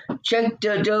check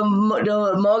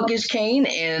the Marcus Kane,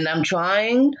 and I'm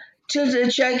trying to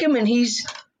check him, and he's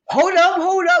hold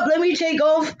up, let me take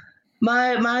off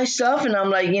my stuff, and I'm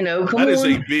like, come That on. is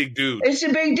a big dude. It's a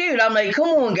big dude. I'm like, come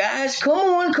on, guys, come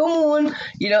on.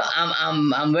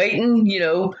 I'm waiting.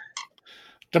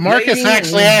 DeMarcus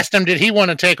actually asked him, did he want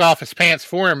to take off his pants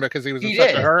for him because he was in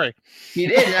such a hurry? He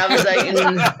did, and I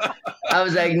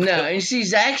was like, no. And you see,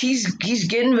 Zach, he's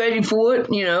getting ready for it.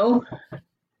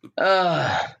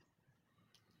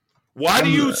 Why do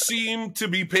you seem to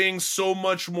be paying so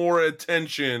much more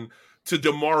attention to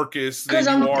DeMarcus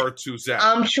than you are to Zach?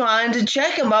 I'm trying to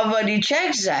check him. I've already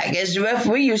checked Zach. As the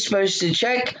referee, you're supposed to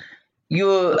check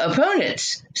your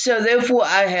opponents. So therefore,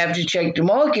 I have to check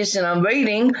DeMarcus, and I'm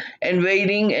waiting,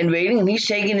 and he's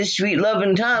taking his sweet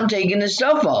loving time taking his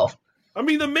stuff off. I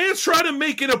mean, the man's trying to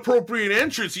make an appropriate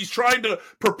entrance. He's trying to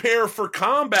prepare for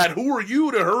combat. Who are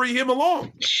you to hurry him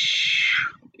along?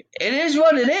 It is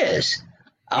what it is.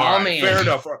 All right, man. Fair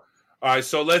enough. All right,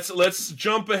 so let's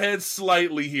jump ahead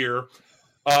slightly here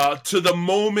to the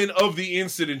moment of the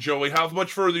incident, Joey. How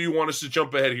much further you want us to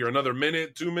jump ahead here? Another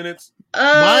minute, 2 minutes?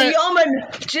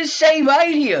 Just say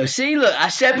right here. See, look, I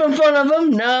step in front of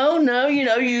him. No,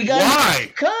 you got. Why?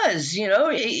 Because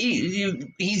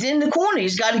he's in the corner.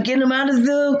 He's got to get him out of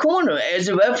the corner. As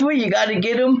a referee, you got to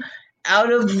get him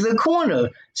out of the corner.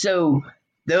 So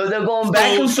they're going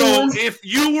back and forth. So if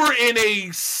you were in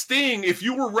if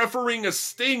you were refereeing a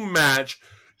Sting match,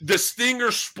 the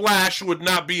Stinger splash would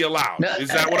not be allowed. No, is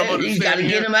that what I'm understanding? He's got to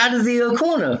get him out of the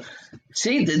corner.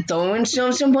 See, throwing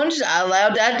some punches. I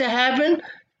allowed that to happen.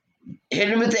 Hit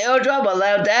him with the L drop. I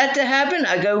allowed that to happen.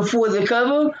 I go for the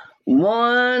cover.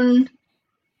 One.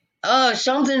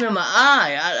 Something in my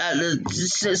eye.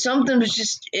 Something was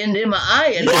just in my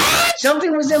eye. What?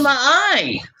 Something was in my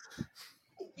eye.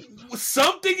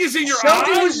 Something is in your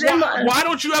eye? Why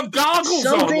don't you have goggles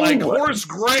on like Horace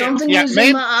Grant? Something was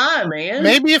in my eye, man.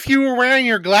 Maybe if you were wearing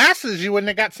your glasses, you wouldn't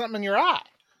have got something in your eye.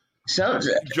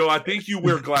 Joe, I think you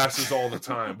wear glasses all the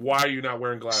time. Why are you not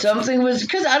wearing glasses? Something was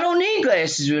because I don't need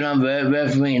glasses when I'm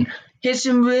refereeing. Hits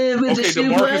him with the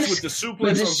suplex. With the suplex.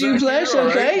 With the suplex,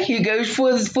 okay. Right. He goes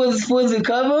for the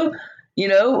cover.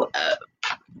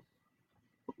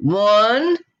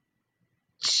 One,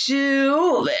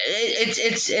 two.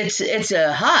 It's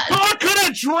a hot. I could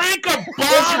have drank a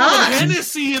bottle of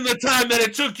Hennessy in the time that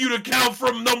it took you to count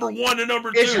from number 1 to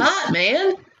number 2. It's hot,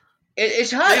 man.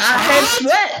 It's hot.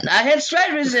 I had sweat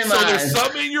in my eyes. So there's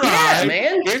something in your eye.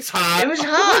 Man. It's hot. It was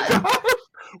hot.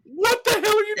 What the hell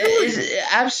are you doing?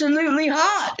 It's absolutely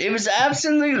hot. It was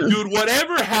absolutely. Dude,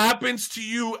 whatever happens to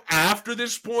you after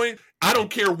this point, I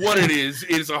don't care what it is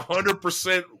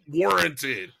 100%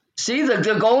 warranted. See,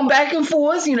 they're going back and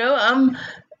forth. I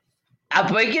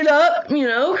break it up.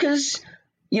 Because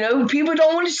people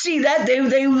don't want to see that. They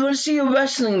want to see a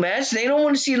wrestling match. They don't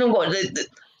want to see them go.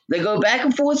 They go back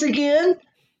and forth again.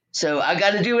 So I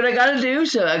got to do what I got to do.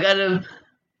 So I got to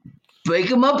break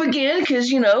them up again because,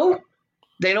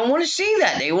 they don't want to see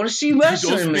that. They want to see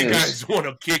wrestling moves. Those guys want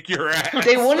to kick your ass.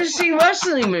 They want to see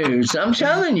wrestling moves. I'm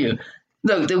telling you.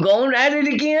 Look, they're going at it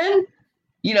again.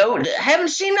 Haven't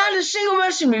seen not a single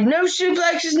wrestling move. No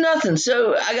suplexes, nothing.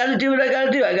 So I got to do what I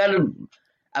got to do.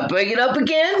 I break it up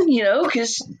again,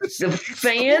 because the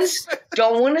fans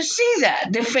don't want to see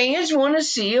that. The fans want to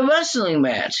see a wrestling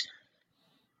match.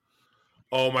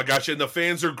 Oh, my gosh. And the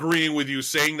fans are agreeing with you,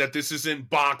 saying that this isn't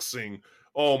boxing.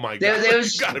 Oh, my God. You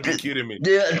got to be kidding me.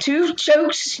 The two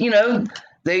chokes,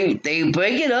 they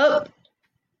break it up.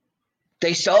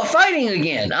 They start fighting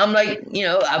again. I'm like,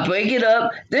 I break it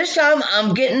up. This time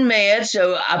I'm getting mad,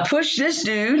 so I push this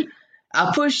dude.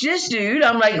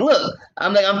 I'm like, look,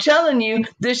 I'm telling you,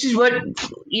 this is what,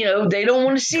 they don't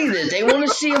want to see this. They want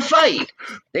to see a fight.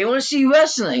 They want to see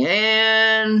wrestling.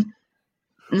 And.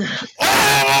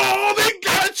 Oh, they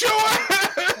got your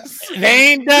ass.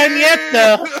 They ain't done yet,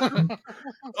 though.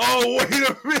 Oh, wait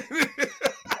a minute.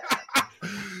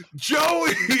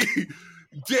 Joey.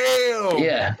 Damn.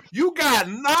 Yeah. You got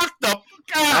knocked the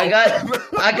fuck out.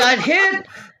 I got hit.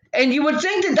 And you would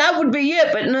think that would be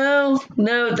it, but no,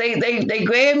 they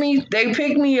grab me, they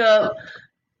pick me up.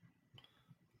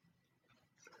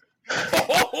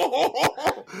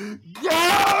 Oh,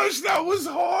 gosh, that was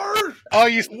hard. Oh,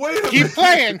 keep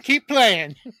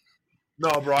playing.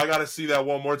 No, bro, I gotta see that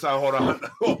one more time. Hold on.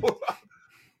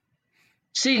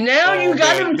 See, now you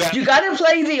gotta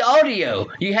play the audio.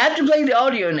 You have to play the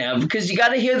audio now because you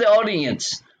gotta hear the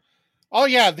audience. Oh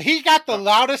yeah, he got the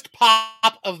loudest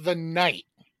pop of the night.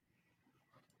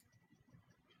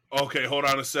 Okay, hold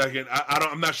on a second.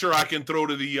 I'm not sure I can throw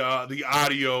to the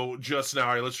audio just now.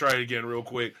 All right, let's try it again real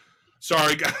quick.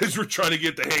 Sorry, guys, we're trying to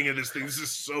get the hang of this thing. This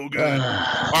is so good.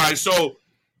 All right, so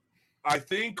I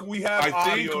think we have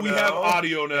audio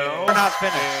now. They're not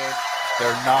finished.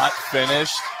 They're not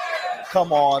finished.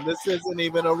 Come on, this isn't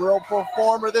even a real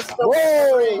performer. This is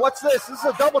whoa! What's this? This is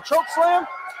a double choke slam.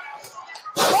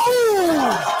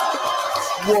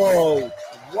 Whoa!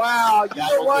 Wow! You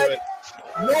know what?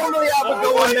 Normally I would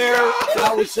go in there and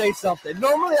I would say something.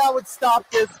 Normally I would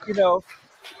stop this, you know.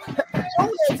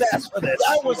 Don't ask for this.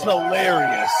 That was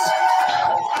hilarious.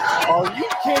 Are you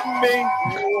kidding me?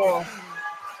 Whoa.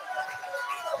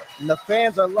 And the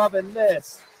fans are loving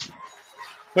this.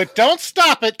 But don't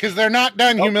stop it because they're not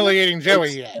done humiliating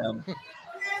Joey yet.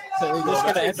 So we're just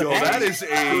gonna end the match. That is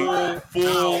a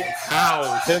full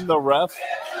house. Pin the ref.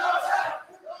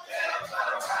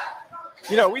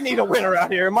 You know, we need a winner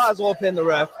out here. Might as well pin the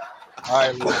ref. All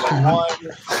right, we'll go 1, 2,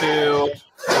 3.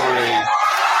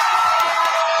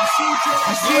 You see,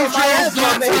 Joe, that's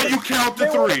how you count to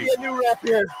 3. A new ref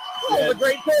here. That was a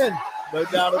great pin. No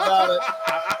doubt about it.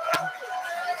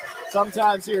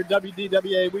 Sometimes here at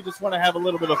WDWA, we just want to have a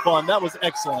little bit of fun. That was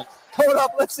excellent. Hold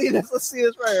up. Let's see this. Let's see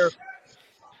this right here.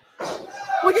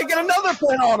 We can get another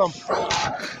pin on him.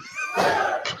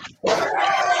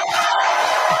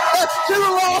 That's 2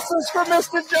 losses for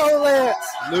Mr. Joe Lance.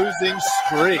 Losing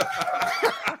streak.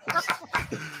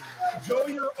 Joe,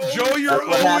 you're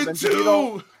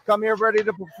 0-2. Come here ready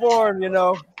to perform, you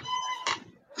know.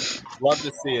 Love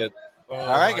to see it. All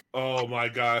right. Oh, my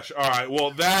gosh. All right.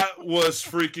 Well, that was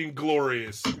freaking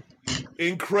glorious.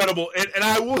 Incredible. And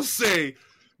I will say,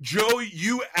 Joe,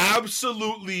 you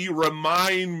absolutely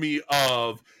remind me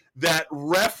of that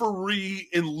referee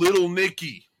in Little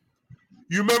Nicky.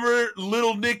 You remember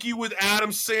Little Nicky with Adam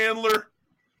Sandler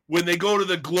when they go to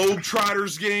the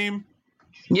Globetrotters game?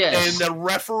 Yes. And the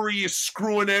referee is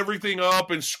screwing everything up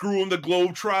and screwing the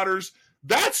Globetrotters?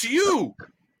 That's you.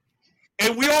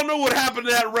 And we all know what happened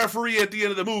to that referee at the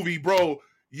end of the movie, bro.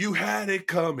 You had it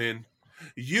coming.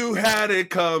 You had it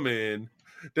coming.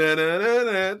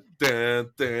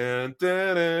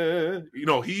 Da-da-da-da-da-da-da-da. You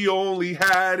know, he only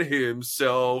had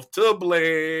himself to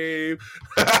blame.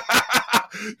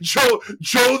 Joe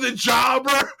the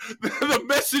jobber. The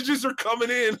messages are coming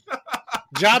in.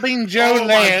 Jobbing Joe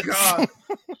Lance. My God.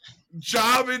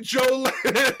 Jobbing Joe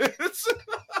Lance.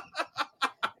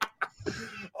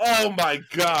 Oh my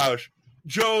gosh.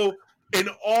 Joe, in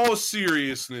all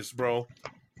seriousness, bro,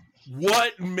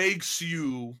 what makes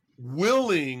you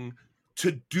willing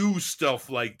to do stuff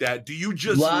like that? Do you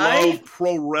just love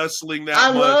pro wrestling that much?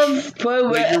 I love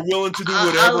pro wrestling. You're willing to do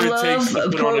whatever it takes to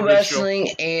put pro on a wrestling, good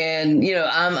show? and you know,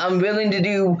 I'm willing to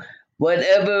do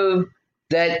whatever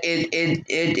that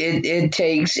it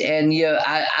takes. And you know,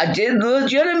 I did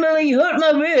legitimately hurt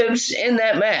my ribs in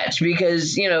that match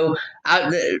because you know,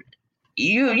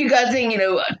 you got to think, you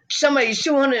know, somebody's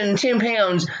 210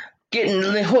 pounds getting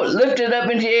lifted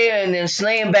up into the air and then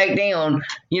slammed back down.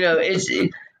 You know,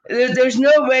 there's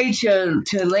no way to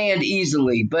land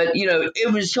easily. But, you know,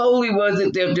 it was totally worth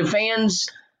it. The fans'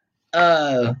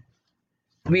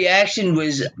 reaction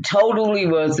was totally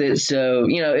worth it. So,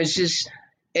 you know, it's just,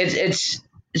 it's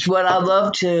what I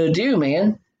love to do,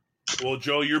 man. Well,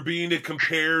 Joe, you're being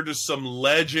compared to some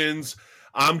legends.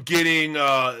 I'm getting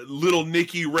Little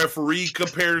Nicky referee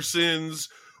comparisons.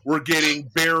 We're getting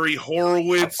Barry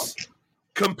Horowitz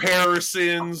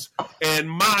comparisons. And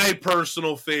my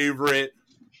personal favorite,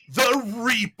 the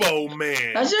Repo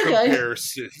Man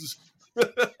comparisons.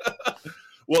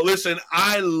 Well, listen,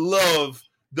 I love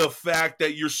the fact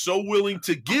that you're so willing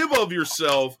to give of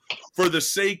yourself for the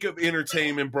sake of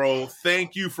entertainment, bro.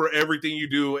 Thank you for everything you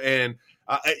do. And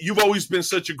you've always been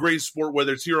such a great sport,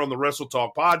 whether it's here on the Wrestle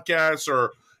Talk podcast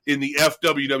or in the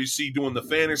FWWC doing the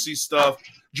fantasy stuff.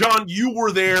 John, you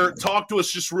were there. Talk to us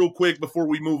just real quick before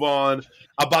we move on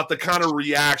about the kind of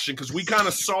reaction, because we kind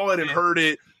of saw it and heard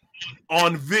it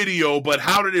on video, but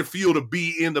how did it feel to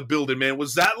be in the building, man?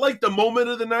 Was that like the moment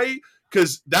of the night?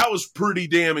 Because that was pretty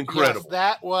damn incredible. Yes,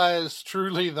 that was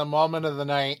truly the moment of the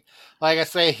night. Like I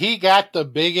say, he got the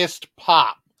biggest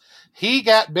pop. He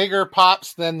got bigger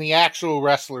pops than the actual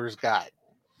wrestlers got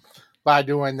by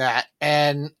doing that.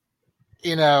 And,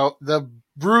 you know, the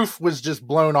roof was just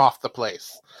blown off the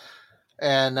place.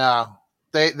 And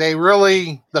they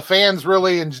really, the fans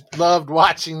really loved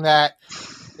watching that,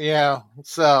 you know.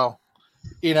 So,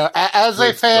 you know, as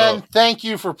a fan, thank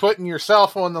you for putting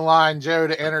yourself on the line, Joe,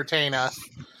 to entertain us.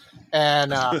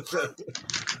 And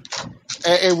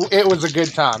it was a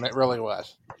good time. It really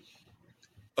was.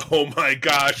 Oh my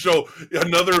gosh! So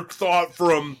another thought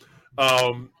from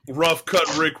Rough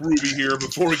Cut Rick Ruby here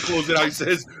before we close it out. He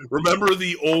says, "Remember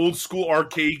the old school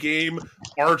arcade game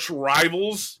Arch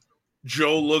Rivals?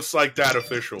 Joe looks like that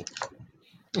official."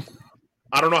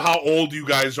 I don't know how old you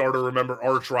guys are to remember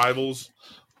Arch Rivals,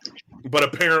 but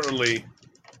apparently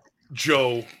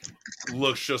Joe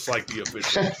looks just like the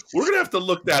official. We're gonna have to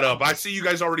look that up. I see you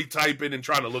guys already typing and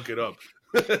trying to look it up.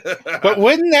 But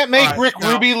wouldn't that make Rick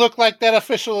Ruby look like that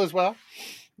official as well?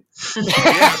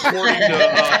 Yeah, according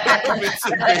to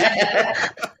Vincent Baker.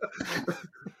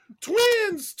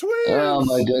 Twins. Oh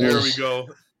my goodness. There we go.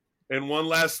 And one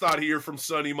last thought here from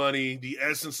Sunny Money: the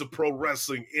essence of pro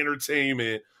wrestling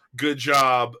entertainment. Good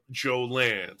job, Joe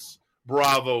Lance.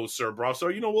 Bravo, sir. Bravo. So,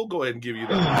 we'll go ahead and give you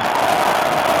that.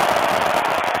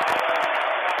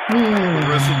 The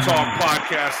Wrestle Talk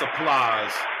podcast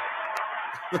applause.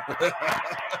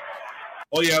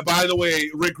 Oh, yeah, by the way,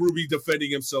 Rick Ruby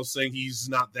defending himself, saying he's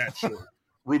not that short.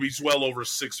 Ruby's well over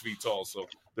 6 feet tall, so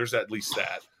there's at least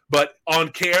that. But on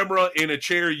camera, in a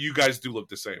chair, you guys do look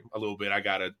the same a little bit. I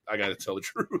gotta tell the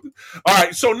truth. All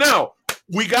right, so now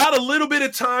we got a little bit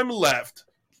of time left.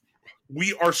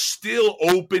 We are still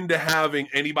open to having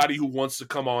anybody who wants to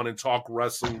come on and talk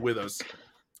wrestling with us.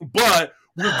 But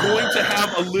we're going to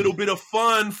have a little bit of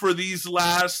fun for these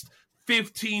last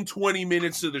 15, 20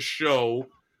 minutes of the show.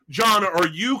 John, are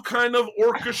you kind of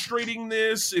orchestrating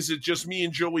this? Is it just me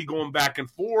and Joey going back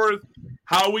and forth?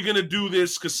 How are we going to do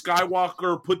this? Because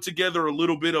Skywalker put together a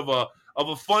little bit of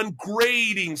a fun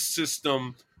grading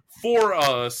system for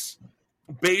us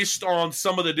based on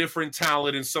some of the different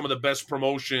talent and some of the best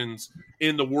promotions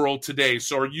in the world today.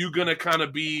 So are you going to kind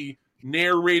of be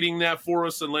narrating that for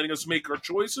us and letting us make our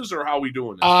choices, or how are we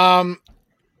doing it?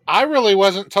 I really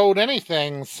wasn't told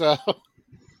anything, so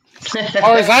as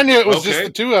far as I knew, it was just the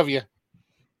two of you.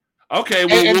 Okay,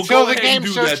 well, we'll until go the ahead and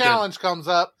game do show that challenge comes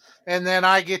up, and then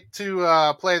I get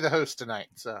to play the host tonight.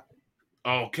 So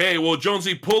okay, well,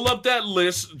 Jonesy, pull up that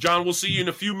list. John, we'll see you in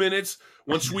a few minutes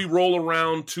once we roll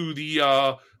around to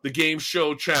the game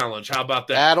show challenge. How about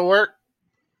that? That'll work.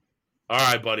 All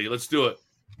right, buddy, let's do it.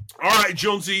 All right,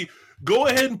 Jonesy, go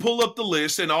ahead and pull up the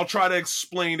list, and I'll try to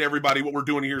explain to everybody what we're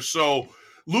doing here. So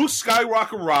Luke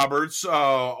Skywalker Roberts,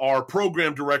 our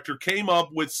program director, came up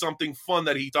with something fun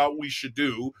that he thought we should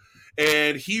do,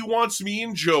 and he wants me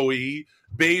and Joey,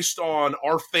 based on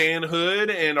our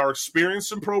fanhood and our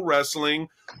experience in pro wrestling,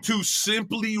 to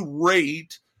simply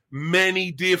rate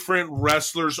many different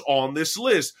wrestlers on this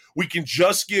list. We can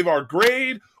just give our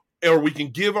grade, or we can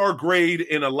give our grade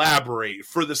and elaborate.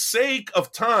 For the sake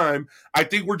of time, I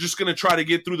think we're just going to try to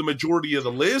get through the majority of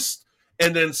the list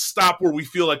and then stop where we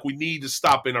feel like we need to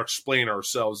stop and explain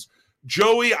ourselves.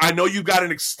 Joey, I know you've got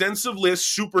an extensive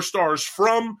list, superstars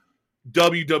from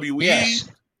WWE, yes.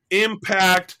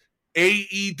 Impact,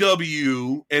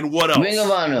 AEW, and what else? Ring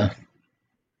of Honor.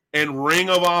 And Ring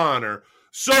of Honor.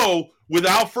 So,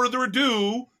 without further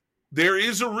ado, there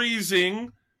is a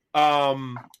reason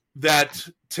that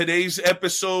today's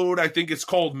episode, I think it's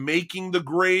called Making the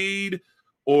Grade,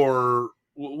 or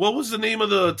what was the name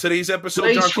of today's episode,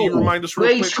 Grade John? School. Can you remind us real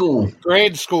quick?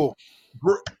 Grade School.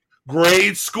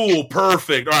 Grade School.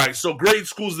 Perfect. All right, so Grade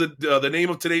School is the name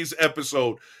of today's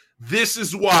episode. This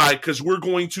is why, because we're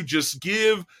going to just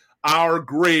give our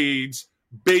grades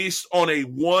based on a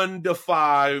 1 to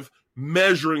 5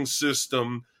 measuring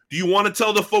system. Do you want to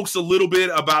tell the folks a little bit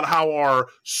about how our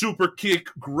super kick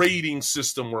grading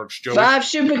system works, Joey? 5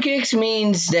 super kicks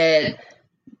means that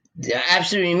they're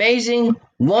absolutely amazing.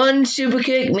 1 super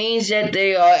kick means that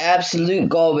they are absolute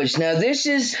garbage. Now, this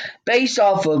is based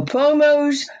off of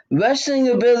promos, wrestling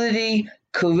ability,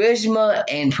 charisma,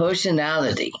 and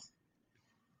personality.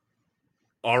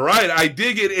 All right, I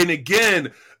dig it. And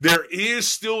again, there is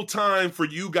still time for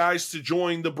you guys to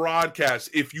join the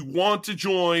broadcast. If you want to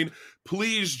join,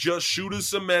 please just shoot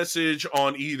us a message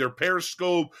on either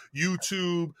Periscope,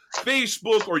 YouTube,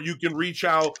 Facebook, or you can reach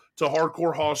out to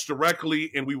Hardcore Hoss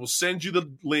directly, and we will send you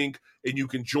the link, and you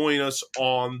can join us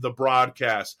on the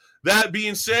broadcast. That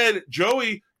being said,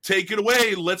 Joey, take it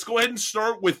away. Let's go ahead and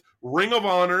start with Ring of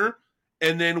Honor,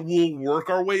 and then we'll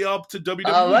work our way up to WWE.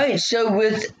 All right, so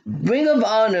with Ring of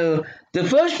Honor, the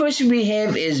first person we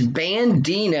have is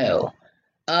Bandino.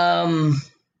 I'm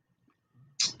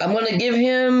going to give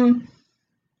him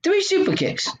 3 super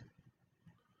kicks.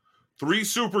 3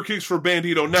 super kicks for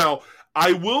Bandito. Now,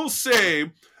 I will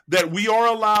say that we are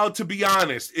allowed to be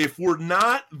honest. If we're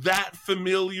not that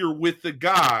familiar with the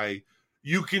guy,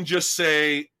 you can just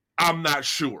say, I'm not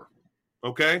sure.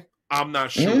 Okay? I'm not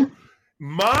sure. Mm-hmm.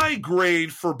 My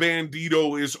grade for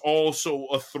Bandito is also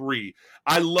a 3.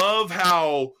 I love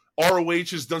how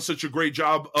ROH has done such a great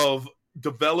job of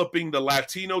developing the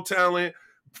Latino talent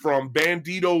from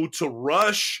Bandito to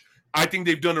Rush. I think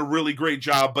they've done a really great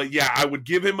job. But yeah, I would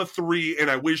give him a 3, and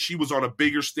I wish he was on a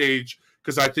bigger stage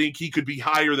because I think he could be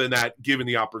higher than that given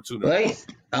the opportunity. Right.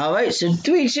 All right. So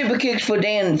 3 super kicks for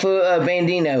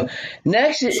Bandino.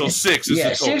 Next is 6 is the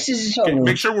total. 6 is the total. Okay,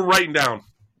 make sure we're writing down.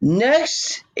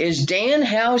 Next is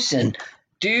Danhausen.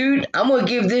 Dude, I'm going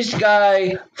to give this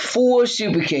guy 4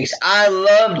 super kicks. I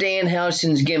love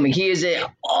Danhausen's gimmick. He is an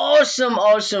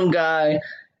awesome guy.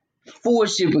 4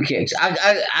 super kicks.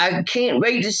 I can't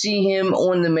wait to see him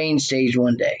on the main stage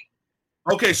one day.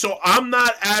 Okay, so I'm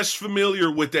not as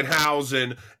familiar with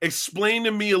Danhausen. Explain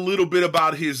to me a little bit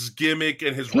about his gimmick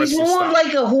and his wrestling He's more style.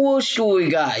 like a horror story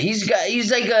guy.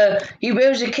 He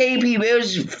wears a cape, he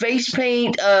wears face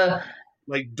paint,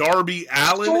 like Darby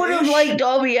Allin, sort of like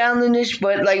Darby Allin-ish,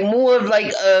 but like more of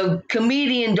like a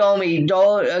comedian Darby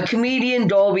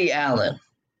Allin.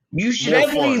 You should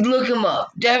definitely look him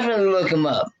up. Definitely look him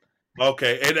up.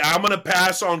 Okay, and I'm gonna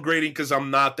pass on grading because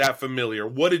I'm not that familiar.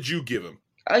 What did you give him?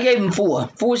 I gave him 4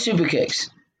 super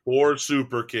kicks. 4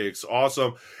 super kicks,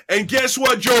 awesome. And guess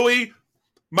what, Joey?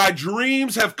 My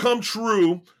dreams have come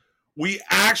true. We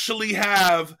actually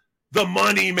have the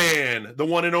Money Man, the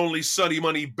one and only Sonny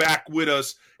Money, back with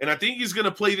us. And I think he's going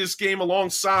to play this game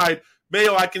alongside.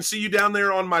 Mayo, I can see you down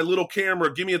there on my little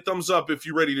camera. Give me a thumbs up if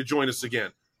you're ready to join us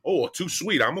again. Oh, too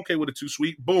sweet. I'm okay with a too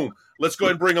sweet. Boom. Let's go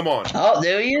ahead and bring him on. Oh,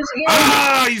 there he is again.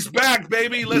 Ah, he's back,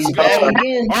 baby. Let's go. Back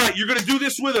again. All right, you're going to do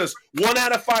this with us. 1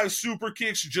 out of 5 super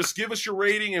kicks. Just give us your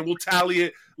rating and we'll tally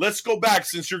it. Let's go back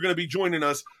since you're going to be joining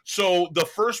us. So the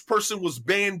first person was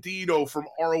Bandito from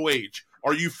ROH.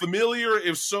 Are you familiar?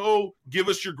 If so, give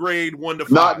us your grade 1 to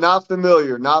 5. Not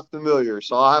familiar.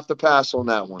 So I'll have to pass on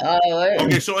that one.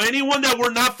 Okay, so anyone that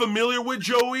we're not familiar with,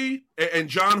 Joey and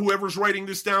John, whoever's writing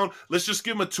this down, let's just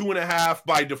give them a 2.5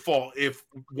 by default if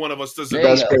one of us doesn't.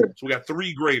 There you go. So we got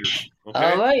 3 graders.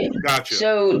 Okay, all right. Gotcha.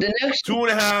 So the next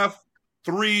 2.5,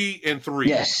 3, and 3.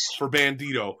 Yes. For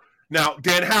Bandito. Now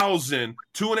Danhausen,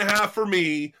 2.5 for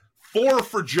me. 4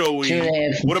 for Joey.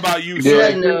 2.5. What about you, Yeah.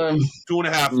 Sonny?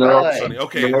 2.5 for No. Sonny.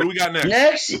 Okay, what do we got next?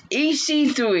 Next,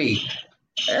 EC3.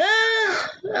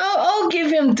 I'll give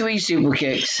him 3 super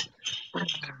kicks.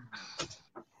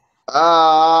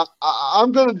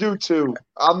 I'm gonna do 2.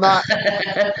 I'm not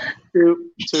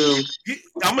 2.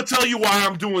 I'm gonna tell you why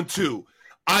I'm doing 2.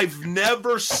 I've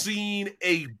never seen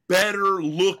a better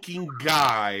looking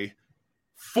guy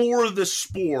for the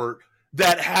sport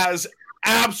that has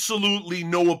absolutely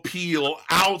no appeal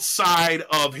outside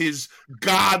of his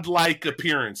godlike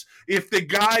appearance. If the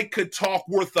guy could talk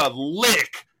worth a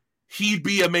lick, he'd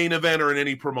be a main eventer in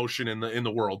any promotion in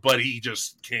the world, but he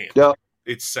just can't. Yep.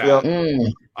 It's sad.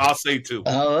 Mm. I'll say 2.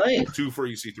 All right. 2 for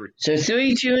EC3. So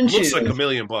 3, 2, and 2. Looks like $1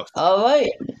 million. All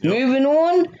right. Yep. Moving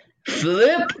on.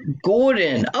 Flip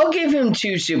Gordon. I'll give him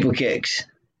 2 super kicks.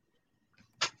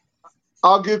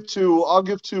 I'll give 2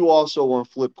 also on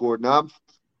Flip Gordon. I'm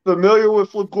familiar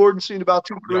with Flip Gordon, seen about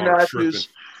 2-3 matches.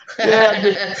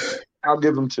 Yeah, I'll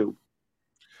give him 2.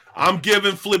 I'm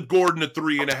giving Flip Gordon a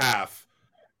 3.5.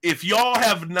 If y'all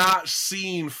have not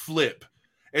seen Flip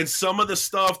and some of the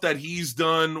stuff that he's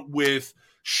done with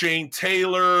Shane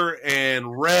Taylor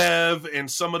and Rev and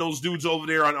some of those dudes over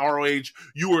there on ROH,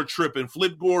 you are tripping.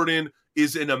 Flip Gordon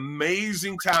is an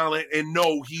amazing talent, and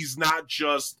no, he's not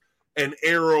just an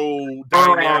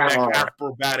aerodynamic,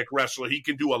 acrobatic wrestler. He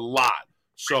can do a lot.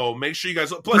 So make sure you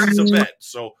guys. Plus, he's a vet,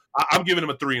 so I'm giving him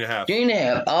a 3.5.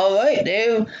 3.5. All right,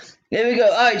 there we go.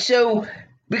 All right, so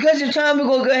because of time, we're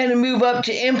gonna go ahead and move up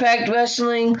to Impact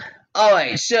Wrestling. All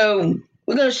right, so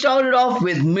we're gonna start it off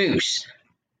with Moose.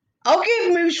 I'll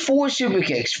give Moose 4 super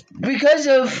kicks because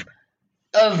of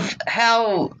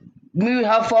how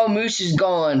far Moose has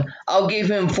gone. I'll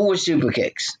give him 4 super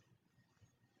kicks.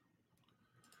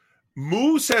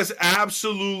 Moose has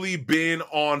absolutely been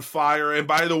on fire. And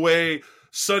by the way,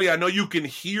 Sonny, I know you can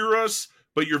hear us,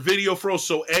 but your video froze,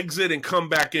 so exit and come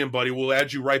back in, buddy. We'll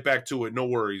add you right back to it. No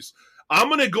worries. I'm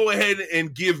going to go ahead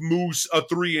and give Moose a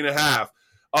 3.5.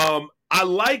 I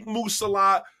like Moose a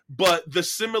lot, but the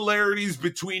similarities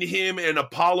between him and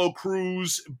Apollo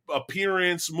Crews'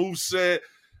 appearance, moveset,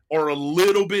 are a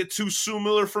little bit too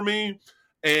similar for me.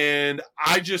 And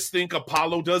I just think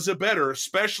Apollo does it better,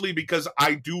 especially because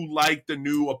I do like the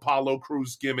new Apollo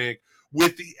Crews gimmick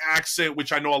with the accent,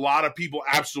 which I know a lot of people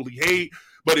absolutely hate.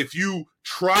 But if you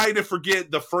try to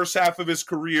forget the first half of his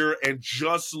career and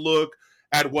just look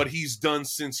at what he's done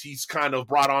since he's kind of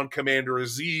brought on Commander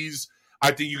Aziz,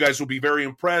 I think you guys will be very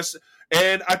impressed.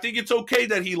 And I think it's okay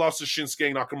that he lost to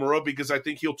Shinsuke Nakamura because I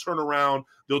think he'll turn around.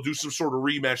 They'll do some sort of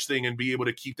rematch thing and be able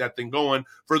to keep that thing going.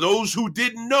 For those who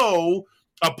didn't know,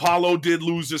 Apollo did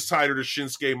lose his title to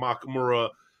Shinsuke Nakamura,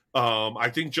 I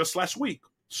think just last week.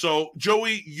 So,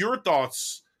 Joey, your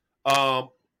thoughts on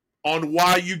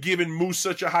why you giving Moose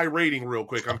such a high rating real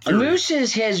quick? I'm curious.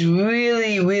 Moose has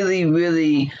really, really,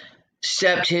 really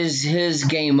stepped his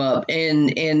game up in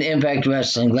Impact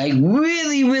Wrestling. Like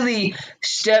really, really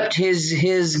stepped his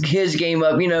game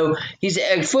up. You know, he's an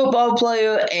ex-football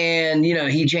player and, you know,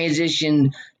 he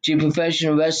transitioned to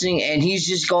professional wrestling and he's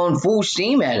just gone full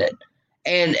steam at it.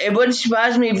 And it wouldn't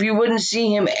surprise me if you wouldn't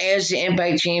see him as the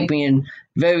Impact Champion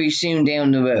very soon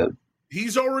down the road.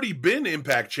 He's already been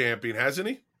Impact Champion, hasn't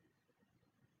he?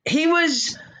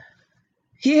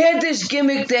 He had this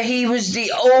gimmick that he was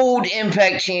the old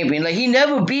Impact Champion. Like, he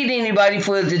never beat anybody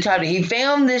for the title. He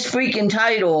found this freaking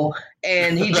title,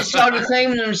 and he just started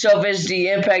claiming himself as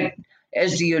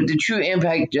the true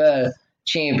Impact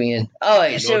Champion. All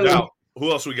right, No doubt. Who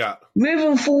else we got?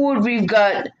 Moving forward, we've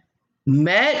got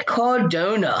Matt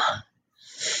Cardona.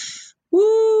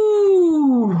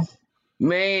 Woo!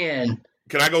 Man.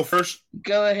 Can I go first?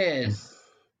 Go ahead.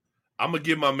 I'm going to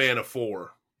give my man a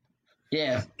 4.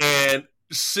 Yeah. And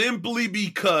simply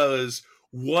because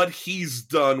what he's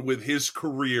done with his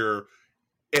career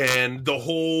and the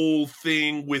whole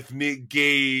thing with Nick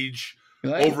Gage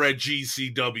over at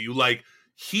GCW, like,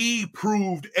 he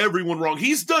proved everyone wrong.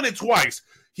 He's done it twice.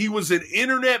 He was an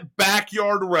internet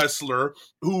backyard wrestler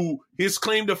who his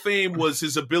claim to fame was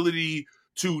his ability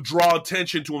to draw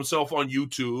attention to himself on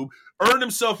YouTube, earned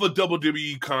himself a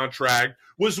WWE contract,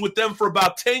 was with them for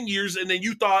about 10 years, and then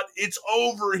you thought, it's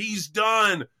over, he's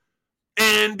done.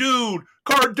 And, dude,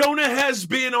 Cardona has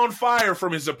been on fire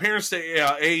from his appearance to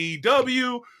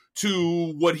AEW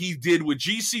to what he did with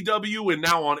GCW and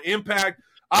now on Impact.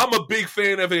 I'm a big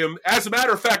fan of him. As a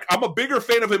matter of fact, I'm a bigger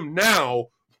fan of him now,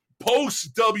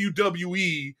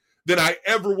 post-WWE, than I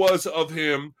ever was of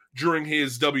him during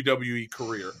his WWE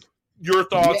career. Your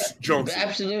thoughts, Jones?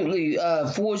 Absolutely.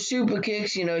 For Super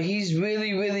Kicks, you know, he's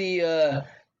really, really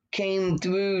came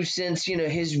through since, you know,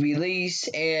 his release.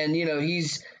 And, you know,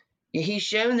 he's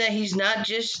shown that he's not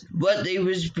just what they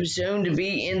was presumed to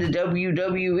be in the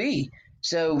WWE.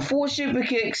 So, 4 Super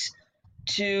Kicks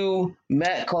to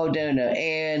Matt Cardona.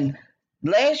 And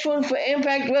last one for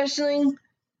Impact Wrestling,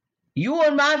 you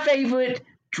are my favorite,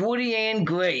 Jordan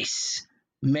Grace.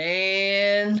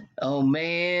 Man, oh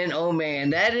man, oh man.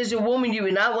 That is a woman you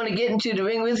would not want to get into the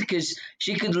ring with because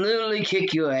she could literally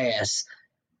kick your ass.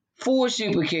 4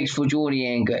 Super Kicks for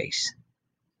Jordan Grace.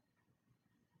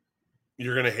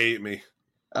 You're going to hate me.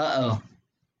 Uh-oh.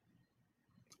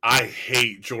 I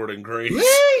hate Jordan Grace.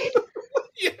 Really?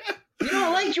 Yeah. You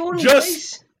don't like Jordan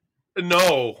Grace?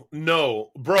 No.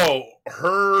 Bro,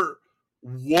 her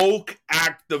woke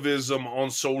activism on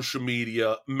social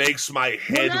media makes my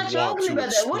head want to explode. We're not talking about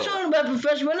that. We're talking about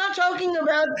professional. We're not talking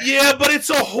about... Yeah, but it's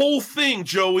a whole thing,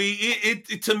 Joey.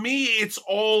 It to me, it's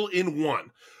all in one.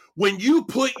 When you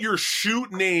put your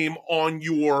shoot name on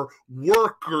your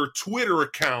work or Twitter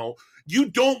account, you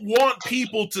don't want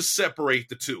people to separate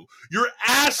the two. You're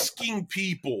asking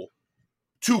people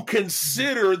to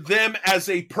consider them as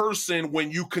a person when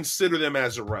you consider them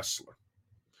as a wrestler.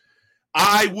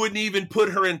 I wouldn't even put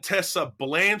her in Tessa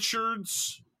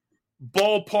Blanchard's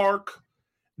ballpark.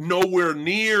 Nowhere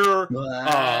near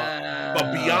a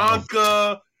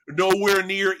Bianca. Nowhere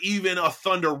near even a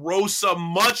Thunder Rosa.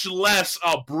 Much less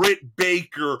a Britt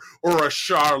Baker or a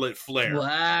Charlotte Flair.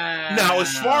 Wow. Now,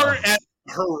 as far as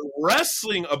her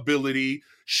wrestling ability,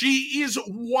 she is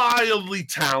wildly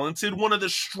talented. One of the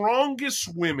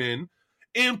strongest women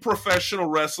in professional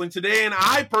wrestling today, and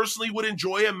I personally would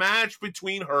enjoy a match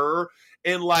between her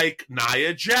and like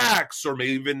Nia Jax or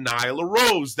maybe even Nyla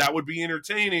Rose. That would be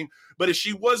entertaining. But if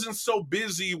she wasn't so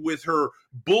busy with her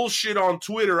bullshit on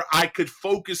Twitter, I could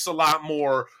focus a lot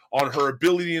more on her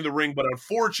ability in the ring. But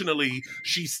unfortunately,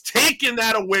 she's taken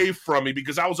that away from me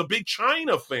because I was a big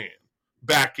Chyna fan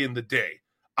back in the day.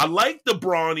 I like the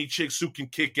brawny chicks who can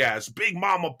kick ass, Big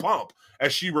Mama Pump,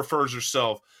 as she refers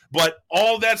herself. But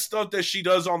all that stuff that she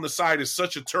does on the side is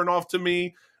such a turnoff to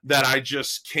me that I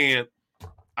just can't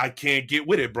get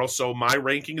with it, bro. So my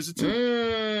ranking is a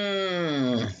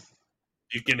 2.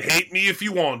 You can hate me if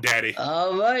you want, Daddy.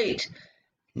 All right.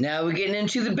 Now we're getting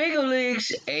into the bigger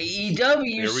leagues, AEW.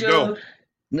 Here we go.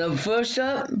 Now, first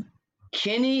up,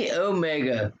 Kenny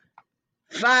Omega.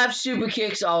 5 Super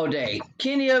Kicks all day.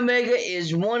 Kenny Omega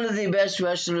is one of the best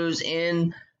wrestlers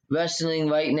in wrestling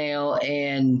right now,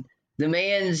 and the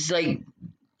man's like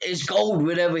is gold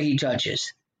whatever he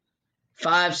touches.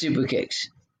 5 super kicks.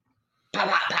 Pop,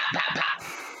 pop, pop, pop,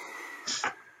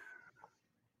 pop.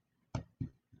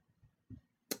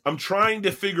 I'm trying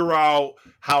to figure out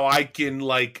how I can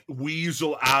like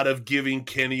weasel out of giving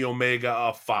Kenny Omega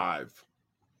a 5.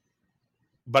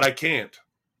 But I can't.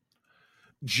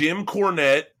 Jim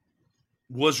Cornette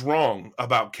was wrong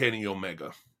about Kenny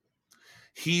Omega.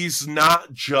 He's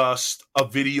not just a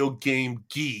video game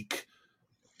geek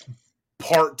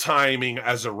part-timing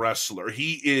as a wrestler.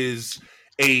 He is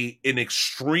an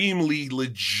extremely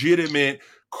legitimate,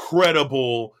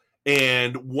 credible,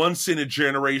 and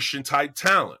once-in-a-generation type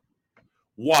talent.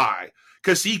 Why?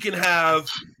 Because he can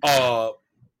have a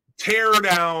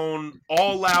tear-down,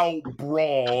 all-out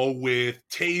brawl with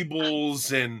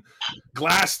tables and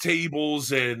glass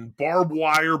tables and barbed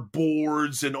wire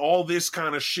boards and all this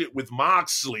kind of shit with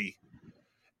Moxley.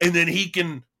 And then he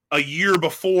can, a year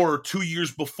before, 2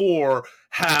 years before,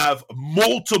 have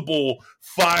multiple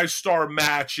 5-star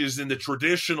matches in the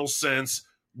traditional sense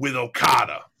with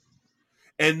Okada.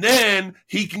 And then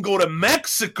he can go to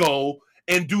Mexico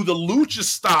and do the lucha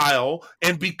style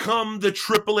and become the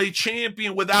AAA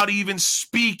champion without even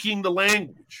speaking the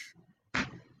language.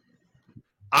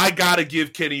 I got to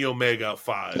give Kenny Omega a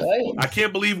 5. Right. I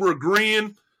can't believe we're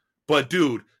agreeing, but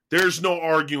dude, there's no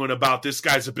arguing about this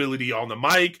guy's ability on the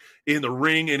mic, in the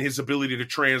ring, and his ability to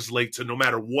translate to no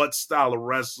matter what style of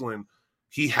wrestling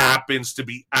he happens to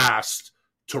be asked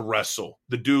to wrestle.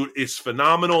 The dude is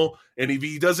phenomenal, and if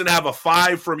he doesn't have a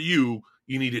 5 from you,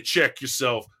 you need to check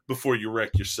yourself before you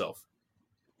wreck yourself.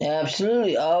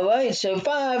 Absolutely. All right, so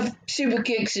 5 super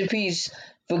kicks apiece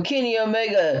for Kenny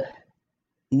Omega.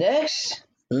 Next,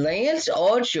 Lance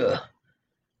Archer.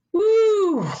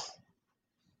 Woo!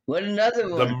 What another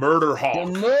one? The Murder Hawk.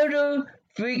 The Murder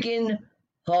freaking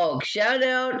Hawk. Shout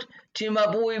out to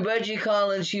my boy Reggie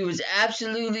Collins. He was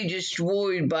absolutely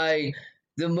destroyed by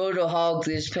the Murder Hawk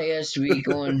this past week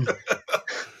on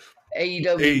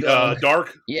AEW.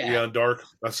 Dark? Yeah, Dark.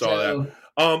 I saw that.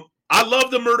 I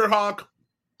love the Murder Hawk.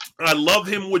 I love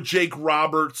him with Jake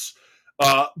Roberts.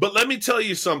 But let me tell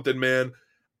you something, man.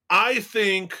 I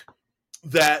think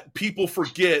that people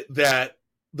forget that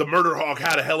the Murder Hawk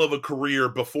had a hell of a career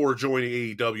before joining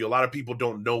AEW. A lot of people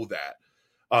don't know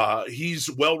that. He's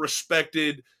well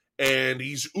respected and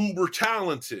he's uber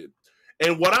talented.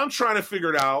 And what I'm trying to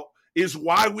figure out is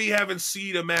why we haven't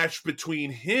seen a match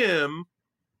between him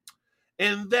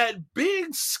and that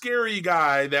big scary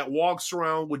guy that walks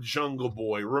around with Jungle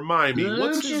Boy. Remind me,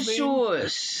 what's his name?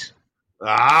 Luchasaurus.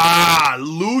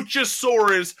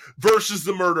 Luchasaurus versus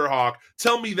the Murder Hawk.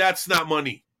 Tell me that's not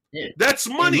money. That's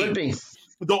money. It would be.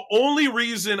 The only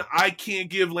reason I can't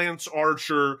give Lance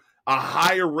Archer a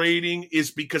higher rating is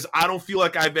because I don't feel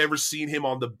like I've ever seen him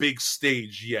on the big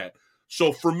stage yet.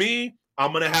 So for me,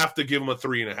 I'm going to have to give him a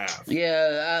 3.5.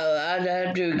 Yeah, I'd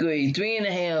have to agree.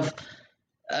 3.5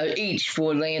 each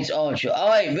for Lance Archer. All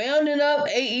right, rounding up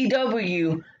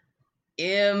AEW,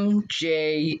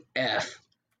 MJF.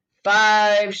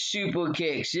 5 super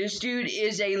kicks. This dude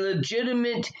is a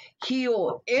legitimate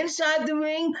heel inside the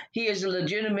ring. He is a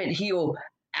legitimate heel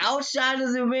outside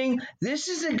of the ring. This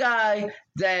is a guy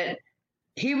that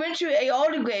he went to a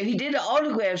autograph. He did an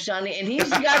autograph signing, and he's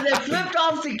the guy that flipped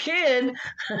off the kid.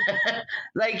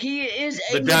 Like he is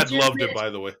a the dad loved it, by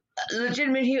the way.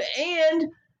 Legitimate heel,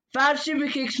 and 5 super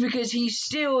kicks because he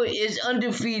still is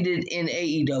undefeated in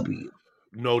AEW.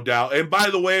 No doubt. And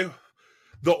by the way,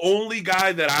 the only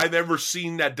guy that I've ever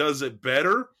seen that does it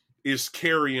better is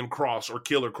Karrion Kross or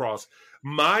Killer Kross.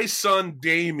 My son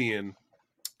Damien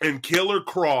and Killer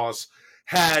Kross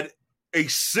had a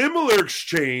similar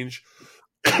exchange,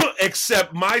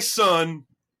 except my son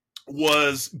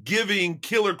was giving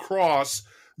Killer Kross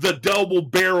the double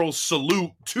barrel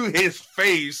salute to his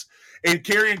face, and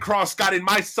Karrion Kross got in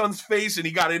my son's face, and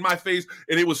he got in my face,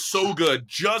 and it was so good,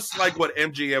 just like what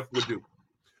MJF would do.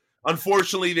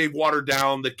 Unfortunately, they've watered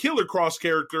down the Killer Kross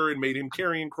character and made him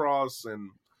Karrion Kross, and,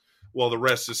 well, the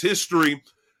rest is history.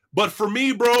 But for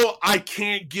me, bro, I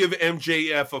can't give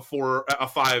MJF a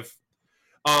 5,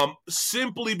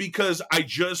 simply because I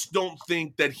just don't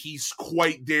think that he's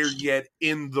quite there yet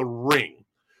in the ring.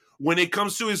 When it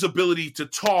comes to his ability to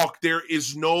talk, there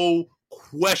is no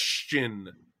question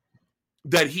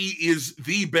that he is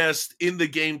the best in the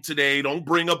game today. Don't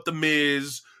bring up The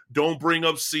Miz. Don't bring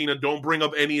up Cena. Don't bring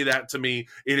up any of that to me.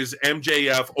 It is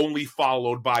MJF, only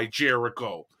followed by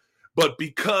Jericho. But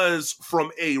because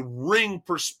from a ring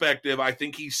perspective, I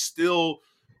think he's still,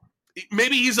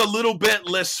 maybe he's a little bit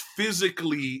less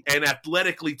physically and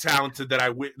athletically talented than I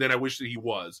wish that he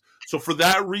was. So for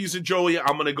that reason, Joey,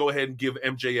 I'm going to go ahead and give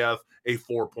MJF a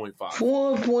 4.5.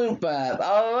 4.5.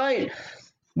 All right.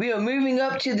 We are moving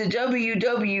up to the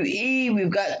WWE. We've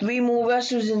got 3 more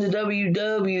wrestlers in the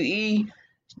WWE.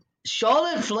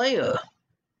 Charlotte Flair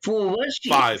for what?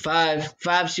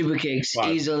 Five super kicks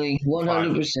 5. easily,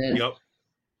 100%. Yep.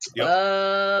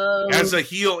 As a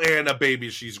heel and a baby,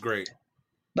 she's great.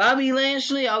 Bobby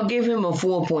Lashley, I'll give him a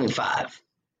 4.5.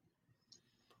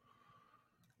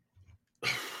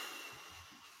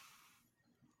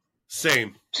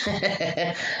 Same.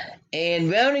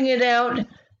 And rounding it out,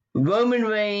 Roman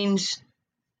Reigns,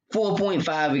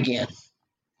 4.5 again.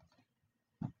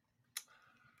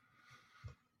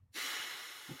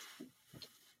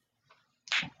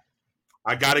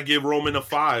 I got to give Roman a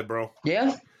 5, bro.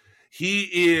 Yeah? He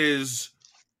is,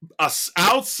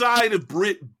 outside of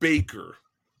Britt Baker,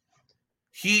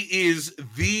 he is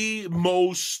the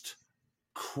most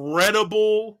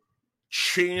credible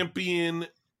champion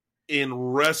in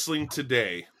wrestling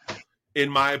today, in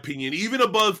my opinion, even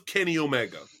above Kenny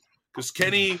Omega, because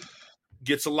Kenny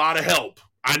gets a lot of help.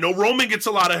 I know Roman gets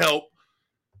a lot of help,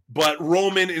 but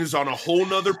Roman is on a whole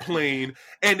nother plane.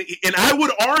 And I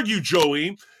would argue,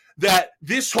 Joey, that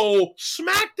this whole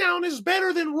SmackDown is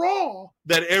better than Raw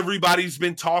that everybody's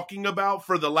been talking about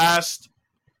for the last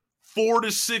 4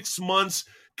 to 6 months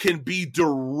can be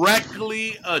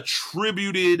directly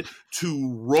attributed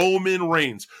to Roman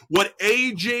Reigns. What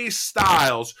AJ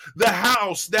Styles, the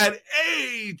house that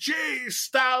AJ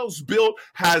Styles built,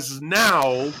 has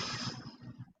now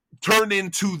turned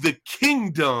into the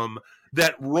kingdom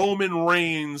that Roman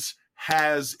Reigns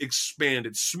has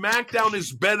expanded. SmackDown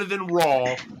is better than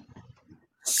Raw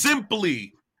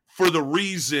simply for the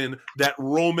reason that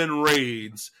Roman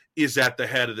Reigns is at the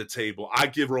head of the table. I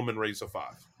give Roman Reigns a 5.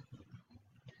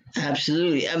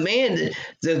 Absolutely. Man,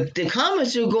 the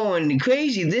comments are going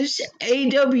crazy. This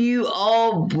AW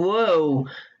All Bro,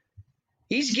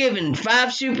 he's giving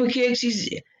 5 super kicks.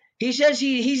 He says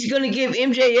he's going to give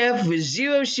MJF with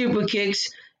 0 super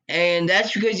kicks, and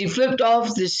that's because he flipped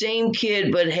off the same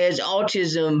kid but has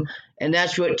autism, and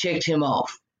that's what ticked him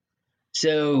off.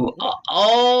 So,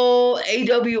 all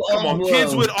AW All Come on, Bro.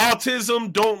 kids with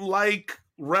autism don't like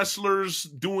wrestlers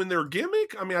doing their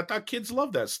gimmick? I mean, I thought kids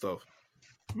love that stuff.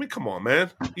 I mean, come on,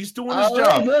 man. He's doing his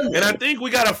job. And I think we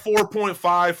got a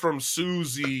 4.5 from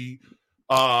Susie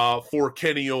for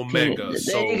Kenny Omega.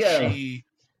 So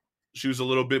she was a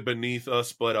little bit beneath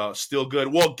us, but still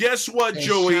good. Well, guess what,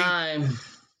 Joey?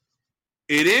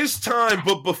 It is time,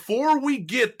 but before we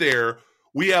get there,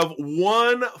 we have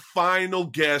one final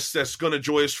guest that's going to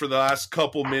join us for the last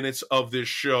couple minutes of this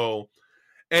show.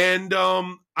 And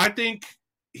I think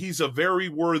he's a very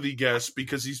worthy guest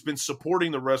because he's been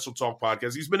supporting the Wrestle Talk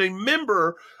podcast. He's been a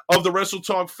member of the Wrestle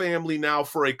Talk family now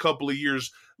for a couple of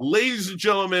years. Ladies and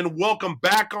gentlemen, welcome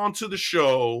back onto the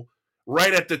show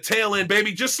right at the tail end,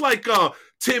 baby. Just like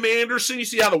Tim Anderson, you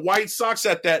see how the White Sox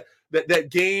at that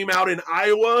game out in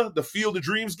Iowa, the Field of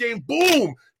Dreams game,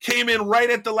 boom, came in right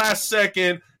at the last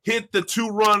second, hit the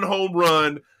 2-run home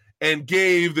run, and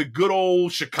gave the good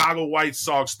old Chicago White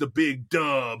Sox the big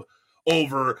dub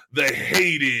over the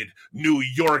hated New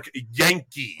York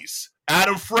Yankees.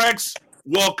 Adam Frex,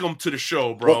 welcome to the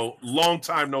show, bro. Long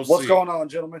time no see. What's going on,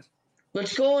 gentlemen?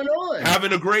 What's going on?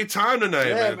 Having a great time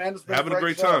tonight, man. It's been Having a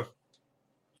great show. time.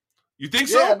 You think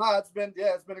so? Yeah, no, it's been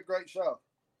a great show.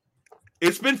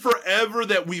 It's been forever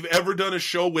that we've ever done a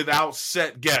show without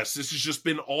set guests. This has just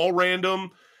been all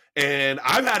random, and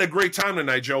I've had a great time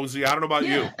tonight, Josie. I don't know about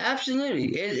you. Absolutely.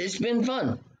 It's been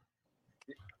fun.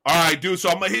 All right, dude, so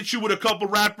I'm going to hit you with a couple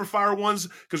rapid-fire ones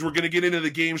because we're going to get into the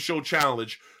game show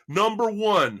challenge. Number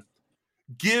 1,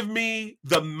 give me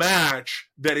the match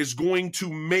that is going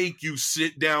to make you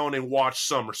sit down and watch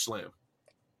SummerSlam.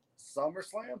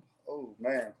 SummerSlam? Oh,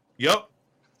 man. Yep.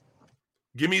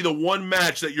 Give me the one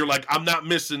match that you're like, I'm not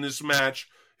missing this match.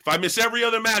 If I miss every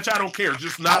other match, I don't care.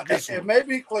 Just not this one. It may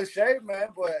be cliche, man,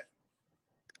 but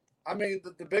I mean,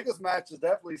 the biggest match is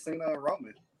definitely Cena and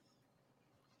Roman.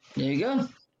 There you go.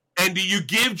 And do you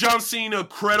give John Cena a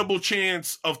credible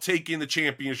chance of taking the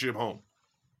championship home?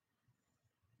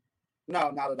 No,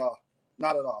 not at all.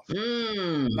 Not at all.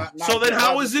 So then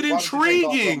how is it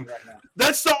intriguing?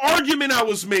 That's the argument I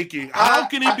was making. How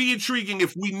can it be intriguing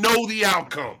if we know the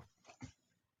outcome?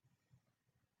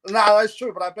 No, that's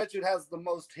true, but I bet you it has the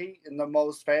most heat and the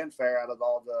most fanfare out of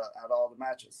all the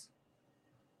matches.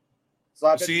 So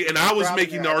and I was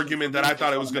making the argument that I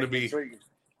thought it was going to be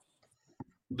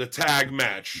the tag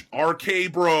match,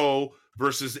 RK Bro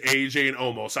versus AJ and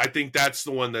Omos. I think that's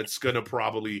the one that's going to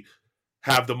probably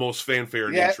have the most fanfare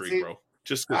and intrigue, bro.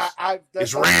 Just because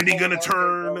is Randy going to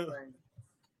turn?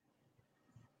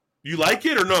 You like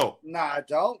it or no? Nah, I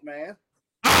don't, man.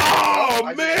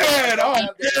 Oh, man. Oh,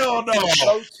 hell no.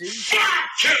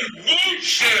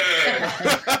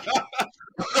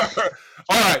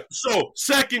 All right. So,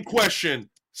 second question.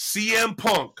 CM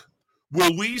Punk.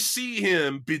 Will we see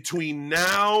him between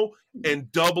now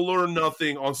and Double or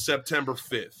Nothing on September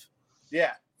 5th?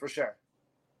 Yeah, for sure.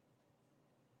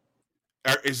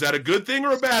 Is that a good thing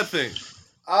or a bad thing?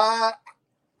 I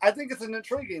think it's an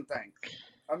intriguing thing.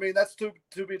 I mean, that's to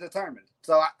be determined.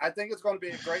 So I think it's going to be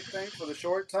a great thing for the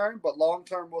short term, but long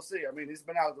term, we'll see. I mean, he's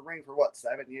been out of the ring for what,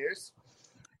 7 years?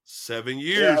 7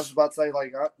 years. Yeah, I was about to say,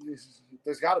 like,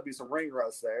 there's got to be some ring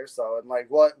rust there. So, and like,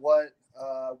 what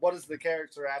is the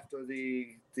character after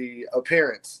the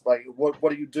appearance? Like, what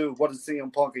do you do? What is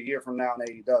CM Punk a year from now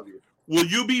in AEW? Will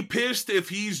you be pissed if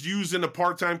he's used in a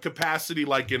part-time capacity,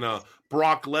 like in a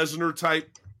Brock Lesnar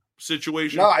type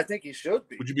situation? No, I think he should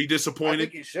be. Would you be disappointed? I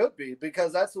think he should be,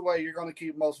 because that's the way you're going to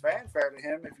keep most fanfare to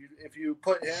him. If you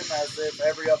put him as if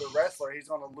every other wrestler, he's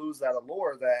going to lose that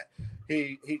allure that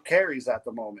he carries at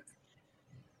the moment.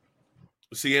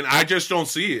 See, and I just don't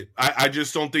see it. I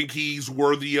just don't think he's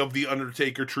worthy of the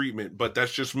Undertaker treatment, but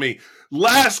that's just me.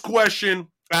 Last question,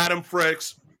 Adam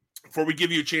Frex, before we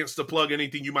give you a chance to plug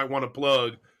anything you might want to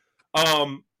plug.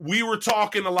 We were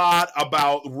talking a lot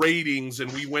about ratings,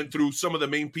 and we went through some of the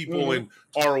main people in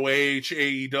ROH,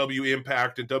 AEW,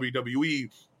 Impact, and WWE.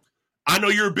 I know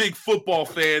you're a big football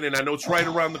fan, and I know it's right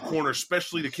around the corner,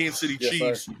 especially the Kansas City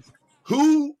Chiefs. Sir.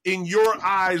 Who, in your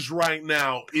eyes right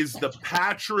now, is the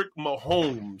Patrick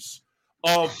Mahomes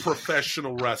of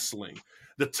professional wrestling?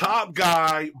 The top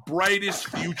guy, brightest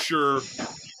future,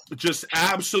 just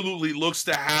absolutely looks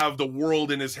to have the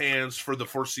world in his hands for the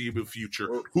foreseeable future.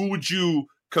 Who would you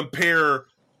compare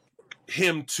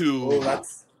him to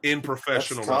in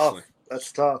professional wrestling?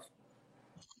 That's tough.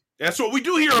 That's what we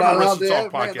do here on the Wrestle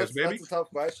Talk podcast, baby. That's a tough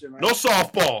question, man. No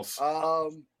softballs.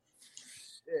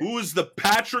 Who is the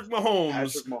Patrick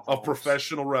Mahomes of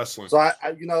professional wrestling? So, I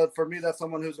for me, that's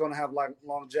someone who's going to have like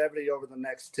longevity over the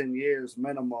next 10 years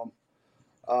minimum.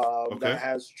 That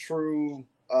has true,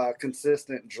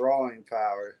 consistent drawing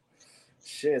power.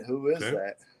 Shit, who is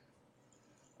that?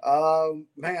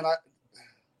 Man,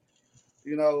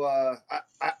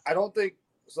 I don't think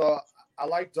so. I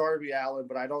like Darby Allin,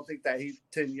 but I don't think that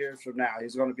 10 years from now,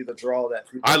 he's going to be the draw that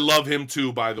people. I love him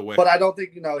too, by the way. But I don't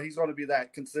think, he's going to be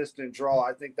that consistent draw.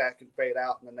 I think that can fade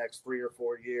out in the next 3 or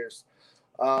 4 years.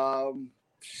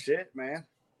 Shit, man.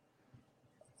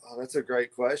 Oh, that's a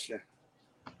great question.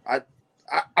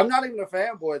 I'm not even a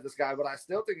fanboy of this guy, but I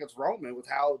still think it's Roman with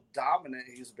how dominant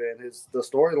he's been. The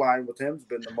storyline with him's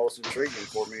been the most intriguing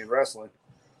for me in wrestling.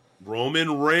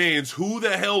 Roman Reigns. Who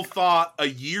the hell thought a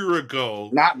year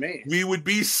ago? Not me. We would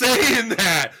be saying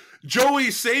that. Joey,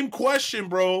 same question,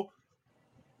 bro.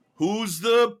 Who's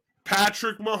the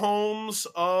Patrick Mahomes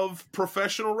of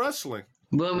professional wrestling?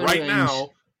 Roman Reigns. Now,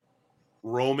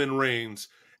 Roman Reigns.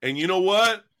 And you know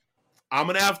what? I'm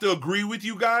going to have to agree with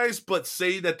you guys, but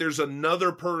say that there's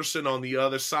another person on the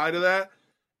other side of that.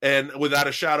 And without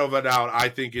a shadow of a doubt, I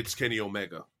think it's Kenny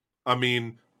Omega. I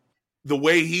mean, the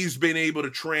way he's been able to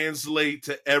translate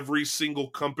to every single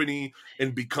company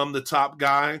and become the top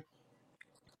guy,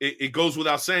 it goes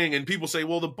without saying. And people say,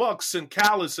 well, the Bucks and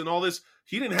Callis and all this,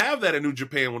 he didn't have that in New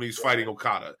Japan when he was fighting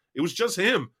Okada. It was just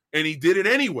him, and he did it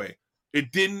anyway.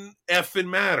 It didn't effing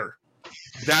matter.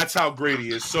 That's how great he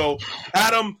is. So,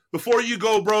 Adam, before you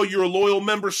go, bro, you're a loyal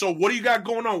member. So what do you got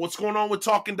going on? What's going on with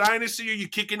Talking Dynasty? Are you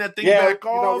kicking that thing back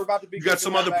off? We're about to be you got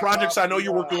some other projects? I know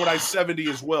you're working with I-70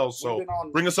 as well. So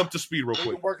bring us up to speed real we've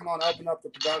quick. Been working on upping up the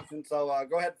production. So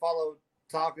go ahead and follow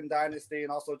Talking Dynasty,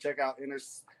 and also check out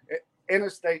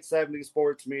Interstate 70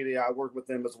 Sports Media. I work with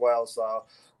them as well. So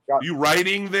you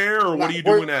writing there, or what are you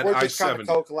doing at I-70? We're just kind of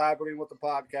co-collaborating with the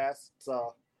podcast.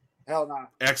 So hell no.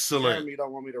 Excellent. Jeremy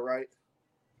don't want me to write.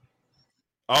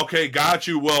 Okay, got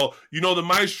you. Well, the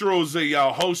Maestro is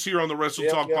a host here on the Wrestle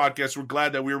Talk podcast. We're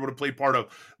glad that we were able to play part of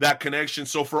that connection.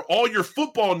 So for all your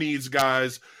football needs,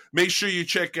 guys, make sure you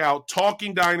check out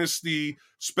Talking Dynasty,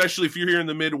 especially if you're here in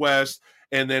the Midwest.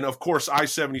 And then, of course,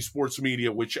 I-70 Sports Media,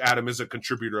 which Adam is a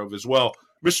contributor of as well.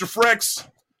 Mr. Frex,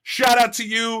 shout out to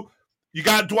you. You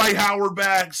got Dwight Howard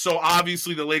back, so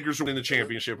obviously the Lakers will win the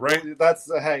championship, right? That's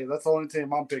the only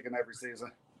team I'm picking every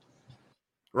season.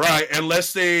 Right,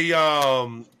 unless they,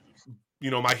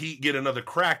 my Heat get another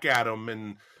crack at them,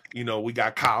 and we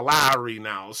got Kyle Lowry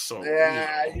now, so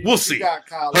we'll see.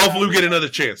 Hopefully, we get another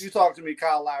chance. You talked to me,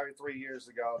 Kyle Lowry, 3 years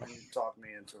ago, and you talked me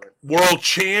into it. World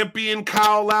champion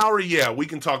Kyle Lowry, yeah, we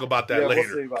can talk about that later.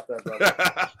 We'll see about that,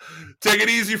 brother. Take it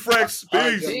easy, Frex.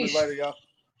 Peace. Later, y'all.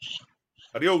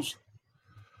 Adios.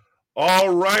 All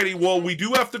righty. Well, we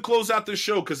do have to close out the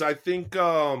show because I think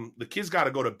the kids got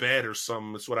to go to bed or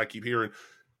something. That's what I keep hearing.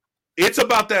 It's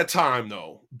about that time,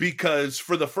 though, because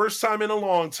for the first time in a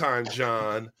long time,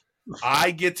 John,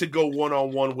 I get to go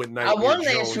one-on-one with Nightmare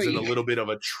Jones in a little bit of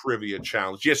a trivia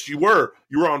challenge. Yes, you were.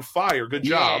 You were on fire. Good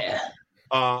job. Yeah.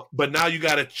 But now you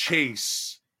got to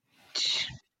chase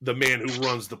the man who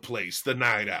runs the place, the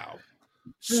Night Owl.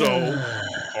 So,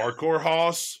 Hardcore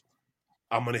Hoss,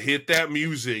 I'm going to hit that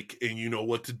music, and you know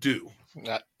what to do.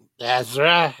 That's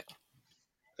right.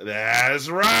 That's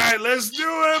right. Let's do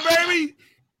it, baby.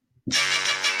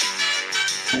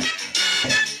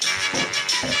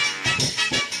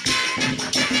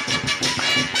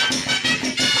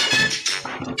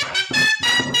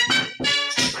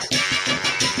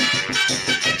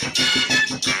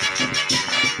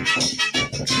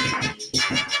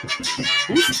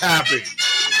 Who's tapping?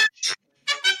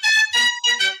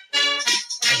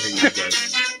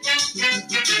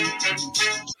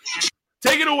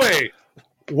 Take it away.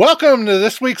 Welcome to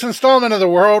this week's installment of the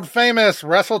world-famous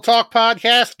Wrestle Talk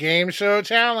Podcast Game Show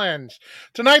Challenge.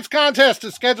 Tonight's contest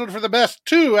is scheduled for the best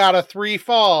 2 out of 3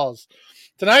 falls.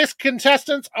 Tonight's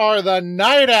contestants are the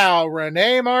Night Owl,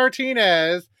 Renee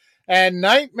Martinez, and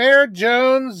Nightmare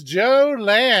Jones, Joe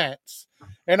Lance.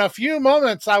 In a few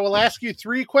moments, I will ask you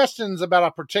 3 questions about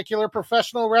a particular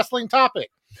professional wrestling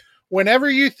topic. Whenever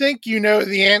you think you know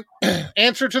the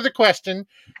answer to the question,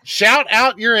 shout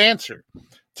out your answer.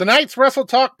 Tonight's Wrestle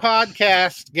Talk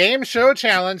Podcast Game Show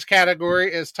Challenge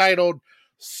category is titled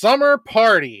Summer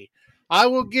Party. I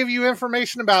will give you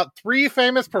information about 3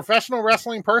 famous professional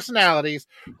wrestling personalities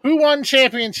who won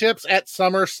championships at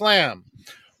SummerSlam.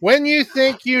 When you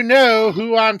think you know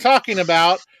who I'm talking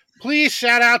about, please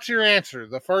shout out your answer.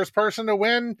 The first person to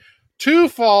win 2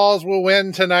 falls will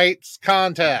win tonight's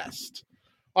contest.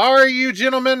 Are you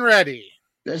gentlemen ready?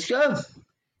 Let's go.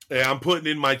 Hey, I'm putting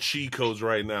in my cheat codes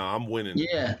right now. I'm winning.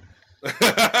 Yeah.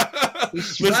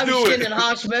 Let's do it. Sending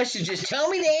Hoss messages. Tell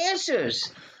me the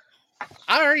answers.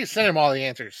 I already sent him all the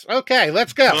answers. Okay,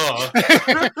 let's go.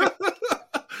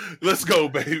 Let's go,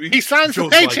 baby. He signs the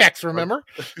paychecks, remember?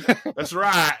 That's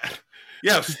right.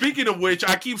 Yeah, speaking of which,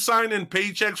 I keep signing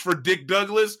paychecks for Dick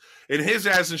Douglas, and his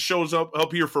ass shows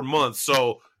up here for months.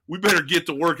 So we better get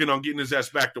to working on getting his ass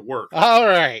back to work. All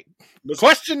right.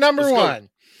 Question number 1.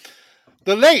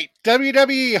 The late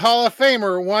WWE Hall of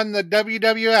Famer won the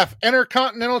WWF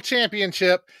Intercontinental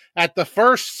Championship at the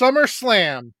first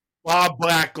SummerSlam. Bob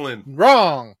Backlund.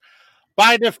 Wrong.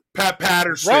 Pat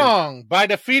Patterson. Wrong. By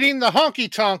defeating the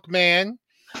Honky Tonk Man.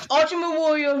 Ultimate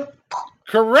Warrior.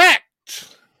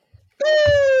 Correct.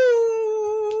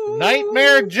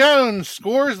 Nightmare Jones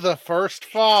scores the first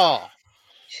fall.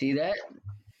 See that?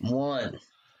 1.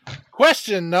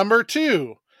 Question number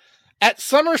 2. At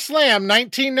SummerSlam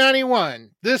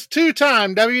 1991, this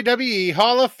 2-time WWE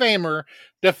Hall of Famer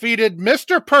defeated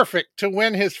Mr. Perfect to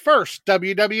win his first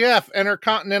WWF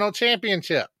Intercontinental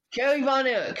Championship. Kerry Von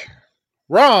Erich.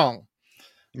 Wrong.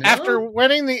 No? After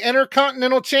winning the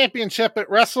Intercontinental Championship at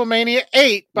WrestleMania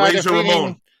 8 by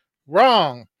defeating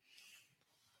Wrong.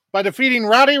 By defeating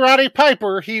Roddy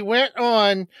Piper, he went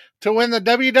on to win the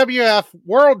WWF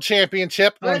World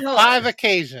Championship on 5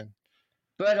 occasions.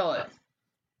 Bret Hart.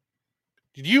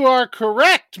 You are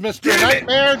correct, Mr.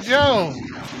 Nightmare Jones.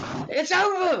 It's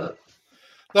over.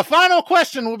 The final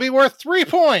question will be worth 3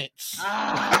 points.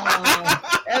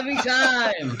 Every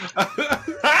time.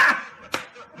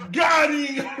 Got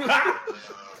him.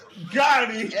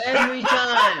 Got him. Every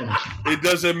time. It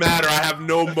doesn't matter. I have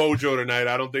no mojo tonight.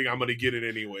 I don't think I'm going to get it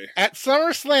anyway. At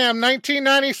SummerSlam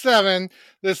 1997,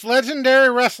 this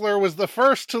legendary wrestler was the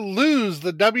first to lose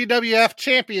the WWF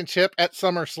Championship at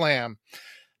SummerSlam.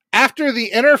 After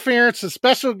the interference of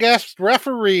special guest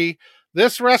referee,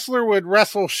 this wrestler would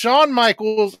wrestle Shawn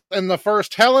Michaels in the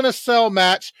first Hell in a Cell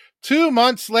match 2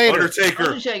 months later.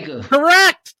 Undertaker.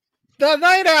 Correct! The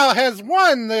Night Owl has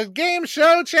won the Game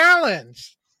Show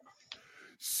Challenge.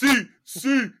 See.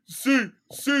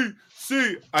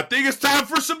 I think it's time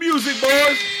for some music,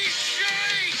 boys.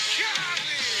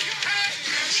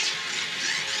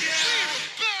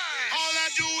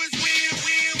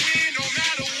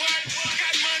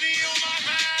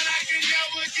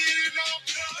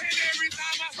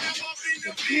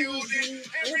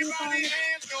 Everybody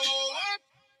hands go up,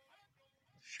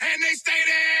 and they stay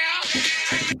there.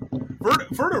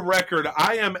 For the record,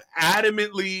 I am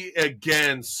adamantly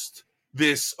against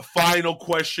this final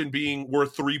question being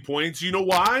worth 3 points. You know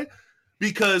why?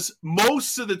 Because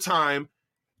most of the time,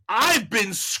 I've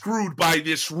been screwed by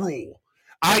this rule.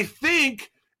 I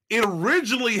think it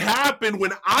originally happened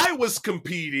when I was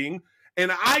competing,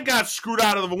 and I got screwed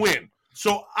out of the win.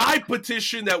 So I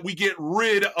petition that we get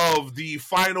rid of the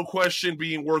final question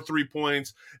being worth 3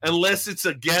 points, unless it's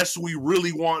a guest we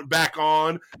really want back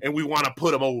on and we want to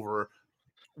put them over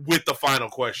with the final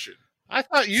question. I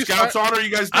thought you Scouts on, are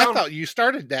you guys down? I thought you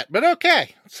started that, but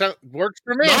okay. So works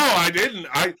for me. No, I didn't.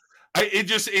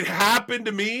 It happened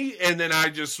to me, and then I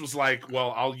just was like,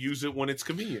 well, I'll use it when it's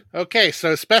convenient. Okay,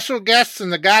 so special guests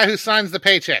and the guy who signs the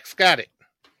paychecks. Got it.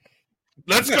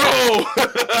 Let's go.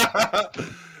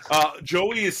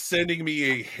 Joey is sending me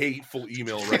a hateful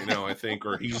email right now, I think,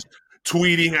 or he's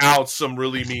tweeting out some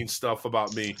really mean stuff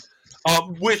about me.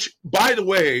 Which, by the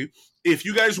way, if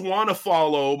you guys want to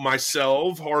follow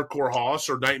myself, Hardcore Hoss,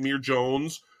 or Nightmare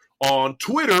Jones on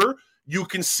Twitter, you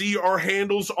can see our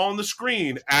handles on the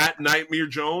screen at Nightmare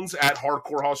Jones, at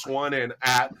Hardcore Hoss 1, and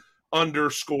at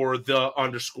 _the_night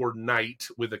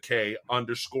with a K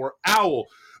 _owl.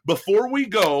 Before we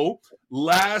go,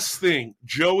 last thing,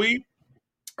 Joey,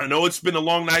 I know it's been a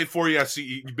long night for you. I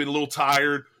see you've been a little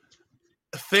tired.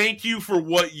 Thank you for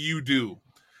what you do.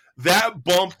 That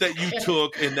bump that you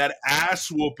took and that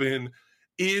ass whooping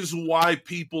is why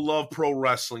people love pro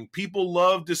wrestling. People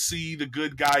love to see the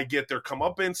good guy get their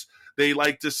comeuppance. They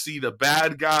like to see the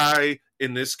bad guy,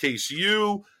 in this case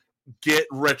you, get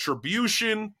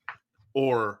retribution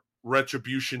or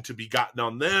retribution to be gotten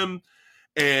on them.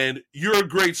 And you're a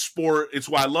great sport. It's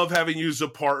why I love having you as a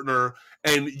partner.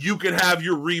 And you can have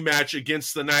your rematch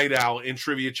against the Night Owl in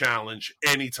Trivia Challenge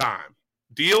anytime.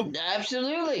 Deal?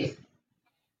 Absolutely.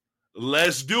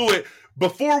 Let's do it.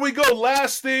 Before we go,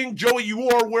 last thing, Joey, you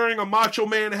are wearing a Macho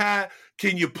Man hat.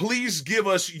 Can you please give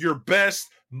us your best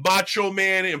Macho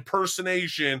Man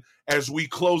impersonation as we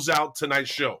close out tonight's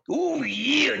show? Oh,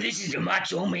 yeah, this is the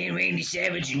Macho Man Randy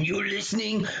Savage, and you're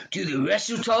listening to the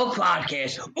Wrestle Talk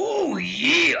Podcast. Oh,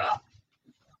 yeah.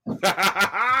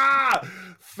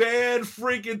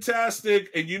 Fan-freaking-tastic.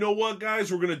 And you know what,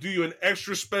 guys? We're going to do you an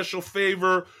extra special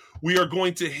favor. We are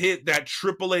going to hit that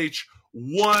Triple H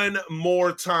one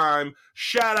more time.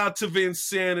 Shout out to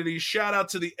Vinsanity. Shout out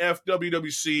to the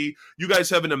FWWC. You guys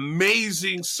have an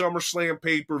amazing SummerSlam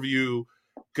pay-per-view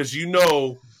because you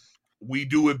know we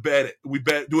do it better.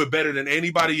 Do it better than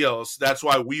anybody else. That's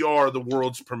why we are the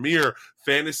world's premier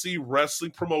fantasy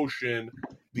wrestling promotion,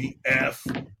 the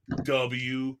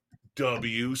FWWC.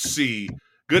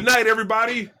 Good night,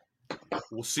 everybody.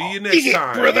 We'll see you next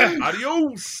time. Brother.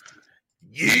 Adios.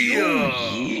 Yeah.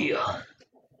 Oh, yeah.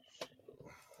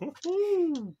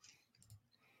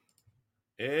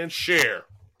 And share.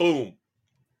 Boom.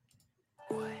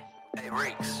 Hey,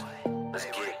 Reeks. Let's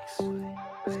get it.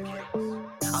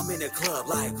 I'm in the club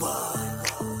like, what?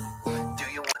 Do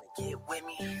you want to get with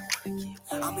me?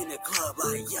 I'm in the club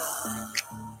like, yeah.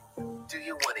 Do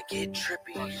you want to get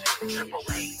trippy? Triple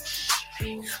H.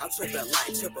 I'm tripping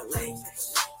like Triple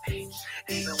H.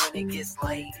 Even when it gets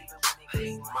late,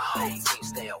 my whole team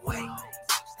stay awake.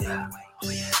 Yeah.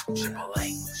 Triple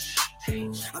H.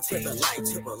 I'm tripping like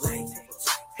Triple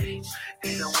H.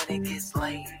 Even when it gets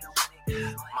late,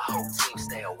 my whole team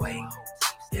stay awake.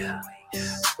 Yeah.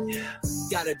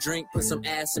 Got a drink, put some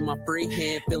ass in my free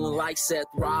hand, feeling like Seth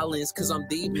Rollins, cause I'm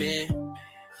deep, man.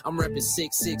 I'm repping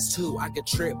 662, I could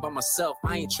trip by myself,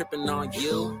 I ain't tripping on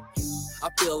you. I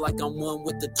feel like I'm one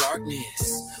with the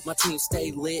darkness. My team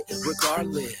stay lit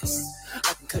regardless.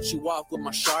 I can cut you off with my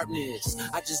sharpness.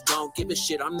 I just don't give a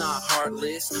shit, I'm not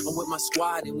heartless. I'm with my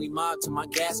squad and we mob till my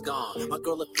gas gone. My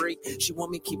girl a freak, she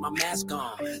want me keep my mask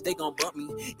on. They gon' bump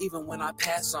me even when I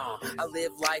pass on. I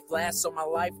live life last so my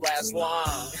life lasts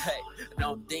long. Hey, I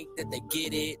don't think that they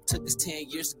get it. Took us 10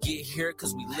 years to get here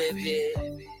cause we live it.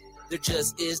 There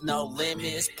just is no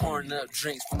limits. Pouring up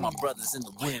drinks for my brothers and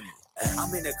the women.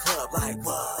 I'm in the club like,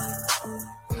 what?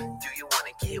 Do you want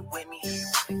to get with me?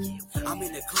 I'm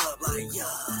in the club like, yeah.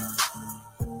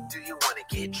 Do you want to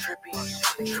get trippy?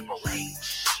 Triple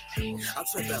H. I'm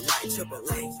tripping like Triple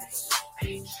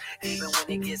H. Even when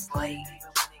it gets late,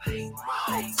 my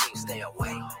whole team stay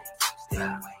awake.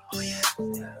 Yeah.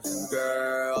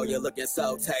 Girl, you're looking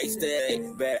so tasty.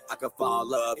 Bet I could fall in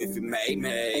love if you made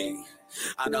me.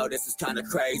 I know this is kind of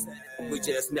crazy. We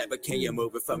just never can you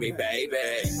move it for me, baby.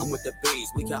 I'm with the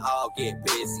beast, we can all get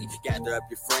busy. Gather up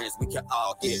your friends, we can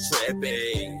all get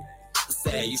trippy.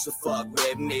 Say you should fuck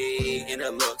with me. And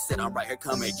it looks and I'm right here,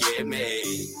 come and get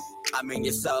me. I mean,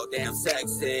 you're so damn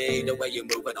sexy. The way you're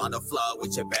moving on the floor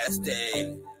with your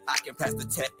bestie. I can pass the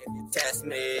test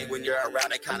me. When you're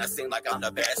around, it kind of seems like I'm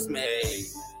the best me.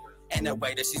 And the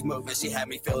way that she's moving, she had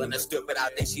me feeling stupid. I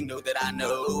think she knew that I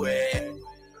knew it.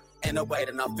 And the way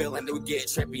that I'm feeling, it would get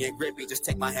trippy and grippy. Just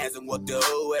take my hands and we'll do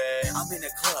it. I'm in the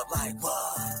club like,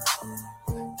 what?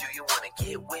 Do you want to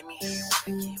get with me?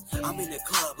 I'm in the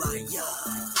club like, yeah.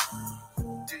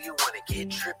 get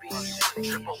trippy,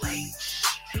 Triple H.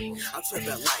 I'm tripping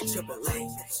like Triple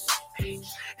H.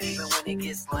 Even when it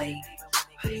gets late,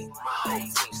 my whole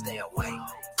team stay awake.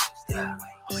 Yeah,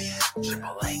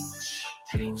 Triple H.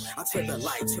 I'm tripping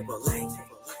like Triple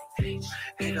H.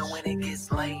 Even when it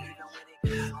gets late,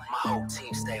 my whole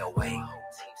team stay awake.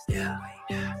 Yeah.